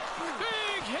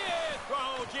 Big hit.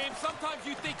 Oh, James, sometimes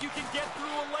you think you can get through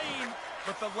a lane,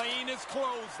 but the lane is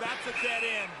closed. That's a dead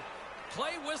end.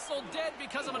 Play whistle dead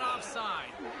because of an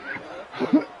offside.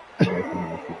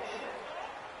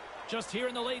 Just here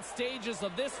in the late stages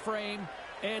of this frame,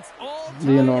 it's all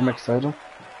The enormous title.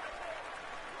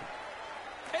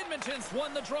 Edmonton's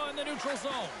won the draw in the neutral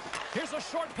zone. Here's a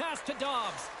short pass to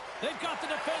Dobbs. They've got the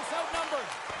defense outnumbered.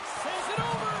 Sends it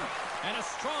over. And a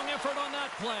strong effort on that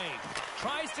play.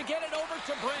 Tries to get it over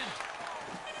to Brent.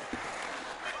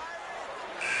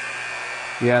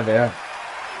 Yeah, they are.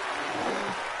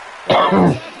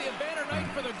 Exactly a banner night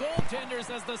for the goaltenders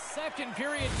as the second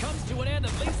period comes to an end.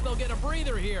 At least they'll get a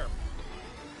breather here.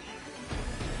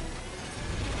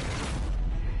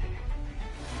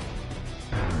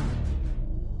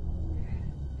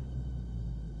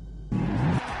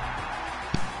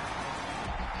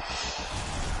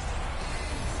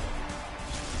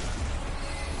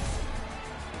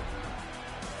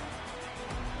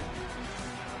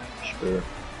 Sure.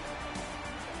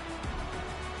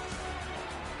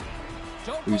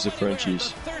 Who's the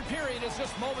Frenchies? The third period is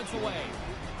just moments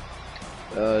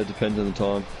away. Depends on the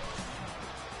time.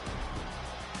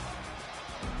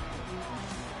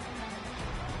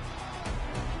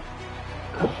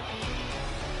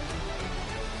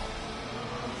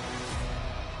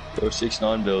 Go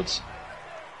 6-9 builds.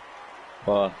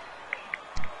 Wow.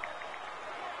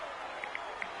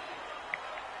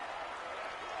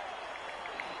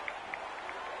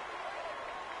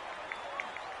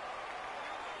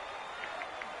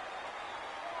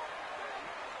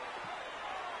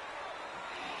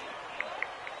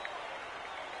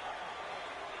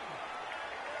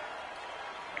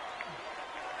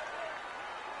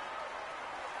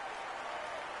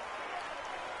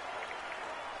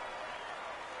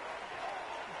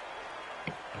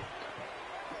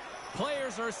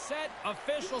 Players are set,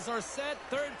 officials are set,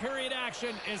 third period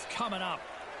action is coming up.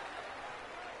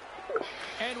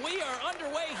 And we are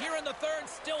underway here in the third,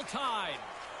 still tied.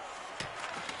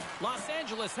 Los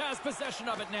Angeles has possession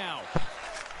of it now.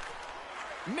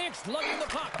 Mixed lugging the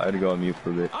puck. I had to go on mute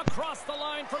for a bit. Across the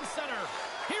line from center.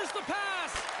 Here's the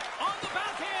pass. On the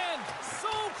backhand. So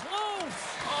close.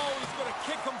 Oh, he's going to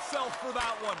kick himself for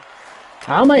that one.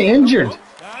 How am I injured?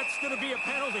 That's going to be a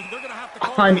penalty. They're going to have to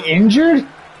call I'm that. injured?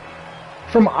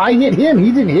 From I hit him, he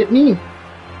didn't hit me.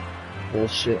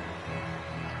 Bullshit.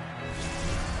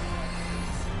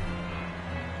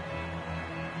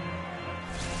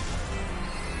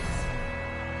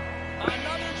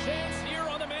 Another chance here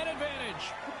on the man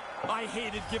advantage. I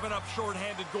hated giving up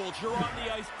shorthanded goals. You're on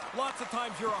the ice. Lots of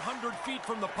times you're 100 feet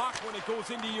from the puck when it goes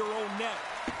into your own net.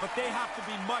 But they have to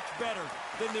be much better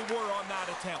than they were on that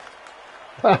attempt.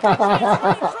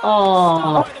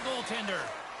 Oh. By the goaltender.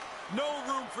 No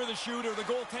room for the shooter. The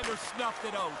goaltender snuffed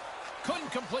it out. Couldn't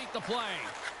complete the play.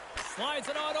 Slides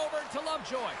it on over to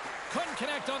Lovejoy. Couldn't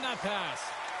connect on that pass.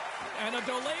 And a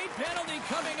delayed penalty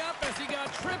coming up as he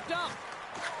got tripped up.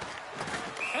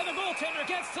 And the goaltender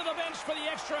gets to the bench for the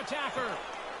extra attacker.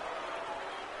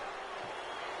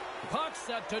 Puck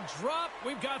set to drop.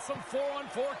 We've got some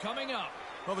 4-on-4 coming up.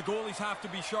 Well, the goalies have to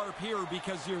be sharp here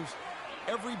because there's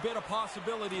every bit of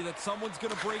possibility that someone's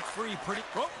going to break free pretty...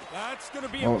 Oh, that's going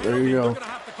to be a penalty. There you go. They're going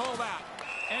to have to call that.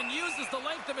 And uses the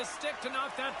length of his stick to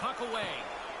knock that puck away.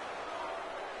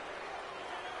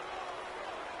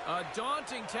 A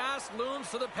daunting task looms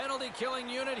to the penalty-killing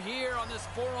unit here on this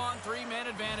 4-on-3 man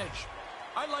advantage.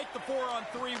 I liked the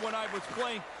 4-on-3 when I was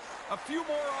playing. A few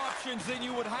more options than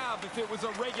you would have if it was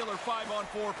a regular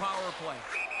 5-on-4 power play.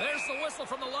 There's the whistle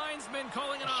from the linesman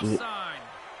calling an offside.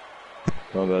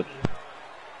 My bad.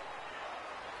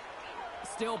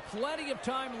 Still plenty of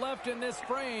time left in this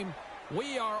frame.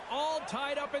 We are all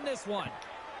tied up in this one.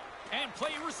 And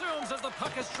play resumes as the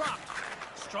puck is dropped.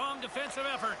 Strong defensive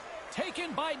effort.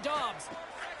 Taken by Dobbs.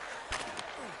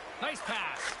 Nice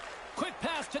pass. Quick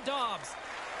pass to Dobbs.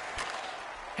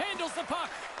 Handles the puck.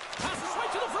 Passes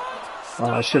right to the front.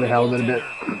 Oh, I should have held it a bit.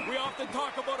 We often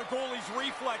talk about a goalie's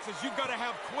reflexes. You've got to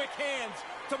have quick hands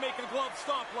to make a glove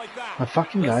stop like that. My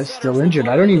fucking guy's still injured.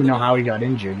 I don't even know how he got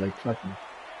injured. Like, fucking.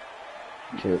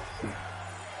 Shit.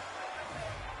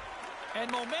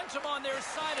 And momentum on their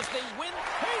side as they win.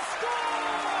 He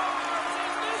scores!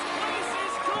 And this place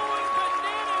is going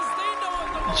bananas. They know what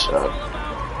the ball's all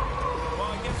about.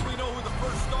 Well, I guess we know who the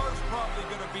first star's probably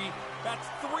going to be. That's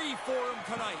 3 for him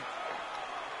tonight.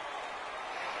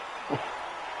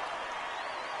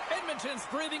 Edmonton's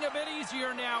breathing a bit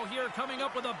easier now here, coming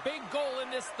up with a big goal in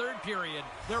this third period.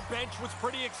 Their bench was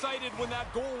pretty excited when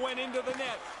that goal went into the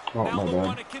net. Oh, now my they'll bad.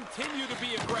 want to continue to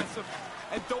be aggressive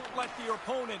and don't let the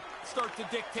opponent start to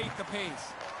dictate the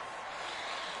pace.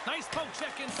 Nice poke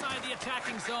check inside the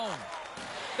attacking zone.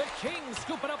 The Kings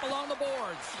scoop it up along the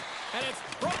boards. And it's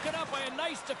broken up by a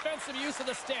nice defensive use of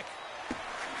the stick.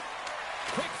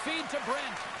 Quick feed to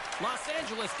Brent. Los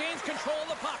Angeles gains control of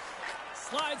the puck.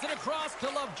 Slides it across to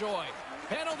Lovejoy.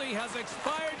 Penalty has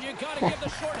expired. You got to give the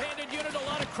shorthanded unit a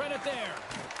lot of credit there.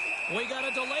 We got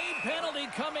a delayed penalty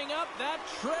coming up. That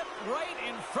trip right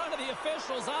in front of the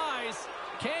officials' eyes.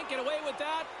 Can't get away with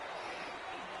that.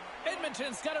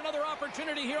 Edmonton's got another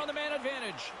opportunity here on the man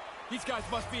advantage. These guys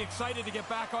must be excited to get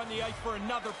back on the ice for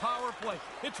another power play.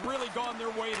 It's really gone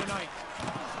their way tonight.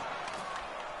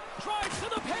 Drives to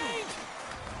the paint.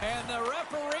 And the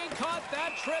referee caught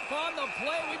that trip on the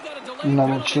play. We've got a delayed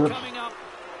Another penalty trip. coming up.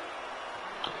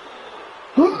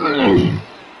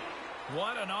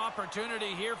 What an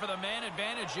opportunity here for the man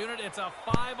advantage unit. It's a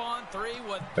 5-on-3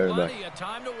 with plenty of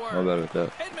time to work. My bad with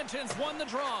that. Edmonton's won the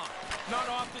draw. Not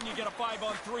often you get a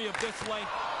 5-on-3 of this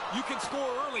length. You can score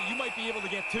early. You might be able to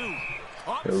get 2.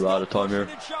 A lot of time here.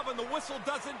 Shoving. The whistle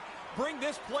doesn't bring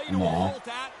this play to a halt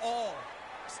at all.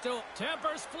 Still,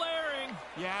 tempers flaring.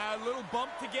 Yeah, a little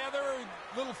bump together,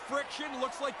 a little friction.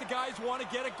 Looks like the guys want to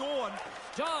get it going.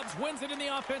 Dobbs wins it in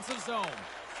the offensive zone.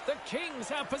 The Kings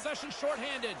have possession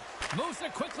shorthanded. Moves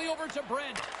it quickly over to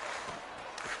Brent.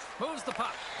 Moves the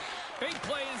puck. Big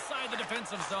play inside the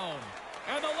defensive zone.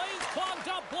 And the lane's clogged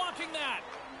up, blocking that.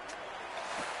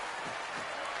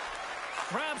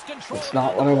 Grabs control. It's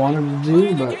not what I wanted to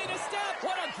do, but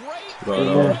What a great Right read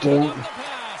of the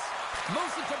pass.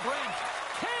 Moves it to Brent.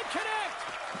 Can't connect.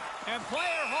 And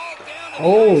player hauled down to the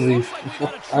holy, ice. Looks like we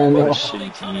got a I know. triple penalty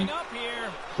coming up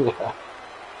here. Yeah.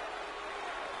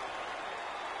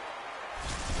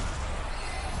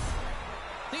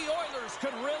 The Oilers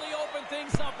could really open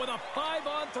things up with a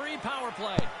 5-on-3 power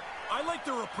play. I like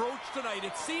their approach tonight.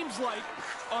 It seems like,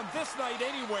 on this night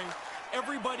anyway,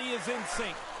 everybody is in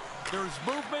sync. There's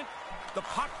movement. The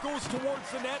puck goes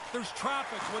towards the net. There's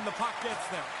traffic when the puck gets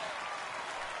there.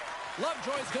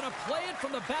 Lovejoy's going to play it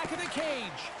from the back of the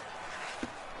cage.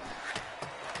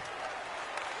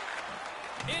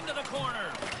 Into the corner.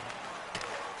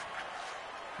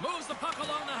 Moves the puck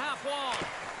along the half wall.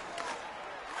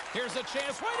 Here's a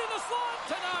chance right in the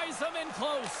slot. Denies him in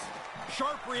close.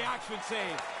 Sharp reaction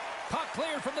save. Puck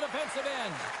cleared from the defensive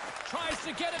end. Tries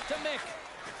to get it to Mick.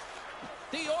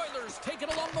 The Oilers take it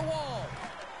along the wall.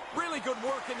 Really good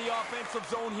work in the offensive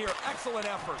zone here. Excellent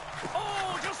effort.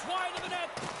 Oh, just wide of the net.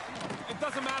 It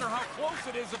doesn't matter how close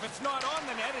it is. If it's not on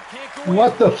the net, it can't go in.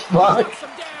 What the fuck? Knocks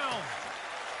him down.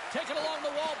 Taken along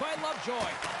the wall by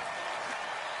Lovejoy.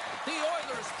 The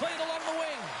Oilers played along the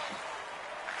wing.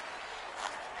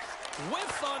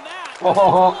 Whiffs on that.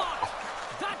 Oh.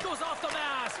 That goes off the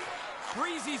mask.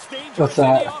 Breezy's dangerous What's in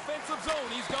that? the offensive zone.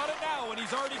 He's got it now, and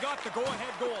he's already got the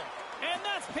go-ahead goal. And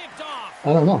that's picked off.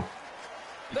 I don't know.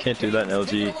 You can't do that in Kings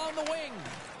take LG. it along the wing.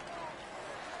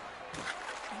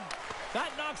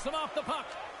 That knocks them off the puck.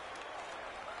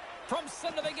 From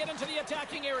center, they get into the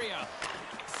attacking area.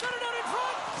 Set it out in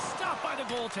front. Stopped by the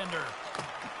goaltender.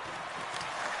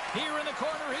 Here in the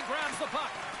corner, he grabs the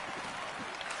puck.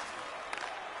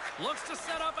 Looks to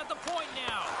set up at the point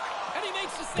now. And he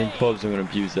makes the I think save. Bob's going to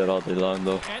abuse that all day long,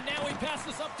 though. And now he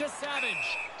passes up to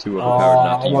Savage. Too overpowered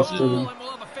not to almost use And it. didn't.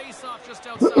 we'll have a face-off just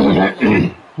outside the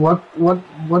line.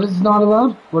 What is not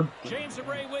allowed? What? James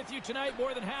Ray with you tonight.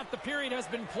 More than half the period has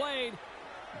been played.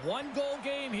 1-goal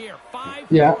game here. 5-4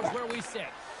 Yeah. is where we sit.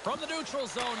 From the neutral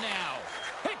zone now.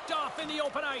 Picked off in the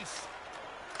open ice.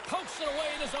 Pokes it away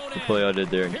in his own end. Play out it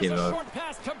there and Here's came a out. short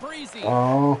pass to Breezy.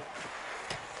 Oh.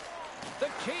 The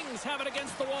Kings have it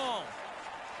against the wall.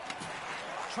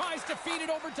 Tries to feed it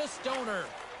over to Stoner.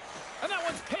 And that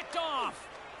one's picked off.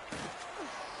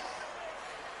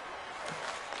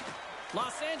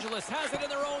 Los Angeles has it in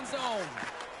their own zone.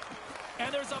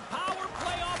 And there's a power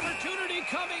play opportunity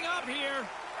coming up here.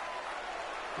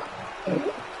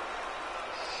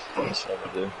 That's what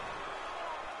I do.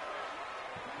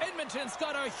 Edmonton's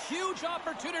got a huge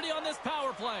opportunity on this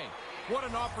power play. What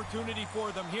an opportunity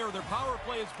for them here. Their power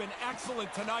play has been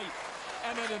excellent tonight.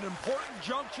 And at an important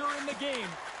juncture in the game,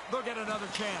 they'll get another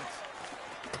chance.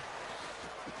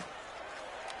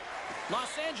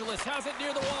 Los Angeles has it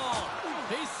near the wall.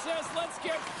 He says, let's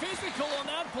get physical on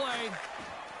that play.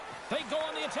 They go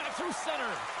on the attack through center.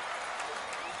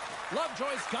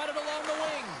 Lovejoy's got it along the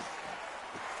wing.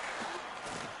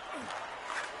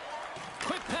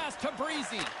 Quick pass to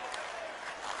Breezy.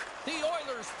 The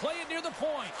Oilers play it near the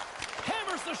point.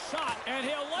 Hammers the shot, and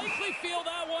he'll likely feel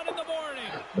that one in the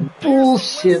morning.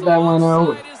 Bullshit, that went out.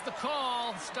 Offside is the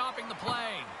call, stopping the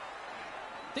play.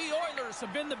 The Oilers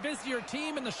have been the busier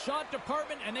team in the shot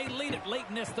department, and they lead it late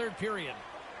in this third period.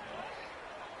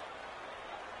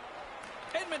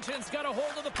 Edmonton's got a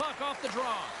hold of the puck off the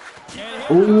draw. And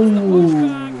here comes the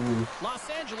pushback. Los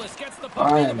Angeles gets the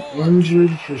puck I on am the board.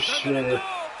 injured for They're gonna shit. go.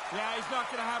 Yeah, he's not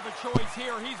going to have a choice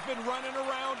here. He's been running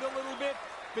around a little bit,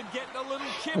 been getting a little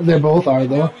chippy. They both are, And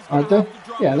though, now he's aren't gonna they? have to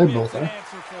drop Yeah, the they mitts both and are.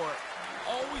 answer for it.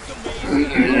 Always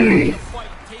amazing how much the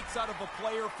fight takes out of a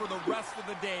player for the rest of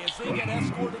the day. As they get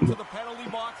escorted to the penalty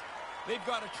box, they've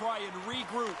got to try and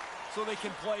regroup so they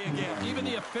can play again. Even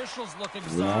the officials look Yeah,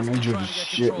 exhausted I'm injured trying as to get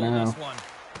shit control now. of this one.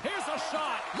 Here's a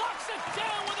shot. Locks it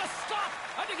down with a stop.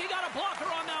 I think he got a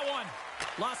blocker on that one.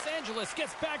 Los Angeles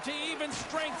gets back to even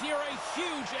strength here. A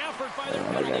huge effort by their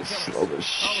penalty Slow killers.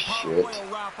 as Well, the power shit. play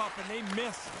will wrap up, and they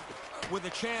miss with a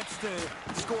chance to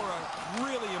score a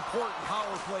really important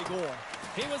power play goal.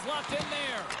 He was locked in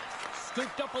there.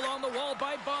 Scooped up along the wall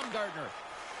by Baumgartner.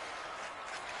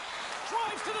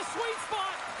 Drives to the sweet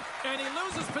spot. And he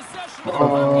loses possession of the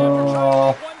puck after trying to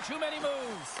make one too many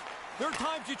moves. There are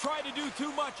times you try to do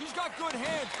too much. He's got good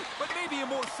hands, but maybe a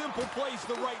more simple play's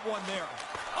the right one there.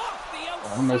 Off the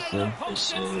I missed outside of the him.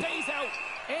 post and stays out.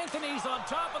 Anthony's on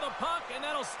top of the puck, and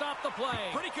that'll stop the play.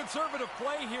 Pretty conservative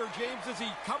play here, James, as he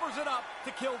covers it up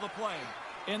to kill the play.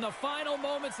 In the final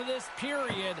moments of this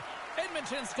period,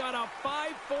 Edmonton's got a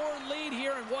 5-4 lead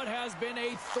here in what has been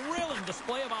a thrilling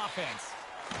display of offense.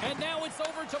 And now it's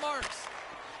over to Marks.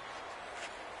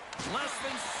 Less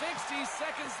than 60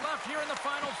 seconds left here in the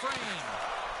final frame.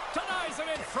 Denies him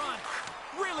in front.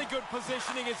 Really good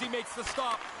positioning as he makes the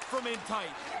stop from in tight.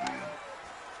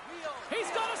 He's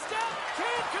got a step.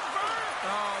 Can't convert.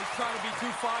 Oh, he's trying to be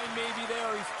too fine maybe there.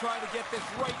 He's trying to get this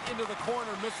right into the corner.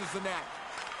 Misses the net.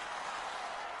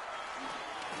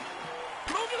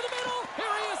 Move to the middle.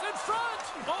 Here he is in front.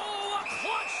 Oh, a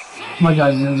clutch save. My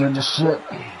guy's injured as shit.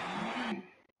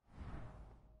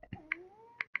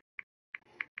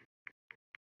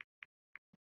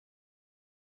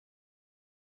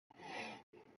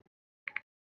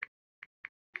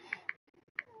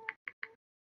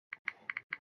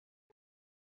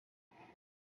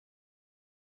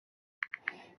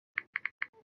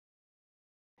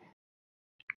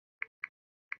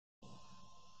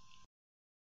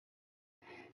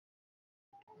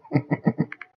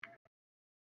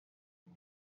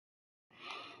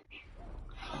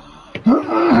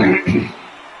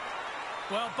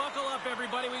 Well, buckle up,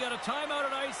 everybody. We got a timeout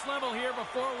at ice level here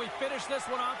before we finish this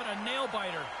one off in a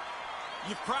nail-biter.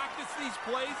 You've practiced these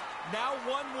plays. Now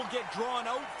one will get drawn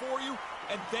out for you,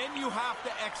 and then you have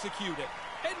to execute it.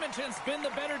 Edmonton's been the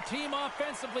better team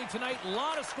offensively tonight. A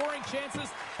lot of scoring chances,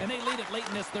 and they lead it late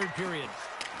in this third period.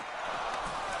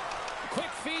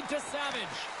 Quick feed to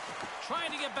Savage.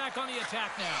 Trying to get back on the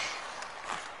attack now.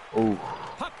 Oh,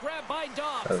 Puck grab by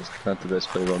Dobbs. that was not the best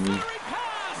play by me. Firing pass.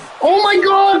 Oh my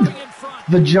god! In front.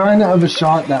 Vagina of a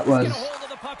shot that was. Get a hold of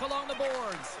the puck along the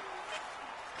boards.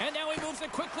 And now he moves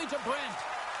it quickly to Brent.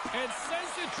 And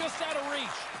sends it just out of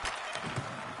reach.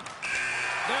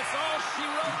 That's all she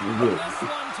wrote for this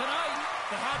one tonight.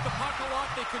 They had the puck a lot.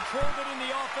 They controlled it in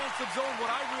the offensive zone. What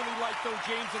I really like, though,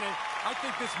 James, and I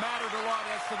think this mattered a lot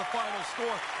as to the final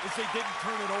score, is they didn't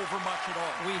turn it over much at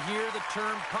all. We hear the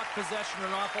term puck possession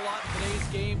an awful lot in today's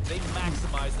game. They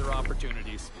maximize their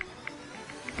opportunities.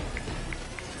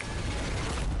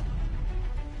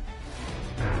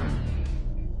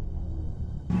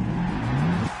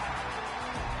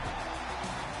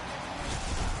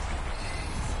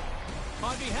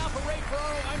 On behalf of Ray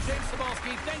Ferraro, I'm James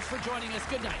Cybulski. Thanks for joining us.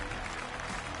 Good night.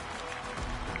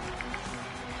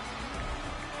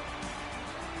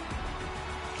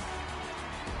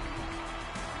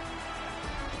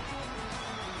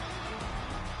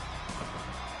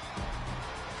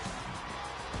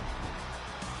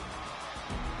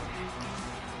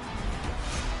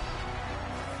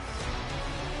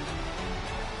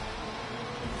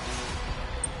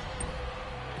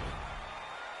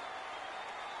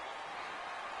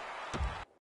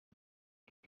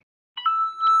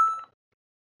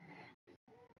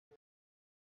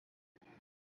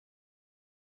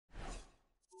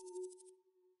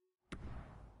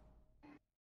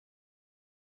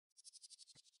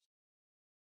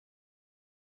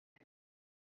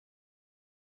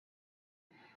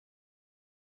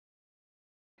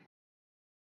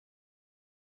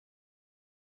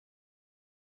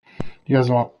 You guys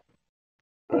want?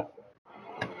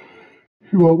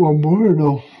 You want one more or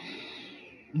no?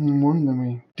 One more, and then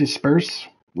we disperse.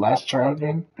 Last tryout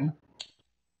game. Yeah.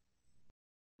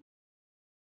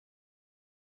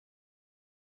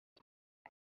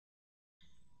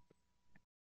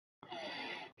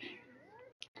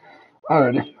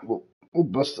 Alrighty, we'll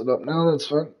bust it up now. That's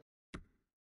fine.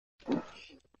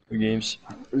 Good games.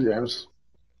 Games.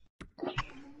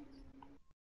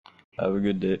 Have a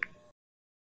good day.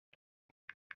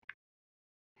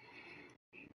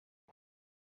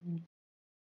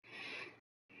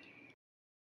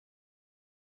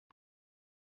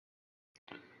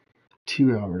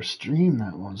 Two-hour stream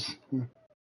that was.